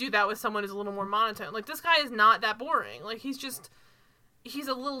 you could do that with someone who's a little more monotone. Like, this guy is not that boring. Like, he's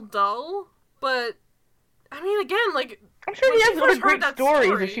a little dull, but, I mean, again, like... I'm sure he has other great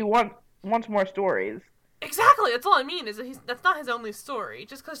stories if she wants more stories. Exactly, that's all I mean, is that that's not his only story.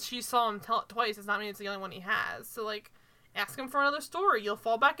 Just because she saw him tell it twice does not mean it's the only one he has. So, like, ask him for another story. You'll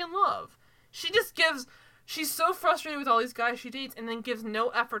fall back in love. She's so frustrated with all these guys she dates and then gives no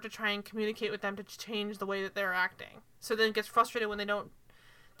effort to try and communicate with them to change the way that they're acting. So then gets frustrated when they don't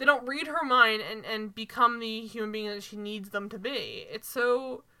read her mind and become the human being that she needs them to be. It's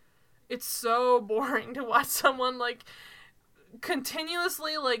so boring to watch someone, like,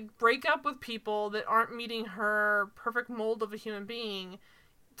 continuously, like, break up with people that aren't meeting her perfect mold of a human being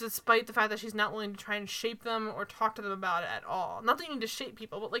despite the fact that she's not willing to try and shape them or talk to them about it at all. Not that you need to shape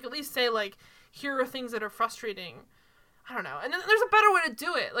people, but, like, at least say, like, here are things that are frustrating. I don't know. And then there's a better way to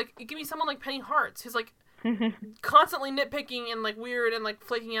do it. Like, give me someone like Penny Hartz, who's, like, constantly nitpicking and, like, weird and, like,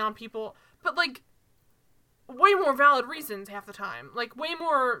 flaking out on people. But, like, way more valid reasons half the time. Like, way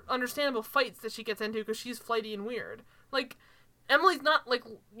more understandable fights that she gets into because she's flighty and weird. Like, Emily's not, like,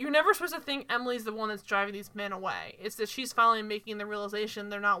 you're never supposed to think Emily's the one that's driving these men away. It's that she's finally making the realization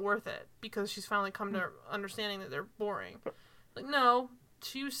they're not worth it because she's finally come to understanding that they're boring. Like, no,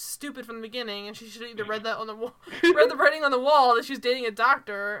 she was stupid from the beginning, and she should have either read that on the wall, read the writing on the wall that she's dating a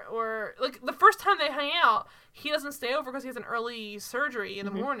doctor, or, like, the first time they hang out, he doesn't stay over because he has an early surgery in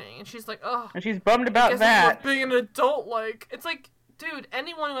the morning, and she's like, oh. And she's bummed about that. Being an adult, like, it's like, dude,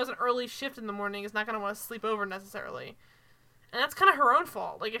 anyone who has an early shift in the morning is not going to want to sleep over necessarily. And that's kind of her own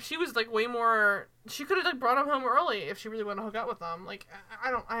fault. Like, if she was, like, way more... She could have, like, brought him home early if she really wanted to hook up with them. Like,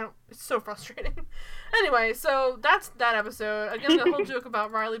 I don't... It's so frustrating. Anyway, so that's that episode. Again, the whole joke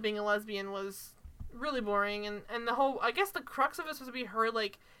about Riley being a lesbian was really boring. And the whole... I guess the crux of it was supposed to be her,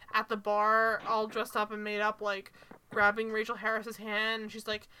 like, at the bar, all dressed up and made up, like, grabbing Rachel Harris's hand. And she's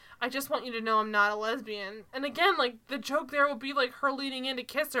like, I just want you to know I'm not a lesbian. And again, like, the joke there will be, like, her leaning in to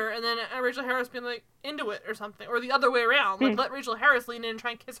kiss her, and then Rachel Harris being, like, into it or something. Or the other way around. Like, let Rachel Harris lean in and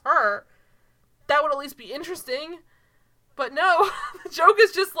try and kiss her. That would at least be interesting. But no, the joke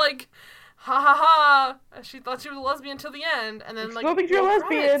is just, like, ha ha ha. She thought she was a lesbian till the end. And then, like, still think you're a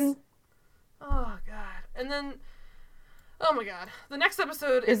lesbian. Oh, God. And then... Oh my God. The next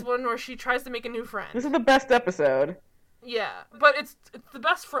episode is one where she tries to make a new friend. This is the best episode. Yeah, but it's the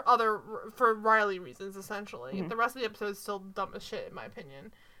best for Riley reasons, essentially. Mm-hmm. The rest of the episode is still dumb as shit, in my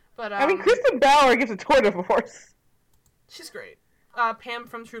opinion. But I mean, Kristen Bauer gets a tour de force. She's great. Pam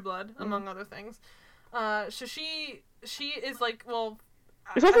from True Blood, among other things. So she is like, well...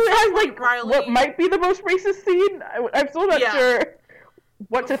 It also has, like, Riley... what might be the most racist scene. I'm still not sure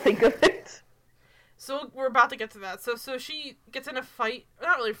what to think of it. So we're about to get to that. So she gets in a fight.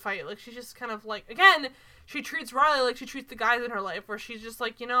 Not really a fight. Like, she's just kind of like... Again, she treats Riley like she treats the guys in her life, where she's just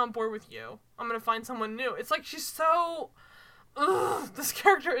like, you know, I'm bored with you. I'm gonna find someone new. It's like she's so... Ugh, this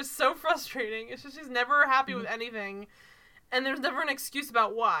character is so frustrating. It's just she's never happy with anything. And there's never an excuse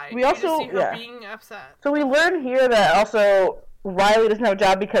about why. We also... just see her being upset. So we learn here that also Riley doesn't have a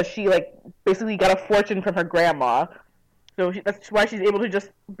job because she, like, basically got a fortune from her grandma. So that's why she's able to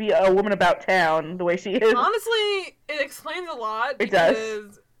just be a woman about town the way she is. Honestly, it explains a lot. It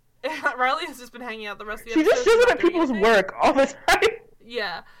does. Riley has just been hanging out the rest of the episode. She just shows up at people's work all the time.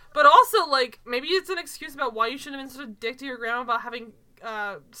 Yeah. But also, like, maybe it's an excuse about why you shouldn't have been such a dick to your grandma about having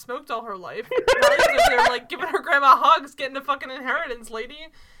smoked all her life. Riley's there, like, giving her grandma hugs, getting a fucking inheritance, lady.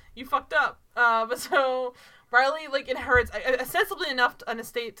 You fucked up. But so... Riley, like, inherits ostensibly enough an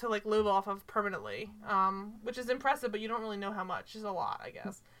estate to, like, live off of permanently, which is impressive, but you don't really know how much. It's a lot, I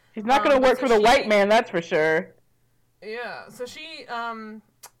guess. He's not going to work for the white man, that's for sure. Yeah, so she,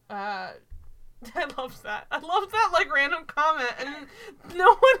 I loved that. I loved that, like, random comment, and no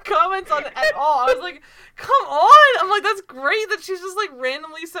one comments on it at all. I was like, come on! I'm like, that's great that she's just, like,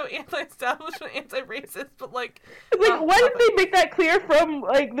 randomly so anti-establishment, anti-racist, but, like... Like, why didn't they make that clear from,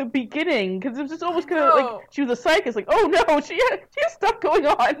 like, the beginning? Because it was just almost kind of, like, she was a psychic. Like, oh, no, she has stuff going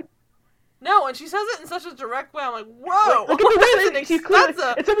on. No, and she says it in such a direct way. I'm like, whoa! Like, the way that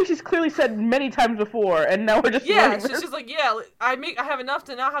it's something she's clearly said many times before, and now we're just she's just like, yeah, I have enough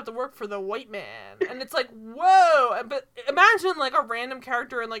to not have to work for the white man, and it's like, whoa! But imagine, like, a random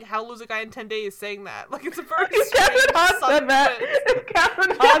character in, like, How to Lose a Guy in 10 Days saying that. Like, it's a very strange Catherine Hahn said that. It's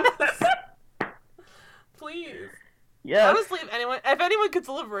Catherine Hahn. Please. Yeah. Honestly, if anyone could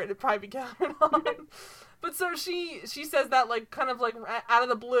deliver it, it'd probably be Catherine Hahn. But so she says that, like, kind of, like, out of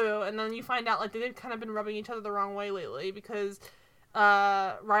the blue, and then you find out, like, they've kind of been rubbing each other the wrong way lately, because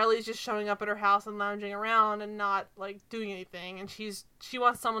Riley's just showing up at her house and lounging around and not, like, doing anything, and she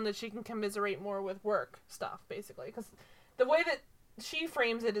wants someone that she can commiserate more with work stuff, basically, because the way that she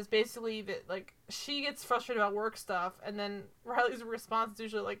frames it is basically that, like, she gets frustrated about work stuff, and then Riley's response is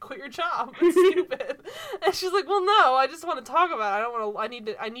usually like, quit your job, it's stupid. And she's like, well, no, I just want to talk about it. I don't want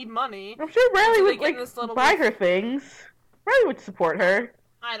to, I need money. I'm sure Riley would, like, buy her things. Riley would support her.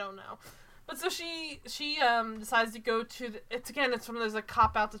 I don't know. But so she decides to go to, it's from those, like,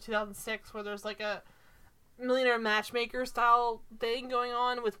 cop-outs of 2006, where there's, like, a millionaire matchmaker style thing going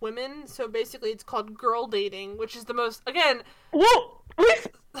on with women. So basically it's called girl dating, which is the most, again... Well,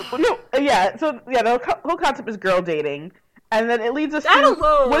 the whole concept is girl dating. And then it leads us to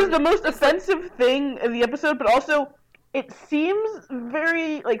what is the most offensive thing in the episode, but also it seems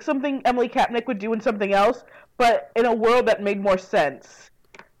very like something Emily Kapnick would do in something else, but in a world that made more sense.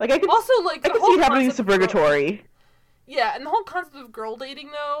 Like I could Also, like, I the could whole see it happening in concept of girl- Suburgatory. Yeah, and the whole concept of girl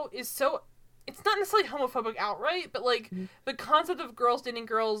dating, though, is so... It's not necessarily homophobic outright, but, like, the concept of girls dating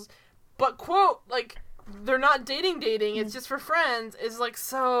girls, but, quote, like, they're not dating, it's just for friends, is, like,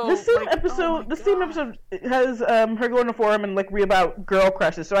 so... The same like, episode, oh the same episode has her going to forum and like read about girl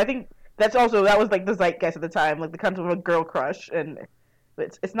crushes. So I think that was like the zeitgeist at the time, like the concept of a girl crush, and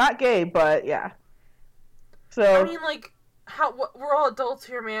it's not gay, but yeah. So I mean, like, we're all adults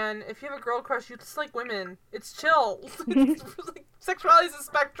here, man. If you have a girl crush, you just like women. It's chill. Like, sexuality is a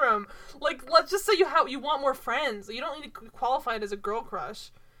spectrum. Like, let's just say you want more friends. You don't need to qualify it as a girl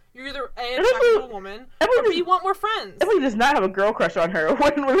crush. You're either A, attracted to a woman, or B, you want more friends. Emily does not have a girl crush on her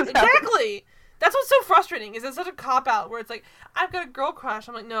when this happens. Exactly! That's what's so frustrating, is it's such a cop-out, where it's like, I've got a girl crush.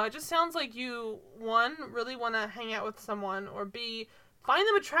 I'm like, no, it just sounds like you, one, really want to hang out with someone, or B, find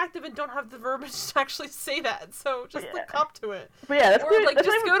them attractive and don't have the verbiage to actually say that. So just like cop to it. But yeah, that's or good. like That's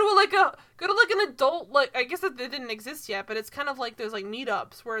just go to an adult, like, I guess that they didn't exist yet, but it's kind of like those like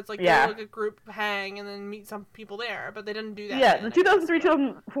meetups where it's like go to, like a group hang and then meet some people there, but they didn't do that. Yeah, the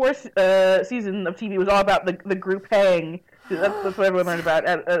 2003-2004 season of TV was all about the group hang. That's what everyone learned about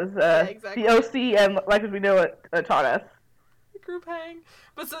as exactly. the OC and Life as We Know It taught us. The group hang.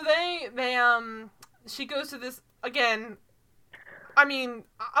 But so she goes to this again. I mean,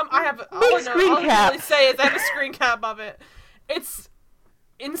 I have all I can really say is I have a screen cap of it. It's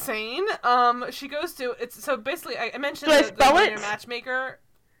insane. She goes to so basically I mentioned the Millionaire Matchmaker.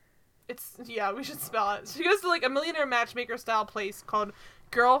 We should spell it. She goes to like a Millionaire Matchmaker style place called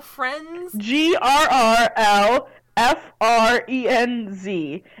Girlfriends.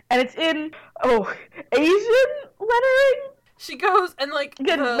 GRRLFRENZ, and it's in Asian lettering. She goes and like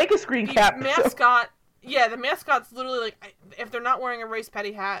make a screen cap. Mascot. Yeah, the mascot's literally like, if they're not wearing a race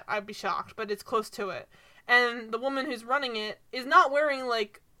petty hat, I'd be shocked, but it's close to it. And the woman who's running it is not wearing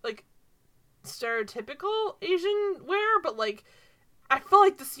like stereotypical Asian wear, but like I feel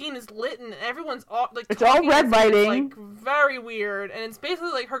like the scene is lit and everyone's all like it's all red lighting, like very weird, and it's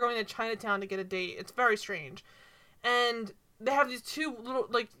basically like her going to Chinatown to get a date. It's very strange, and they have these two little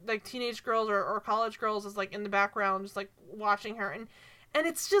like teenage girls or college girls is like in the background just like watching her, and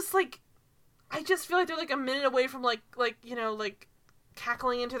it's just like. I just feel like they're like a minute away from like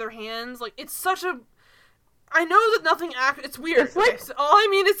cackling into their hands. Like it's such a. I know that nothing it's weird. It's like, so all I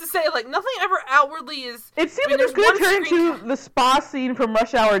mean is to say like nothing ever outwardly is. It seems like it's going to turn into the spa scene from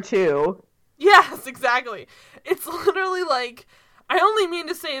Rush Hour 2. Yes, exactly. It's literally like I only mean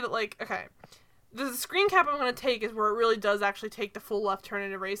to say that like okay, the screen cap I'm going to take is where it really does actually take the full left turn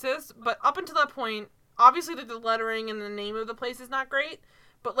into racist. But up until that point, obviously the lettering and the name of the place is not great.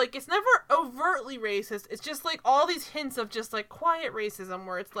 But, like, it's never overtly racist. It's just, like, all these hints of just, like, quiet racism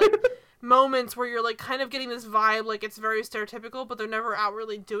where it's, like, moments where you're, like, kind of getting this vibe, like, it's very stereotypical, but they're never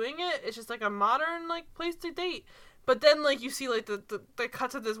outwardly doing it. It's just, like, a modern, like, place to date. But then, like, you see, like, the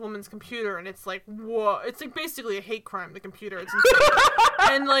cuts of this woman's computer, and it's, like, whoa. It's, like, basically a hate crime, the computer. It's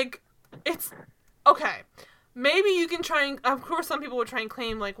and, like, it's... Okay. Maybe you can try and... Of course, some people would try and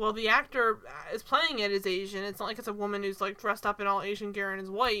claim, like, well, the actor is playing it as Asian. It's not like it's a woman who's, like, dressed up in all Asian gear and is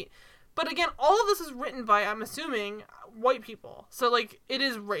white. But, again, all of this is written by, I'm assuming, white people. So, like, it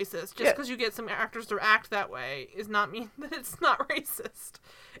is racist. Just because you get some actors to act that way does not mean that it's not racist.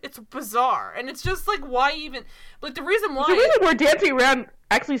 It's bizarre. And it's just, like, why even... Like, the reason why... The reason we're dancing around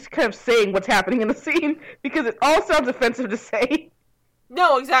actually kind of saying what's happening in the scene, because it all sounds offensive to say.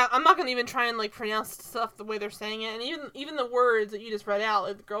 No, exactly. I'm not going to even try and, like, pronounce stuff the way they're saying it. And even the words that you just read out,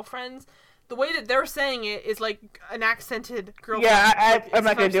 like, the girlfriends, the way that they're saying it is, like, an accented girlfriend. Yeah, I'm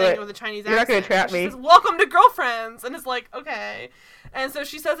not going to do it. With a Chinese You're accent. not going to trap me. She says, welcome to Girlfriends! And it's like, okay. And so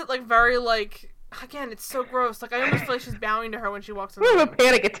she says it, like, very, like... Again, it's so gross. Like, I almost feel like she's bowing to her when she walks in the room. I have a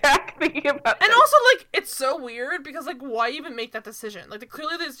panic attack thinking about And also, like, it's so weird because, like, why even make that decision? Like,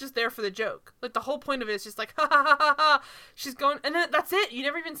 clearly it's just there for the joke. Like, the whole point of it is just like, ha ha ha ha ha. She's going, and then that's it. You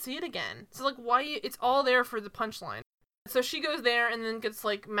never even see it again. So, like, it's all there for the punchline. So she goes there and then gets,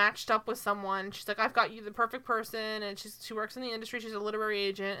 like, matched up with someone. She's like, I've got you the perfect person. And she works in the industry. She's a literary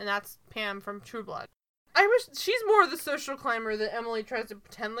agent. And that's Pam from True Blood. I wish she's more of the social climber that Emily tries to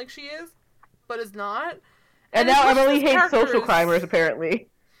pretend like she is. But is not. And now Emily hates social climbers, apparently.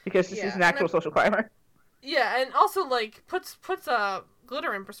 Because she's an actual social climber. Yeah, and also, like, puts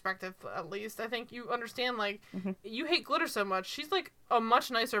glitter in perspective, at least. I think you understand, like, you hate glitter so much. She's, like, a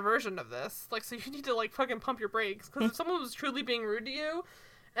much nicer version of this. Like, so you need to, like, fucking pump your brakes. Because if someone was truly being rude to you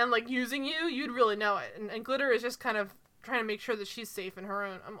and, like, using you, you'd really know it. And glitter is just kind of trying to make sure that she's safe in her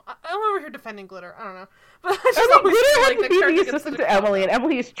own. I'm over here defending Glitter. I don't know, but I just I mean, always Glitter feel has like to the be character the gets assistant such to a Emily, and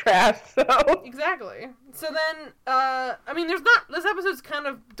Emily is trash, so... Exactly. So then, this episode's kind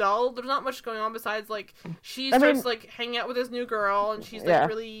of dull. There's not much going on besides, like, she starts, like, hanging out with this new girl, and she's, like,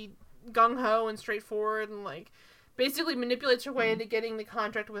 really gung-ho and straightforward, and, like, basically manipulates her way into getting the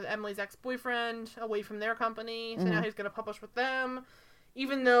contract with Emily's ex-boyfriend away from their company, so now he's gonna publish with them.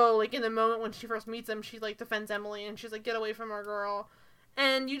 Even though, like, in the moment when she first meets him, she, like, defends Emily, and she's like, get away from our girl.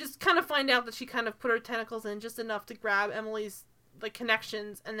 And you just kind of find out that she kind of put her tentacles in just enough to grab Emily's, like,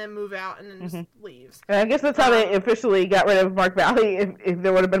 connections and then move out and then just leaves. And I guess that's how they officially got rid of Mark Valley, if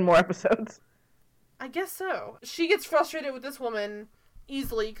there would have been more episodes. I guess so. She gets frustrated with this woman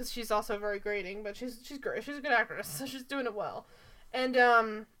easily because she's also very grating, but she's great. She's a good actress, so she's doing it well.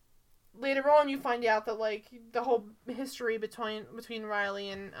 And, later on, you find out that, like, the whole history between Riley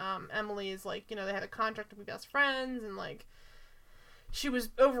and Emily is, like, you know, they had a contract to be best friends, and, like, she was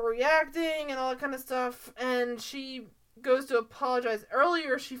overreacting and all that kind of stuff, and she goes to apologize.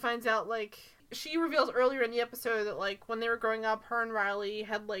 Earlier, she finds out, like, she reveals earlier in the episode that, like, when they were growing up, her and Riley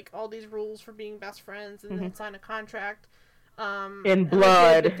had, like, all these rules for being best friends, and then signed a contract. In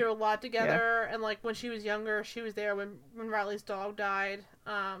blood. They threw a lot together, and, like, when she was younger, she was there when Riley's dog died,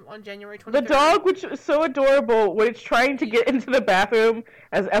 on January 23rd. The dog, which is so adorable, when it's trying to get into the bathroom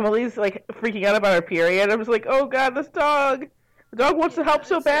as Emily's, like, freaking out about her period. I was like, oh god, this dog! The dog wants to help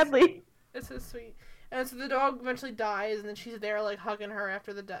so badly. It's so sweet. And so the dog eventually dies, and then she's there, like, hugging her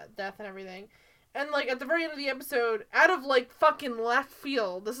after the death and everything. And, like, at the very end of the episode, out of, like, fucking left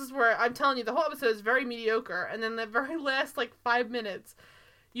field, this is where, I'm telling you, the whole episode is very mediocre, and then the very last, like, 5 minutes,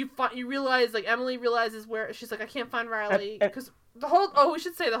 you realize, like, Emily realizes where, she's like, I can't find Riley, because the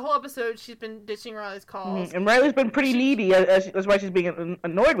whole episode, she's been ditching Riley's calls. And Riley's been pretty needy, that's why she's being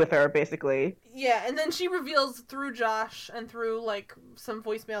annoyed with her, basically. Yeah, and then she reveals through Josh, and through, like, some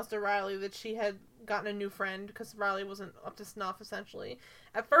voicemails to Riley, that she had gotten a new friend, because Riley wasn't up to snuff, essentially.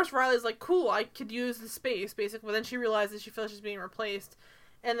 At first, Riley's like, cool, I could use the space, basically, but then she realizes she feels she's being replaced,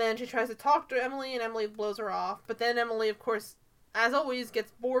 and then she tries to talk to Emily, and Emily blows her off, but then Emily, of course, as always,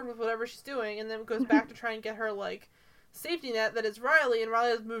 gets bored with whatever she's doing, and then goes back to try and get her, like, safety net that is Riley, and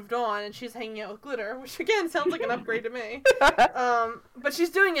Riley has moved on, and she's hanging out with Glitter, which, again, sounds like an upgrade to me. But she's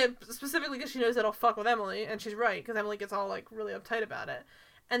doing it specifically because she knows it'll fuck with Emily, and she's right, because Emily gets all, like, really uptight about it.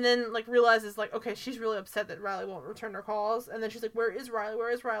 And then, like, realizes, like, okay, she's really upset that Riley won't return her calls. And then she's like, where is Riley?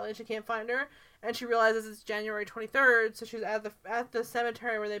 Where is Riley? And she can't find her. And she realizes it's January 23rd, so she's at the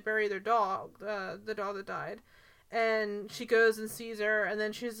cemetery where they bury their dog, the dog that died. And she goes and sees her, and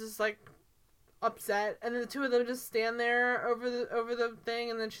then she's just, like, upset. And then the two of them just stand there over the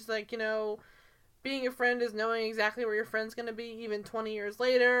thing, and then she's like, you know, being a friend is knowing exactly where your friend's gonna be even 20 years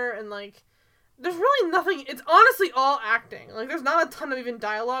later, and, like, there's really nothing, it's honestly all acting. Like, there's not a ton of even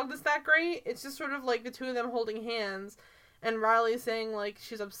dialogue that's that great. It's just sort of, like, the two of them holding hands, and Riley saying, like,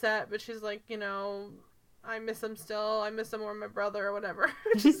 she's upset, but she's like, you know, I miss him still. I miss him more than my brother or whatever.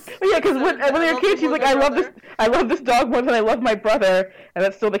 Yeah, because when they're kids, she's like, I love this dog more than I love my brother, and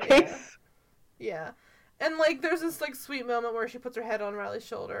that's still the case. Yeah. And, like, there's this, like, sweet moment where she puts her head on Riley's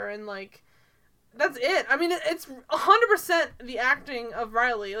shoulder, and, like, that's it. I mean, it's 100% the acting of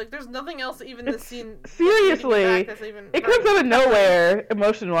Riley. Like, there's nothing else even in the scene. Seriously. It comes out of nowhere,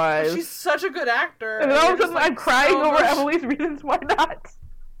 emotion-wise. She's such a good actor. And then all of a sudden, I'm crying over Emily's reasons why not.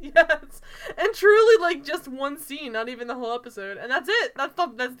 Yes. And truly, like, just one scene, not even the whole episode. And that's it. That's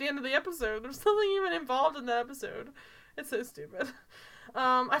the end of the episode. There's nothing even involved in that episode. It's so stupid.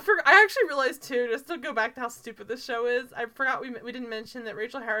 I actually realized, too, just to go back to how stupid this show is, I forgot we didn't mention that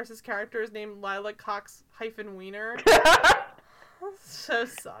Rachel Harris's character is named Lila Cox-Wiener. So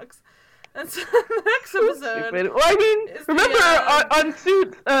sucks. And so the next episode... Well, I mean, remember, on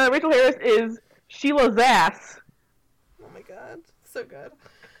Suits, Rachel Harris is Sheila Zass. Oh my god. So good.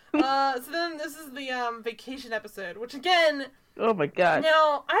 So then this is the vacation episode, which again... Oh my god.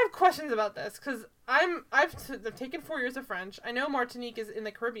 Now, I have questions about this, because I've taken 4 years of French. I know Martinique is in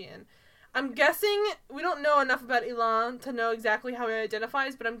the Caribbean. I'm guessing, we don't know enough about Ilan to know exactly how he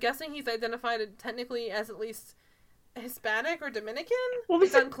identifies, but I'm guessing he's identified technically as at least Hispanic or Dominican? Well,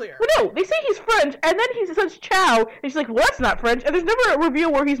 it's unclear. Well, no, they say he's French, and then he says ciao, and she's like, well, that's not French, and there's never a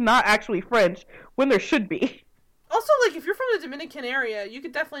reveal where he's not actually French, when there should be. Also, like, if you're from the Dominican area, you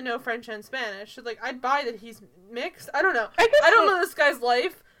could definitely know French and Spanish. So, like, I'd buy that he's mixed. I don't know. I don't know this guy's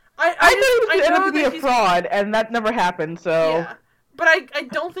life. I thought he was going to be a fraud, and that never happened, so... Yeah. But I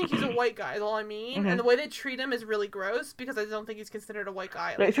don't think he's a white guy, is all I mean. Mm-hmm. And the way they treat him is really gross, because I don't think he's considered a white guy.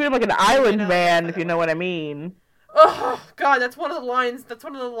 Like, they treat him like an island man, if you know what I mean. Oh, God, that's one of the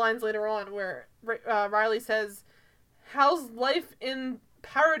lines later on, where Riley says, how's life in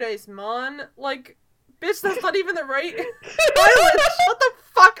paradise, Mon? Like, bitch, that's not even the right island. Shut the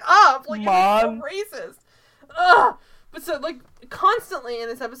fuck up. Like, Mon. you're so racist. Ugh. But so, like, constantly in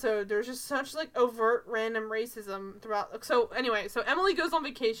this episode, there's just such, like, overt random racism throughout. So, anyway, so Emily goes on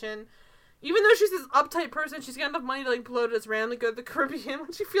vacation. Even though she's this uptight person, she's got enough money to, like, blow to this randomly go to the Caribbean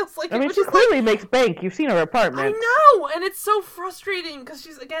when she feels like I mean, she clearly makes bank. You've seen her apartment. I know! And it's so frustrating, because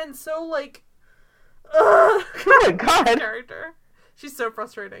she's, again, so, like... Oh my god. Character. She's so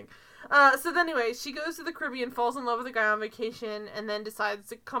frustrating. So then anyway, she goes to the Caribbean, falls in love with a guy on vacation, and then decides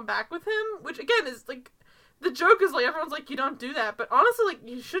to come back with him, which, again, is, like... The joke is, like, everyone's like, you don't do that, but honestly, like,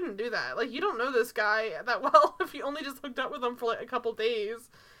 you shouldn't do that. Like, you don't know this guy that well if you only just hooked up with him for, like, a couple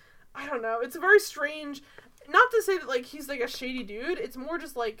days. I don't know. It's a very strange... Not to say that, like, he's, like, a shady dude. It's more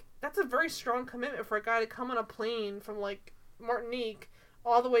just, like, that's a very strong commitment for a guy to come on a plane from, like, Martinique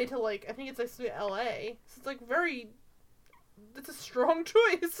all the way to, like, I think it's, like, to L.A. So it's, like, very... It's a strong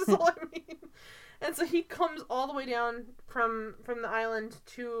choice, is all I mean. And so he comes all the way down from the island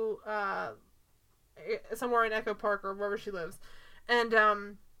to, somewhere in Echo Park or wherever she lives.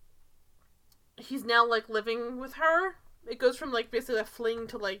 And, he's now, like, living with her. It goes from, like, basically a fling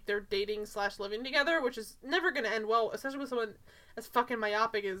to, like, they're dating / living together, which is never gonna end well, especially with someone as fucking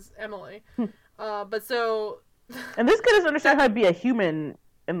myopic as Emily. But so... And this guy doesn't understand how to be a human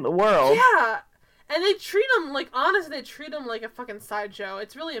in the world. Yeah! And they treat him, like, honestly, they treat him like a fucking sideshow.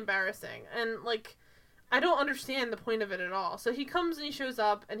 It's really embarrassing. And, like, I don't understand the point of it at all. So he comes and he shows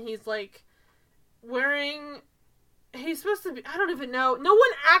up, and he's, like, wearing... He's supposed to be... I don't even know. No one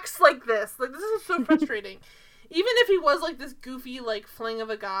acts like this. Like, this is so frustrating. Even if he was, like, this goofy, like, fling of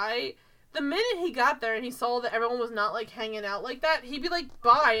a guy, the minute he got there and he saw that everyone was not, like, hanging out like that, he'd be like,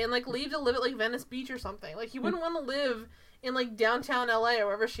 bye, and, like, leave to live at, like, Venice Beach or something. Like, he wouldn't want to live in, like, downtown LA or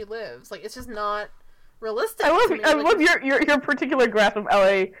wherever she lives. Like, it's just not realistic. I Like, love your particular grasp of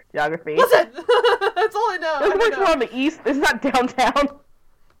LA geography. Listen! That's all I know. It's much more on the east. It's not downtown.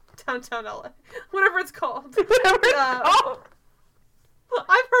 Downtown LA. Whatever it's called. Whatever it's called. I've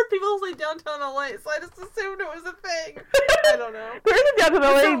heard people say downtown LA, so I just assumed it was a thing. I don't know. There is a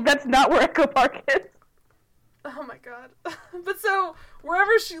downtown LA. That's not where Echo Park is. Oh my god. But so,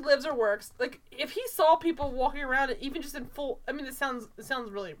 wherever she lives or works, like, if he saw people walking around, even just in full... I mean, it sounds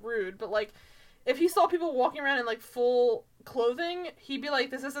really rude, but, like, if he saw people walking around in, like, full clothing, he'd be like,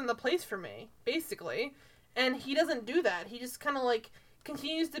 this isn't the place for me, basically. And he doesn't do that. He just kind of, like,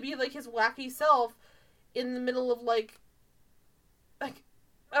 continues to be, like, his wacky self in the middle of, like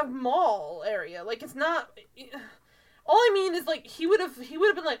a mall area. Like, it's not... All I mean is, like, he would have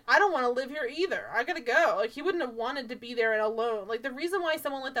been like, I don't want to live here either. I gotta go. Like, he wouldn't have wanted to be there and alone. Like, the reason why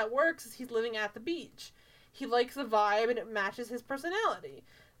someone like that works is he's living at the beach. He likes the vibe and it matches his personality.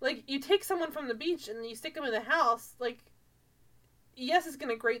 Like, you take someone from the beach and you stick them in the house, like, yes, it's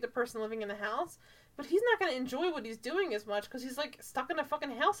gonna grate the person living in the house, but he's not gonna enjoy what he's doing as much because he's, like, stuck in a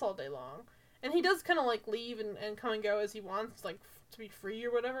fucking house all day long. And he does kind of, like, leave and come and go as he wants, like, to be free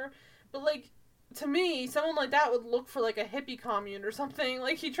or whatever. But, like, to me, someone like that would look for, like, a hippie commune or something.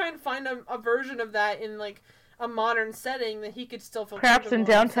 Like, he'd try and find a version of that in, like, a modern setting that he could still feel perhaps in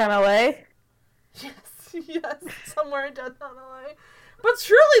downtown LA. Yes, somewhere in downtown LA. But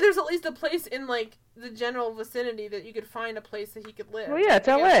surely there's at least a place in, like, the general vicinity that you could find a place that he could live. Well, yeah, it's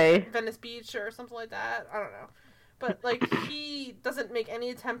like LA. Venice Beach or something like that. I don't know. But, like, he doesn't make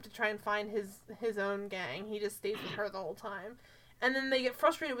any attempt to try and find his own gang. He just stays with her the whole time. And then they get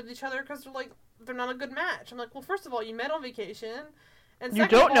frustrated with each other because they're like, they're not a good match. I'm like, well, first of all, you met on vacation. And you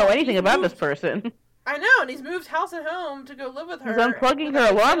don't know anything about this person. I know, and he's moved house and home to go live with her. He's unplugging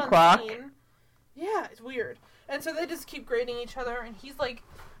her alarm clock. Yeah, it's weird. And so they just keep grading each other, and he's like,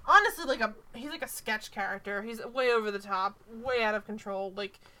 honestly, he's like a sketch character. He's way over the top, way out of control,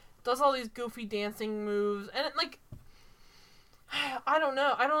 like, does all these goofy dancing moves, and it, like, I don't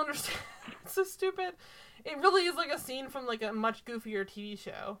know, I don't understand. It's so stupid. It really is like a scene from, like, a much goofier TV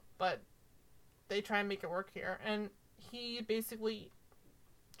show, but they try and make it work here, and he basically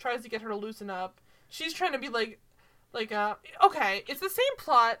tries to get her to loosen up. She's trying to be okay, it's the same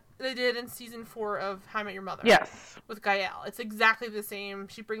plot they did in season 4 of How I Met Your Mother. Yes. With Gael. It's exactly the same.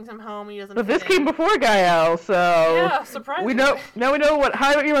 She brings him home, he doesn't But this came before Gael, so... Yeah, surprisingly. Now we know what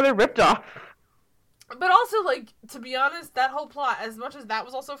How I Met Your Mother ripped off. But also, like, to be honest, that whole plot, as much as that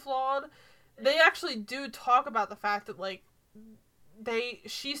was also flawed, they actually do talk about the fact that, like,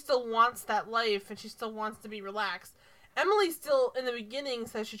 she still wants that life, and she still wants to be relaxed. Emily still, in the beginning,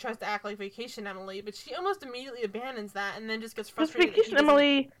 says she tries to act like Vacation Emily, but she almost immediately abandons that and then just gets frustrated. Because Vacation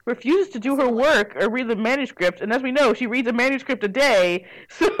Emily refuses to do her work or read the manuscript, and as we know, she reads a manuscript a day,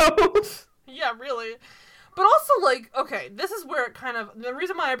 so... Yeah, really. But also, like, okay, this is where it kind of... The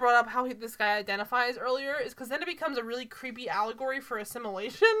reason why I brought up how this guy identifies earlier is because then it becomes a really creepy allegory for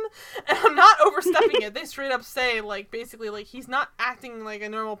assimilation. And I'm not overstepping it. They straight up say, like, basically, like, he's not acting like a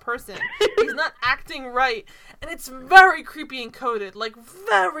normal person. He's not acting right. And it's very creepy and coded. Like,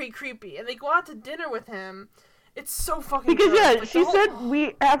 very creepy. And they go out to dinner with him. It's so fucking Because, good. yeah, Like, she said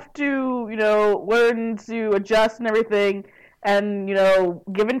we have to, learn to adjust and everything. And,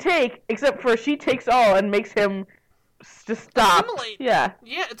 give and take, except for she takes all and makes him just stop. Assimilate. Yeah.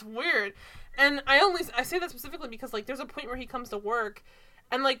 Yeah, it's weird. And I say that specifically because, like, there's a point where he comes to work,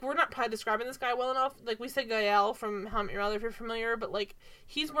 and, like, we're not probably describing this guy well enough. Like, we said Gael from How I Met Your Mother, if you're familiar, but, like,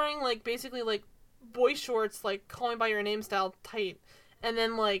 he's wearing, like, basically, like, boy shorts, like, Call Me By Your Name style tight, and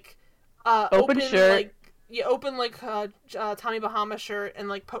then, like, Open shirt. like, yeah, open, like, Tommy Bahama shirt and,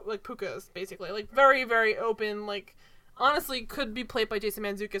 like, pukas, basically. Like, very, very open, like... Honestly, could be played by Jason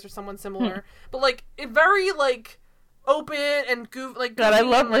Mantzoukas or someone similar. But, like, it very, like, open and goof, like... God, I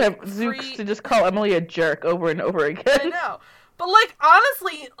love and, like, Zooks to just call Emily a jerk over and over again. I know. But, like,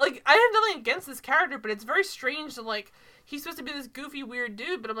 honestly, like, I have nothing against this character, but it's very strange that, like, he's supposed to be this goofy, weird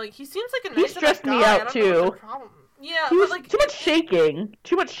dude, but I'm like, he seems like a nice He stressed enough me guy. out, I don't know too. what's the problem. Yeah, He was but, like... too much shaking.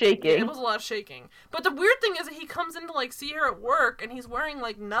 Too much shaking. Yeah, it was a lot of shaking. But the weird thing is that he comes in to, like, see her at work, and he's wearing,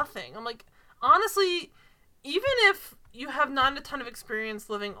 like, nothing. I'm like, honestly, even if... you have not a ton of experience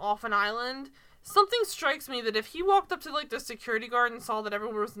living off an island, something strikes me that if he walked up to, like, the security guard and saw that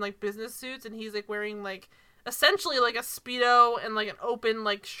everyone was in, like, business suits and he's, like, wearing, like, essentially, like, a Speedo and, like, an open,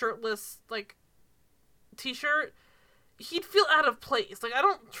 like, shirtless, like, t-shirt, he'd feel out of place. Like, I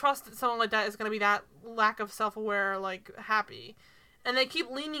don't trust that someone like that is gonna be that lack of self-aware, like, happy. And they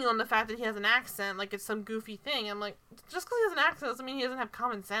keep leaning on the fact that he has an accent, like it's some goofy thing. I'm like, just because he has an accent doesn't mean he doesn't have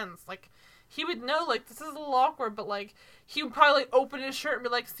common sense. Like, he would know, like, this is a little awkward, but, like, he would probably, like, open his shirt and be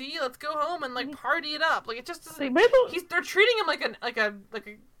like, see, let's go home and, like, party it up. Like, it just doesn't... They're treating him like an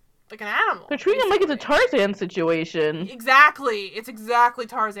animal. They're treating him like it's a Tarzan situation. Exactly. It's exactly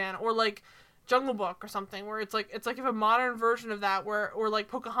Tarzan. Or, like, Jungle Book or something, where it's like if a modern version of that, or, like,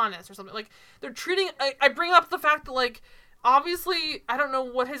 Pocahontas or something. Like, they're treating... I bring up the fact that, like, obviously, I don't know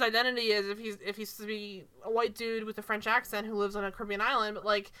what his identity is, if he's to be a white dude with a French accent who lives on a Caribbean island, but,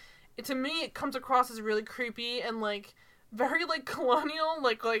 like... to me, it comes across as really creepy and, like, very, like, colonial.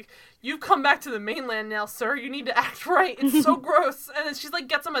 Like, you've come back to the mainland now, sir. You need to act right. It's so gross. And then she's, like,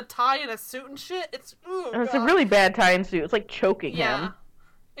 gets him a tie and a suit and shit. It's, ooh, and it's a really bad tie and suit. It's, like, choking him.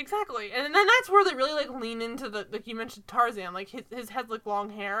 Exactly. And then that's where they really, like, lean into the, like, you mentioned Tarzan. Like, his head's, like,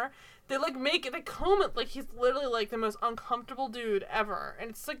 long hair. They, like, make it, they comb it, like, he's literally, like, the most uncomfortable dude ever.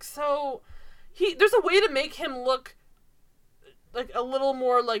 And it's, like, so... There's a way to make him look... like, a little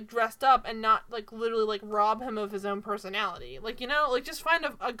more, like, dressed up and not, like, literally, like, rob him of his own personality. Like, like, just find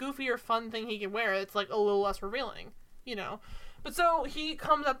a goofy or fun thing he can wear that's, like, a little less revealing, But so, he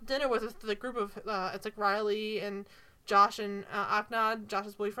comes up to dinner with the group of, it's, like, Riley and Josh and Aknad,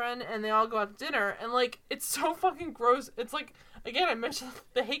 Josh's boyfriend, and they all go out to dinner, and, like, it's so fucking gross. It's, like, again, I mentioned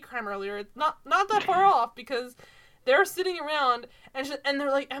the hate crime earlier. It's not that far off, because... they're sitting around, and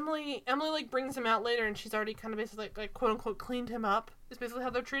they're like, Emily, like, brings him out later, and she's already kind of basically, like, quote-unquote, cleaned him up, is basically how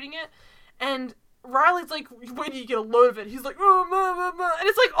they're treating it, and Riley's like, wait till you get a load of it, he's like, oh, ma. And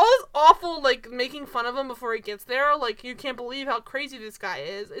it's, like, all this awful, like, making fun of him before he gets there, like, you can't believe how crazy this guy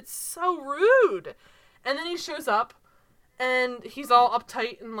is, it's so rude, and then he shows up, and he's all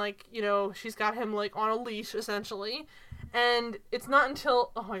uptight, and, like, she's got him, like, on a leash, essentially, and it's not until,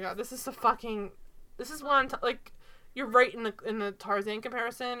 oh my god, this is what I'm, like, you're right in the Tarzan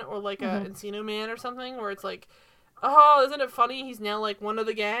comparison, or like a Encino Man or something, where it's like, oh, isn't it funny? He's now like one of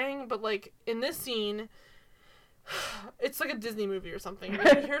the gang, but like in this scene, it's like a Disney movie or something. He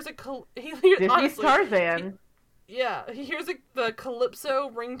hears Disney's honestly, Tarzan. He hears the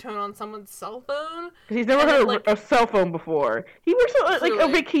Calypso ringtone on someone's cell phone. He's never heard a cell phone before. He works at like a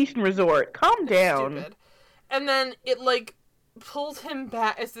vacation resort. Calm down. Stupid. And then it like pulls him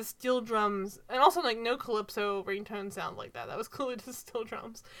back as the steel drums, and also like no Calypso ringtone sound like that. That was clearly just steel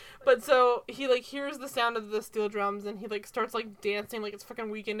drums. But so he like hears the sound of the steel drums, and he like starts like dancing like it's fucking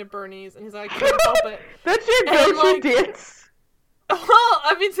Weekend at Bernie's, and he's like, I can't help it. That's your go-to dance? Well,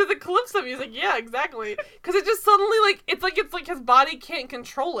 I mean, to the Calypso music, yeah, exactly. Because it just suddenly like it's like his body can't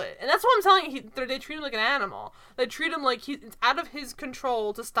control it, and that's what I'm telling you. They treat him like an animal. They treat him like it's out of his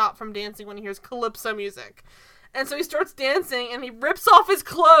control to stop from dancing when he hears Calypso music. And so he starts dancing, and he rips off his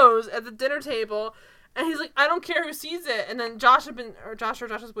clothes at the dinner table, and he's like, I don't care who sees it. And then Josh's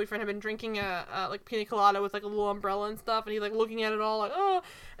boyfriend had been drinking a like pina colada with like a little umbrella and stuff, and he's like looking at it all like, oh.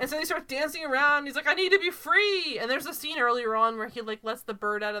 And so he starts dancing around, and he's like, I need to be free. And there's a scene earlier on where he like lets the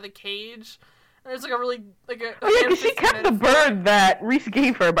bird out of the cage, And there's like a really like a. Oh yeah, because she kept the bird that Reese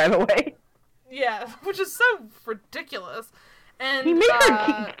gave her, by the way. Yeah, which is so ridiculous. And he made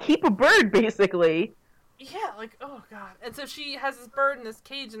her keep a bird, basically. Yeah, like, oh god. And so she has this bird in this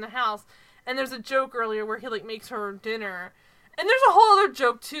cage in the house, and there's a joke earlier where he like makes her dinner. And there's a whole other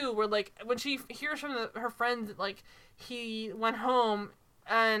joke too, where like when she hears from her friends that like he went home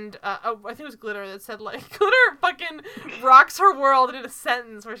and I think it was Glitter that said like Glitter fucking rocks her world in a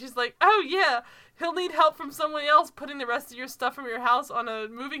sentence where she's like, oh yeah, he'll need help from someone else putting the rest of your stuff from your house on a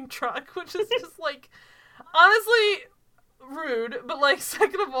moving truck, which is just like honestly rude, but like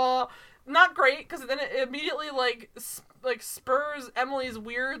second of all not great because then it immediately like spurs Emily's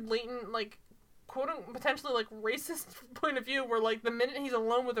weird latent like quote potentially like racist point of view where like the minute he's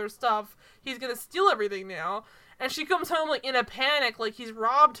alone with her stuff he's gonna steal everything now, and she comes home like in a panic like he's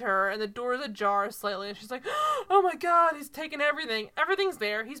robbed her and the door's ajar slightly and she's like, oh my god, he's taken everything's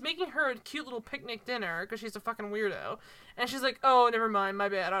there, he's making her a cute little picnic dinner because she's a fucking weirdo, and she's like, oh never mind, my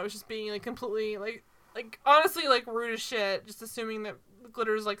bad, I was just being like completely like honestly like rude as shit, just assuming that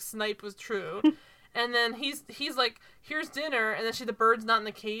Glitter's like snipe was true. And then he's like, here's dinner, and then the bird's not in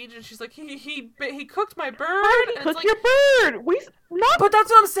the cage, and she's like, he cooked my bird. How did he cook your bird? But that's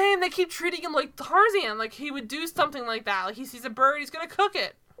what I'm saying. They keep treating him like Tarzan, like he would do something like that. Like he sees a bird, he's gonna cook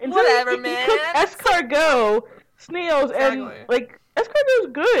it. And whatever, he man. He cooked escargot, snails, exactly. And like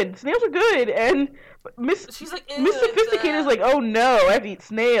escargot's good. Snails are good, and she's like, Miss Sophisticated's like, oh no, I have to eat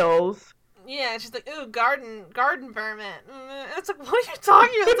snails. Yeah, she's like, ooh, garden vermin. And it's like, what are you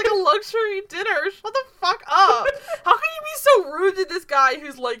talking about? It's like a luxury dinner. Shut the fuck up. How can you be so rude to this guy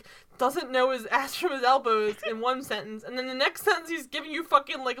who's like, doesn't know his ass from his elbows in one sentence, and then the next sentence he's giving you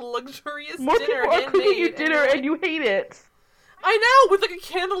fucking like luxurious More dinner. More people are cooking you dinner and you hate it. I know, with like a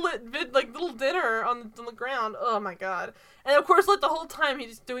candlelit like little dinner on the ground. Oh my god. And of course, like the whole time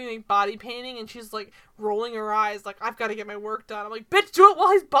he's doing like body painting, and she's like rolling her eyes, like I've got to get my work done. I'm like, bitch, do it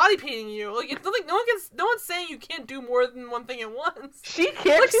while he's body painting you. Like it's nothing. No one's saying you can't do more than one thing at once. She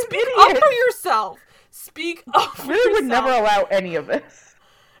can't. Like speak up for yourself. Speak up for yourself. Would never allow any of this.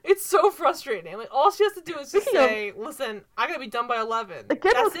 It's so frustrating. Like all she has to do is just say, "Listen, I gotta be done by 11."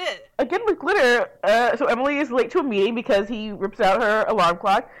 That's it. Again with Glitter, so Emily is late to a meeting because he rips out her alarm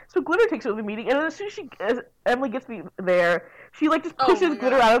clock. So Glitter takes over the meeting, and as soon as Emily gets there, she like just pushes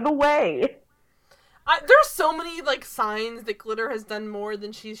Glitter out of the way. There's so many like signs that Glitter has done more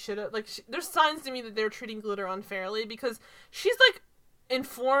than she should have. Like, there's signs to me that they're treating Glitter unfairly because she's like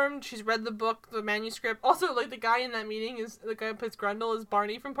informed, she's read the book, the manuscript. Also, like the guy in that meeting is the guy who plays Grundle is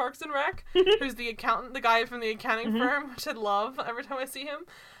Barney from Parks and Rec, who's the accountant, the guy from the accounting firm, which I love every time I see him.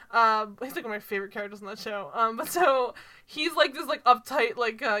 He's like one of my favorite characters in that show. But so he's like this like uptight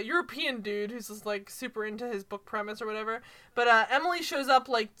like European dude who's just like super into his book premise or whatever. But Emily shows up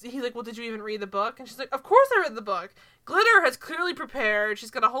like he's like, well, did you even read the book? And she's like, of course I read the book. Glitter has clearly prepared.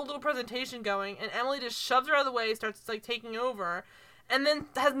 She's got a whole little presentation going, and Emily just shoves her out of the way, starts like taking over. And then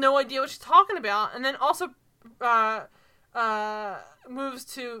has no idea what she's talking about, and then also moves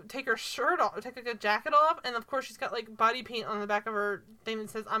to take her shirt off, take like a jacket off, and of course she's got like body paint on the back of her thing that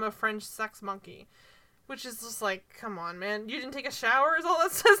says "I'm a French sex monkey," which is just like, come on, man, you didn't take a shower is all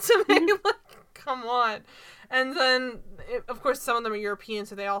that says to me. Like, come on. And then of course some of them are European,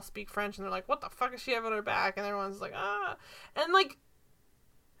 so they all speak French, and they're like, what the fuck does she have on her back? And everyone's like, and like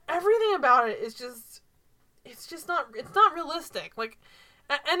everything about it is just. It's not realistic. Like,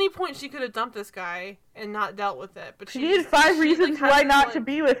 at any point she could have dumped this guy and not dealt with it. But she needed 5 reasons why not to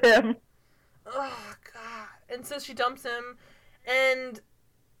be with him. Oh, God. And so she dumps him, and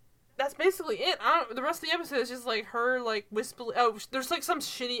that's basically it. The rest of the episode is just, like, her, like, wispily... Oh, there's, like, some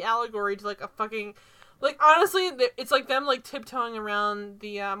shitty allegory to, like, a fucking... Like, honestly, it's like them, like, tiptoeing around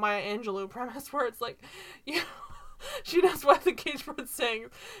the Maya Angelou premise where it's like, you know... She knows why the cage bird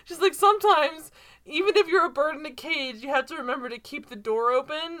sings. She's like, sometimes, even if you're a bird in a cage, you have to remember to keep the door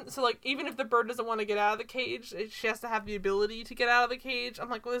open. So, like, even if the bird doesn't want to get out of the cage, she has to have the ability to get out of the cage. I'm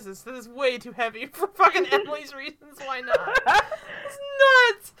like, well, this is way too heavy for fucking Emily's reasons. Why not? It's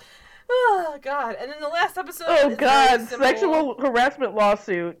nuts. Oh, God. And then the last episode is God, sexual harassment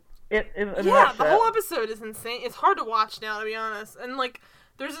lawsuit. The whole episode is insane. It's hard to watch now, to be honest. And, like...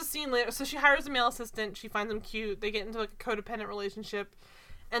 There's a scene later, so she hires a male assistant, she finds him cute, they get into, like, a codependent relationship,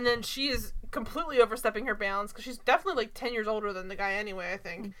 and then she is completely overstepping her bounds, because she's definitely, like, 10 years older than the guy anyway, I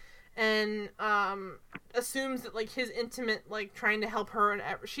think, and, assumes that, like, his intimate, like, trying to help her, and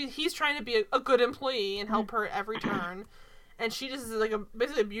he's trying to be a good employee and help her at every turn, and she just is, like,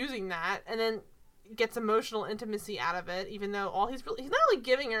 basically abusing that, and then gets emotional intimacy out of it, even though he's not really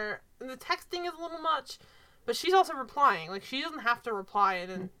giving her, and the texting is a little much, But she's also replying. Like, she doesn't have to reply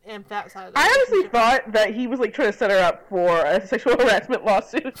and amp that side of the I honestly relationship. thought that he was like trying to set her up for a sexual harassment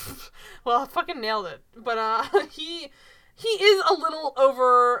lawsuit. Well, I fucking nailed it. But he is a little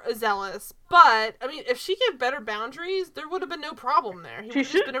overzealous. But I mean, if she gave better boundaries, there would have been no problem there. He would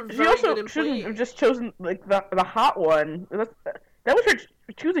have been a She very also good shouldn't employee. have just chosen like the hot one. That was her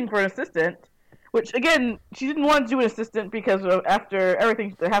choosing for an assistant. Which again, she didn't want to do an assistant because of after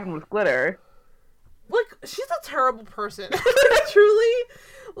everything that happened with Glitter. Like, she's a terrible person. Truly.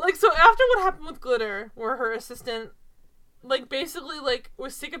 Like, so after what happened with Glitter, where her assistant, like, basically, like,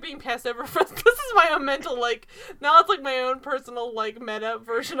 was sick of being passed over for... This is my own mental, like... Now it's, like, my own personal, like, meta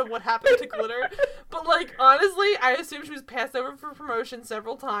version of what happened to Glitter. But, like, honestly, I assume she was passed over for promotion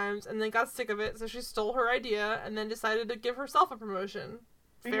several times, and then got sick of it, so she stole her idea, and then decided to give herself a promotion.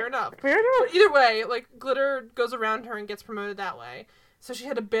 Fair enough. Fair enough. But either way, like, Glitter goes around her and gets promoted that way. So she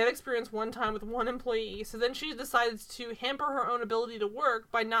had a bad experience one time with one employee, so then she decides to hamper her own ability to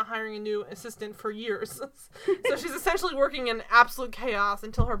work by not hiring a new assistant for years. So she's essentially working in absolute chaos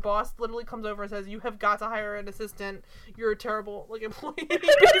until her boss literally comes over and says, "You have got to hire an assistant. You're a terrible, like, employee,"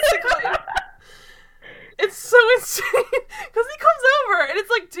 basically. It's so insane, because he comes over, and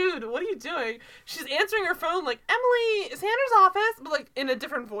it's like, dude, what are you doing? She's answering her phone like, "Emily, is Hannah's office?" But, like, in a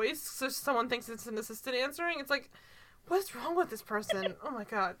different voice, so someone thinks it's an assistant answering. It's like, what's wrong with this person? Oh my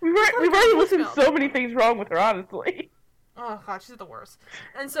god. We've already listened to so many things wrong with her, honestly. Oh god, she's the worst.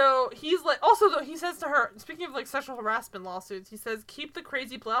 And so he's like, also though, he says to her, speaking of like sexual harassment lawsuits, he says, "Keep the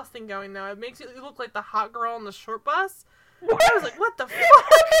crazy blouse thing going though. It makes you look like the hot girl on the short bus." What? I was like, what the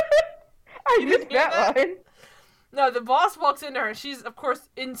fuck? I You missed didn't hear that line. No, the boss walks into her, and she's, of course,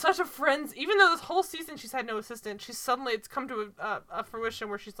 in such a frenzy. Even though this whole season she's had no assistant, she's suddenly, it's come to a fruition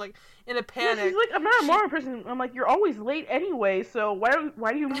where she's, like, in a Yeah, panic. she's like, "I'm not a morning person." I'm like, "You're always late anyway, so why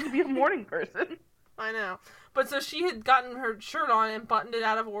do you need to be a morning person?" I know. But so she had gotten her shirt on and buttoned it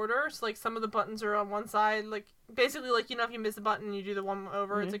out of order. So, like, some of the buttons are on one side. Like, basically, like, you know, if you miss a button, you do the one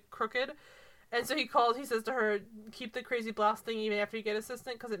over. It's, like, crooked. And so he says to her, "Keep the crazy blouse thing even after you get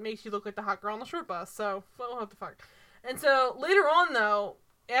assistant, because it makes you look like the hot girl on the short bus." So, well, what the fuck. And so, later on, though,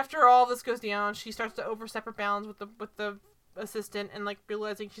 after all this goes down, she starts to overstep her bounds with the assistant and, like,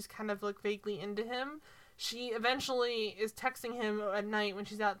 realizing she's kind of, like, vaguely into him. She eventually is texting him at night when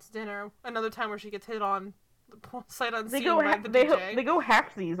she's out to dinner. Another time where she gets hit on sight unseen by the DJ. They go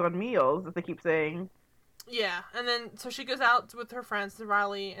halfsies on meals, as they keep saying. Yeah, and then so she goes out with her friends to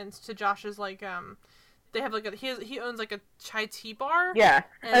Riley and to Josh's, like, they have like he owns like a chai tea bar. Yeah,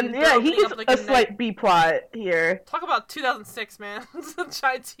 and yeah, he gets like, a slight B plot here. Talk about 2006, man. It's a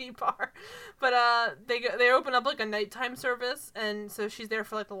chai tea bar. But they open up like a nighttime service, and so she's there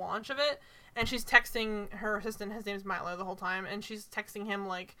for like the launch of it, and she's texting her assistant. His name's Milo the whole time, and she's texting him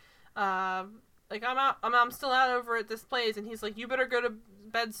like I'm still out over at this place, and he's like, "You better go to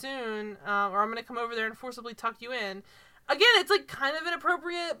bed soon, or I'm gonna come over there and forcibly tuck you in." Again, it's like kind of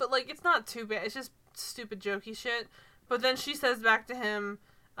inappropriate, but like it's not too bad. It's just stupid jokey shit. But then she says back to him,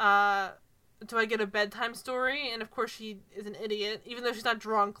 "Do I get a bedtime story?" And of course she is an idiot, even though she's not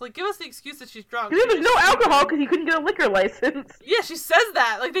drunk. Like, give us the excuse that she's drunk. Because there's no alcohol because he couldn't get a liquor license. Yeah, she says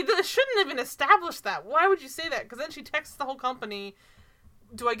that. Like, they shouldn't have even established that. Why would you say that? Because then she texts the whole company,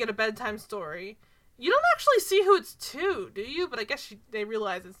 "Do I get a bedtime story?" You don't actually see who it's to, do you? But I guess they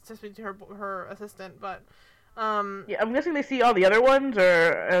realize it's to speak to her assistant, but... yeah, I'm guessing they see all the other ones,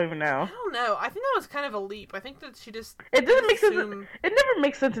 or I don't even know. I don't know. I think that was kind of a leap. I think that she just... It doesn't make sense. It never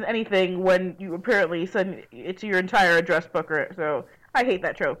makes sense in anything when you apparently send it to your entire address book, so I hate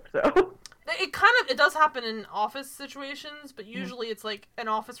that trope, so... It does happen in office situations, but usually it's like an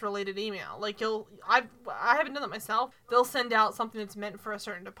office related email. Like I haven't done that myself. They'll send out something that's meant for a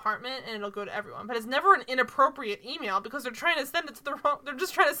certain department and it'll go to everyone. But it's never an inappropriate email because they're trying to send it to they're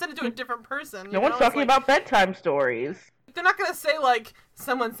just trying to send it to a different person. No one's talking about bedtime stories. They're not gonna say like,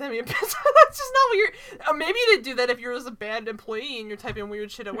 "Someone send me a picture." That's just not what you're. Maybe they do that if you're just a bad employee and you're typing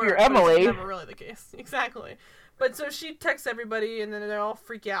weird shit at work. You're Emily. It's never really the case. Exactly. But so she texts everybody, and then they all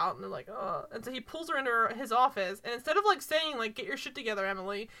freak out, and they're like, "Oh!" And so he pulls her into his office, and instead of like saying like, "Get your shit together,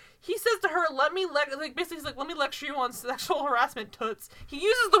 Emily," he says to her, basically he's like, "Let me lecture you on sexual harassment, toots." He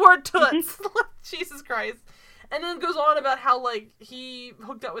uses the word toots. Jesus Christ. And then goes on about how, like, he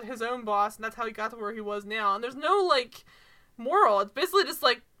hooked up with his own boss, and that's how he got to where he was now. And there's no, like, moral. It's basically just,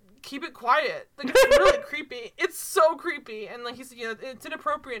 like, keep it quiet. Like, it's really creepy. It's so creepy. And, like, he said, it's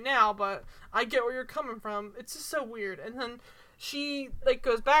inappropriate now, but I get where you're coming from. It's just so weird. And then she, like,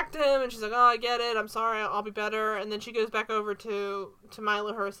 goes back to him, and she's like, "Oh, I get it. I'm sorry. I'll be better." And then she goes back over to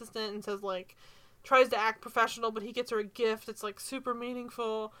Milo, her assistant, and says, like, tries to act professional, but he gets her a gift. It's, like, super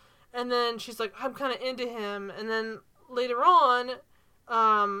meaningful. and then she's like, I'm kind of into him, and then later on,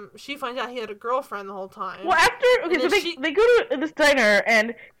 she finds out he had a girlfriend the whole time. Well, after so they go to this diner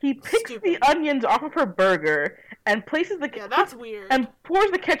and he picks the onions off of her burger and places the that's weird, and pours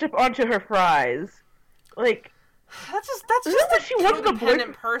the ketchup onto her fries. Like that's just a she wasn't a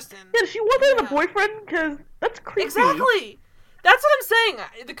boyfriend person. Yeah, she wasn't a boyfriend because that's creepy. Exactly. That's what I'm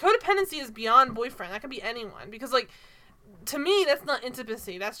saying. The codependency is beyond boyfriend. That could be anyone because like. To me, that's not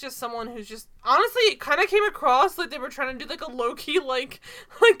intimacy. That's just someone who's just... Honestly, it kind of came across like they were trying to do, like, a low-key, like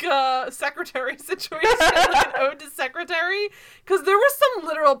a secretary situation, like an ode to secretary. Because there was some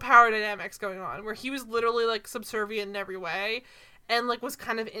literal power dynamics going on, where he was literally, like, subservient in every way, and, like, was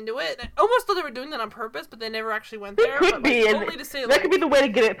kind of into it. And I almost thought they were doing that on purpose, but they never actually went there. It could be, like, and only to say, that could be the way to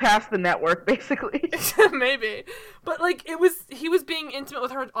get it past the network, basically. Maybe. But, like, he was being intimate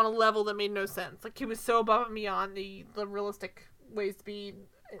with her on a level that made no sense. Like, he was so above and beyond the realistic ways to be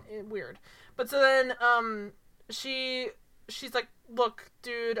weird. But so then, she's like, look,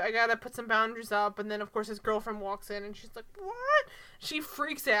 dude, I gotta put some boundaries up. And then, of course, his girlfriend walks in, and she's like, what? She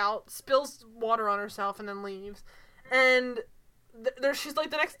freaks out, spills water on herself, and then leaves. And... she's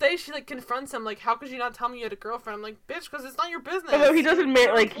like, the next day she like confronts him like, how could you not tell me you had a girlfriend? I'm like, bitch, because it's not your business. Although he does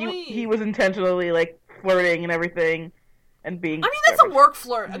admit like he was intentionally like flirting and everything and being. I mean, that's a work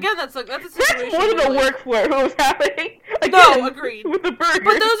flirt. Again, that's a situation. That's more than a work flirt. What was happening? Again, no, agreed. With the burger.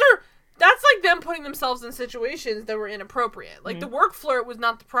 But that's like them putting themselves in situations that were inappropriate. Like the work flirt was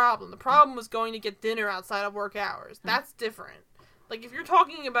not the problem. The problem was going to get dinner outside of work hours. That's different. Like, if you're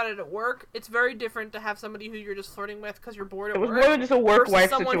talking about it at work, it's very different to have somebody who you're just flirting with because you're bored at work. It was more than just a work-wife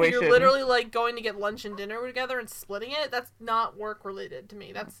situation. Someone who you're literally, like, going to get lunch and dinner together and splitting it. That's not work-related to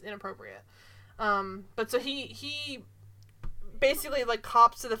me. That's inappropriate. But so he basically, like,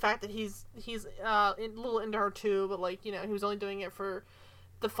 cops to the fact that he's a little into her, too. But, like, you know, he was only doing it for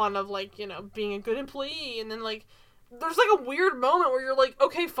the fun of, like, you know, being a good employee. And then, like... There's, like, a weird moment where you're like,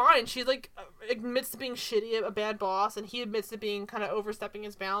 okay, fine. She, like, admits to being shitty, a bad boss, and he admits to being kind of overstepping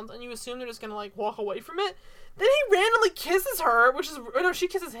his bounds, and you assume they're just gonna, like, walk away from it. Then he randomly kisses her, which is... Or no, she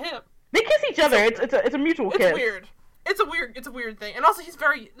kisses him. They kiss each other. It's a mutual kiss. It's weird. It's a weird thing. And also, he's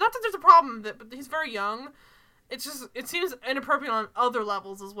very... Not that there's a problem with it, but he's very young. It's just... It seems inappropriate on other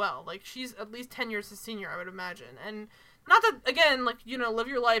levels as well. Like, she's at least 10 years his senior, I would imagine. And not that, again, like, you know, live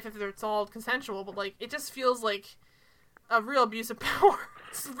your life if it's all consensual, but, like, it just feels like... a real abuse of power.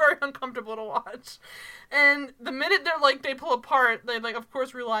 It's very uncomfortable to watch. And the minute they pull apart, they, like, of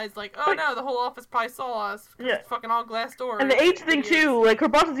course realize, like, oh no, the whole office probably saw us. Yeah. It's fucking all glass doors. And the age thing, too, like, her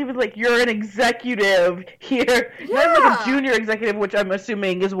boss is even like, you're an executive here. Yeah. Not like a junior executive, which I'm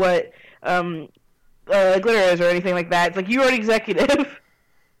assuming is what, Glitter is or anything like that. It's like, you're an executive.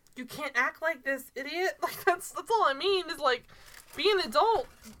 You can't act like this, idiot. Like, that's all I mean, is, like, be an adult.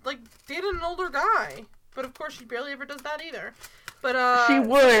 Like, date an older guy. But of course, she barely ever does that either. But she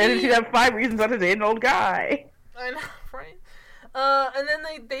would, and she'd have 5 reasons not to date an old guy. I know, right? And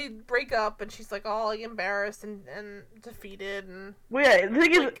then they break up, and she's like all like embarrassed and defeated, and well, yeah. The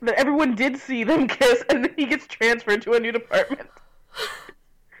thing is that everyone did see them kiss, and then he gets transferred to a new department.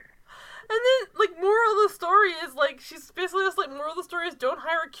 And then, like, moral of the story is, like, she's basically just like, moral of the story is don't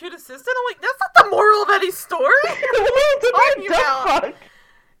hire a cute assistant. I'm like, that's not the moral of any story. What are you talking about?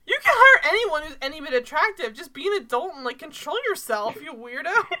 You can hire anyone who's any bit attractive. Just be an adult and, like, control yourself, you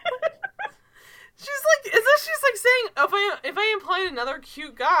weirdo. She's like saying, if I employ another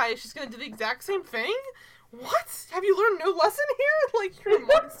cute guy, she's gonna do the exact same thing? What? Have you learned no lesson here? Like, you're a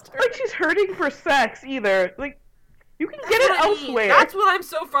monster. Like, she's hurting for sex, either. Like, you can get it elsewhere. That's what I'm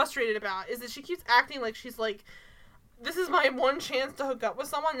so frustrated about, is that she keeps acting like she's like, this is my one chance to hook up with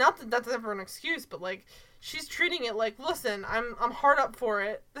someone. Not that that's ever an excuse, but, like, she's treating it like, listen, I'm hard up for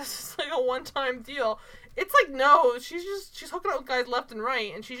it. This is, like, a one-time deal. It's like, no, she's hooking up with guys left and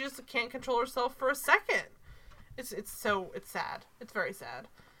right, and she just can't control herself for a second. It's sad. It's very sad.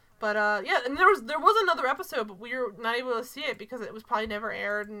 But, yeah, and there was another episode, but we were not able to see it because it was probably never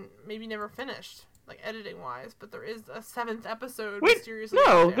aired and maybe never finished, like, editing-wise. But there is a 7th episode. Wait,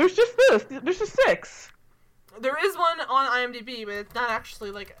 no, there's just this. There's just 6. There is one on IMDb, but it's not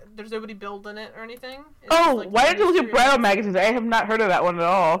actually, like, there's nobody billed in it or anything. It's just, like, why did you look at Bridal magazines? I have not heard of that one at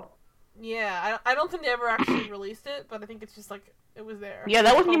all. Yeah, I don't think they ever actually released it, but I think it's just, like, it was there. Yeah,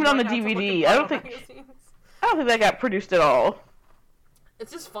 that wasn't even on the DVD. I don't think that got produced at all.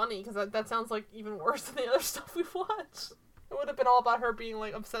 It's just funny, because that sounds, like, even worse than the other stuff we've watched. It would have been all about her being,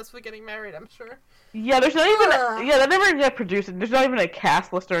 like, obsessed with getting married, I'm sure. Yeah, there's not even that never got produced. There's not even a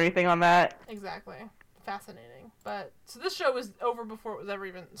cast list or anything on that. Exactly. Fascinating. But, so this show was over before it was ever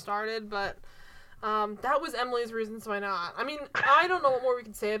even started, but, That was Emily's Reasons Why Not. I mean, I don't know what more we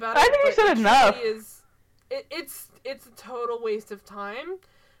can say about it. I think you said enough. It's a total waste of time,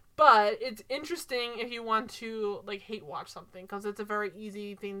 but it's interesting if you want to like hate watch something, because it's a very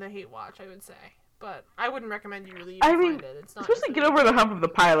easy thing to hate watch, I would say. But I wouldn't recommend you really even find it. It's not especially get over the hump of the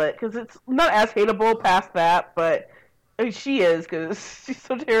pilot, because it's not as hateable past that, but I mean, she is, because she's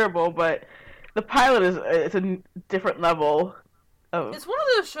so terrible, but the pilot is it's a different level. It's one of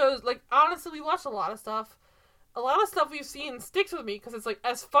those shows, like, honestly, we watched a lot of stuff. A lot of stuff we've seen sticks with me, because it's, like,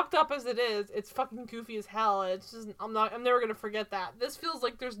 as fucked up as it is, it's fucking goofy as hell, and it's just, I'm never gonna forget that. This feels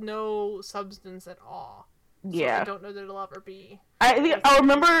like there's no substance at all. Yeah. So I don't know that it'll ever be. I think I'll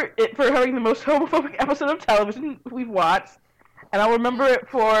remember it for having the most homophobic episode of television we've watched, and I'll remember it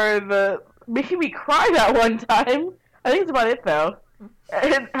for the making me cry that one time. I think it's about it, though.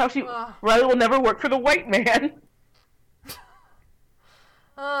 And how Riley will never work for the white man.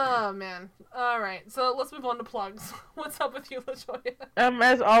 Oh, man. Alright, so let's move on to plugs. What's up with you, LaToya?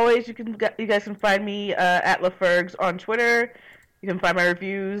 As always, you guys can find me at LaFergs on Twitter. You can find my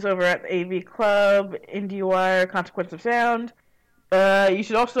reviews over at the AV Club, IndieWire, Consequence of Sound. You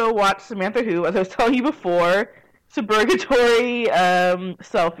should also watch Samantha Who, as I was telling you before. Suburgatory,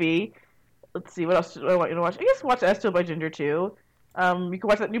 Selfie. Let's see, what else do I want you to watch? I guess watch Esther by Ginger, too. You can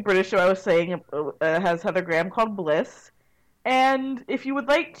watch that new British show I was saying. Has Heather Graham, called Bliss. And if you would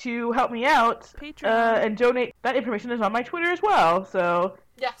like to help me out and donate, that information is on my Twitter as well. So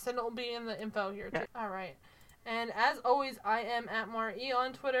yes, and it'll be in the info here, too. Yeah. All right. And as always, I am at Mar-E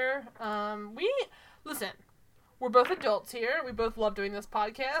on Twitter. Listen, we're both adults here. We both love doing this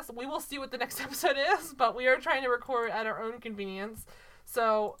podcast. We will see what the next episode is, but we are trying to record at our own convenience.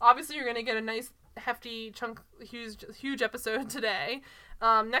 So obviously you're going to get a nice, hefty, huge episode today.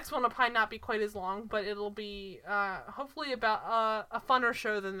 Next one will probably not be quite as long, but it'll be hopefully about a funner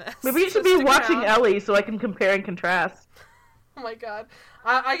show than this. Maybe you should be watching Ellie so I can compare and contrast. Oh my god.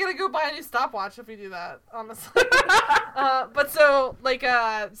 I gotta go buy a new stopwatch if we do that, honestly. But so, like,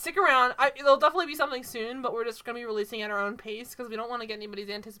 stick around. There'll definitely be something soon, but we're just gonna be releasing at our own pace, because we don't want to get anybody's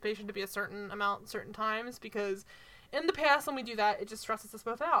anticipation to be a certain amount, certain times, because in the past, when we do that, it just stresses us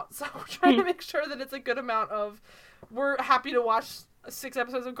both out. So we're trying to make sure that it's a good amount of, we're happy to watch 6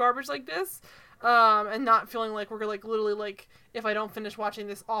 episodes of garbage like this, and not feeling like we're, like, literally, like, if I don't finish watching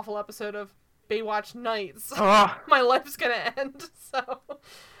this awful episode of Baywatch Nights, my life's gonna end.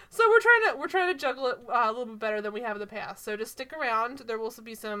 So we're trying to juggle it a little bit better than we have in the past. So just stick around. There will also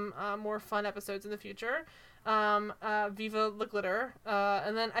be some more fun episodes in the future. Viva the Glitter.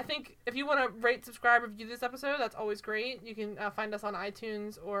 And then I think if you want to rate, subscribe, review this episode, that's always great. You can find us on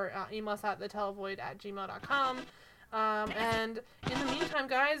iTunes or email us at thetelevoid@gmail.com. And in the meantime,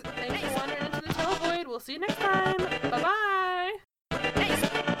 guys, thanks for wandering into the Televoid. We'll see you next time. Bye-bye.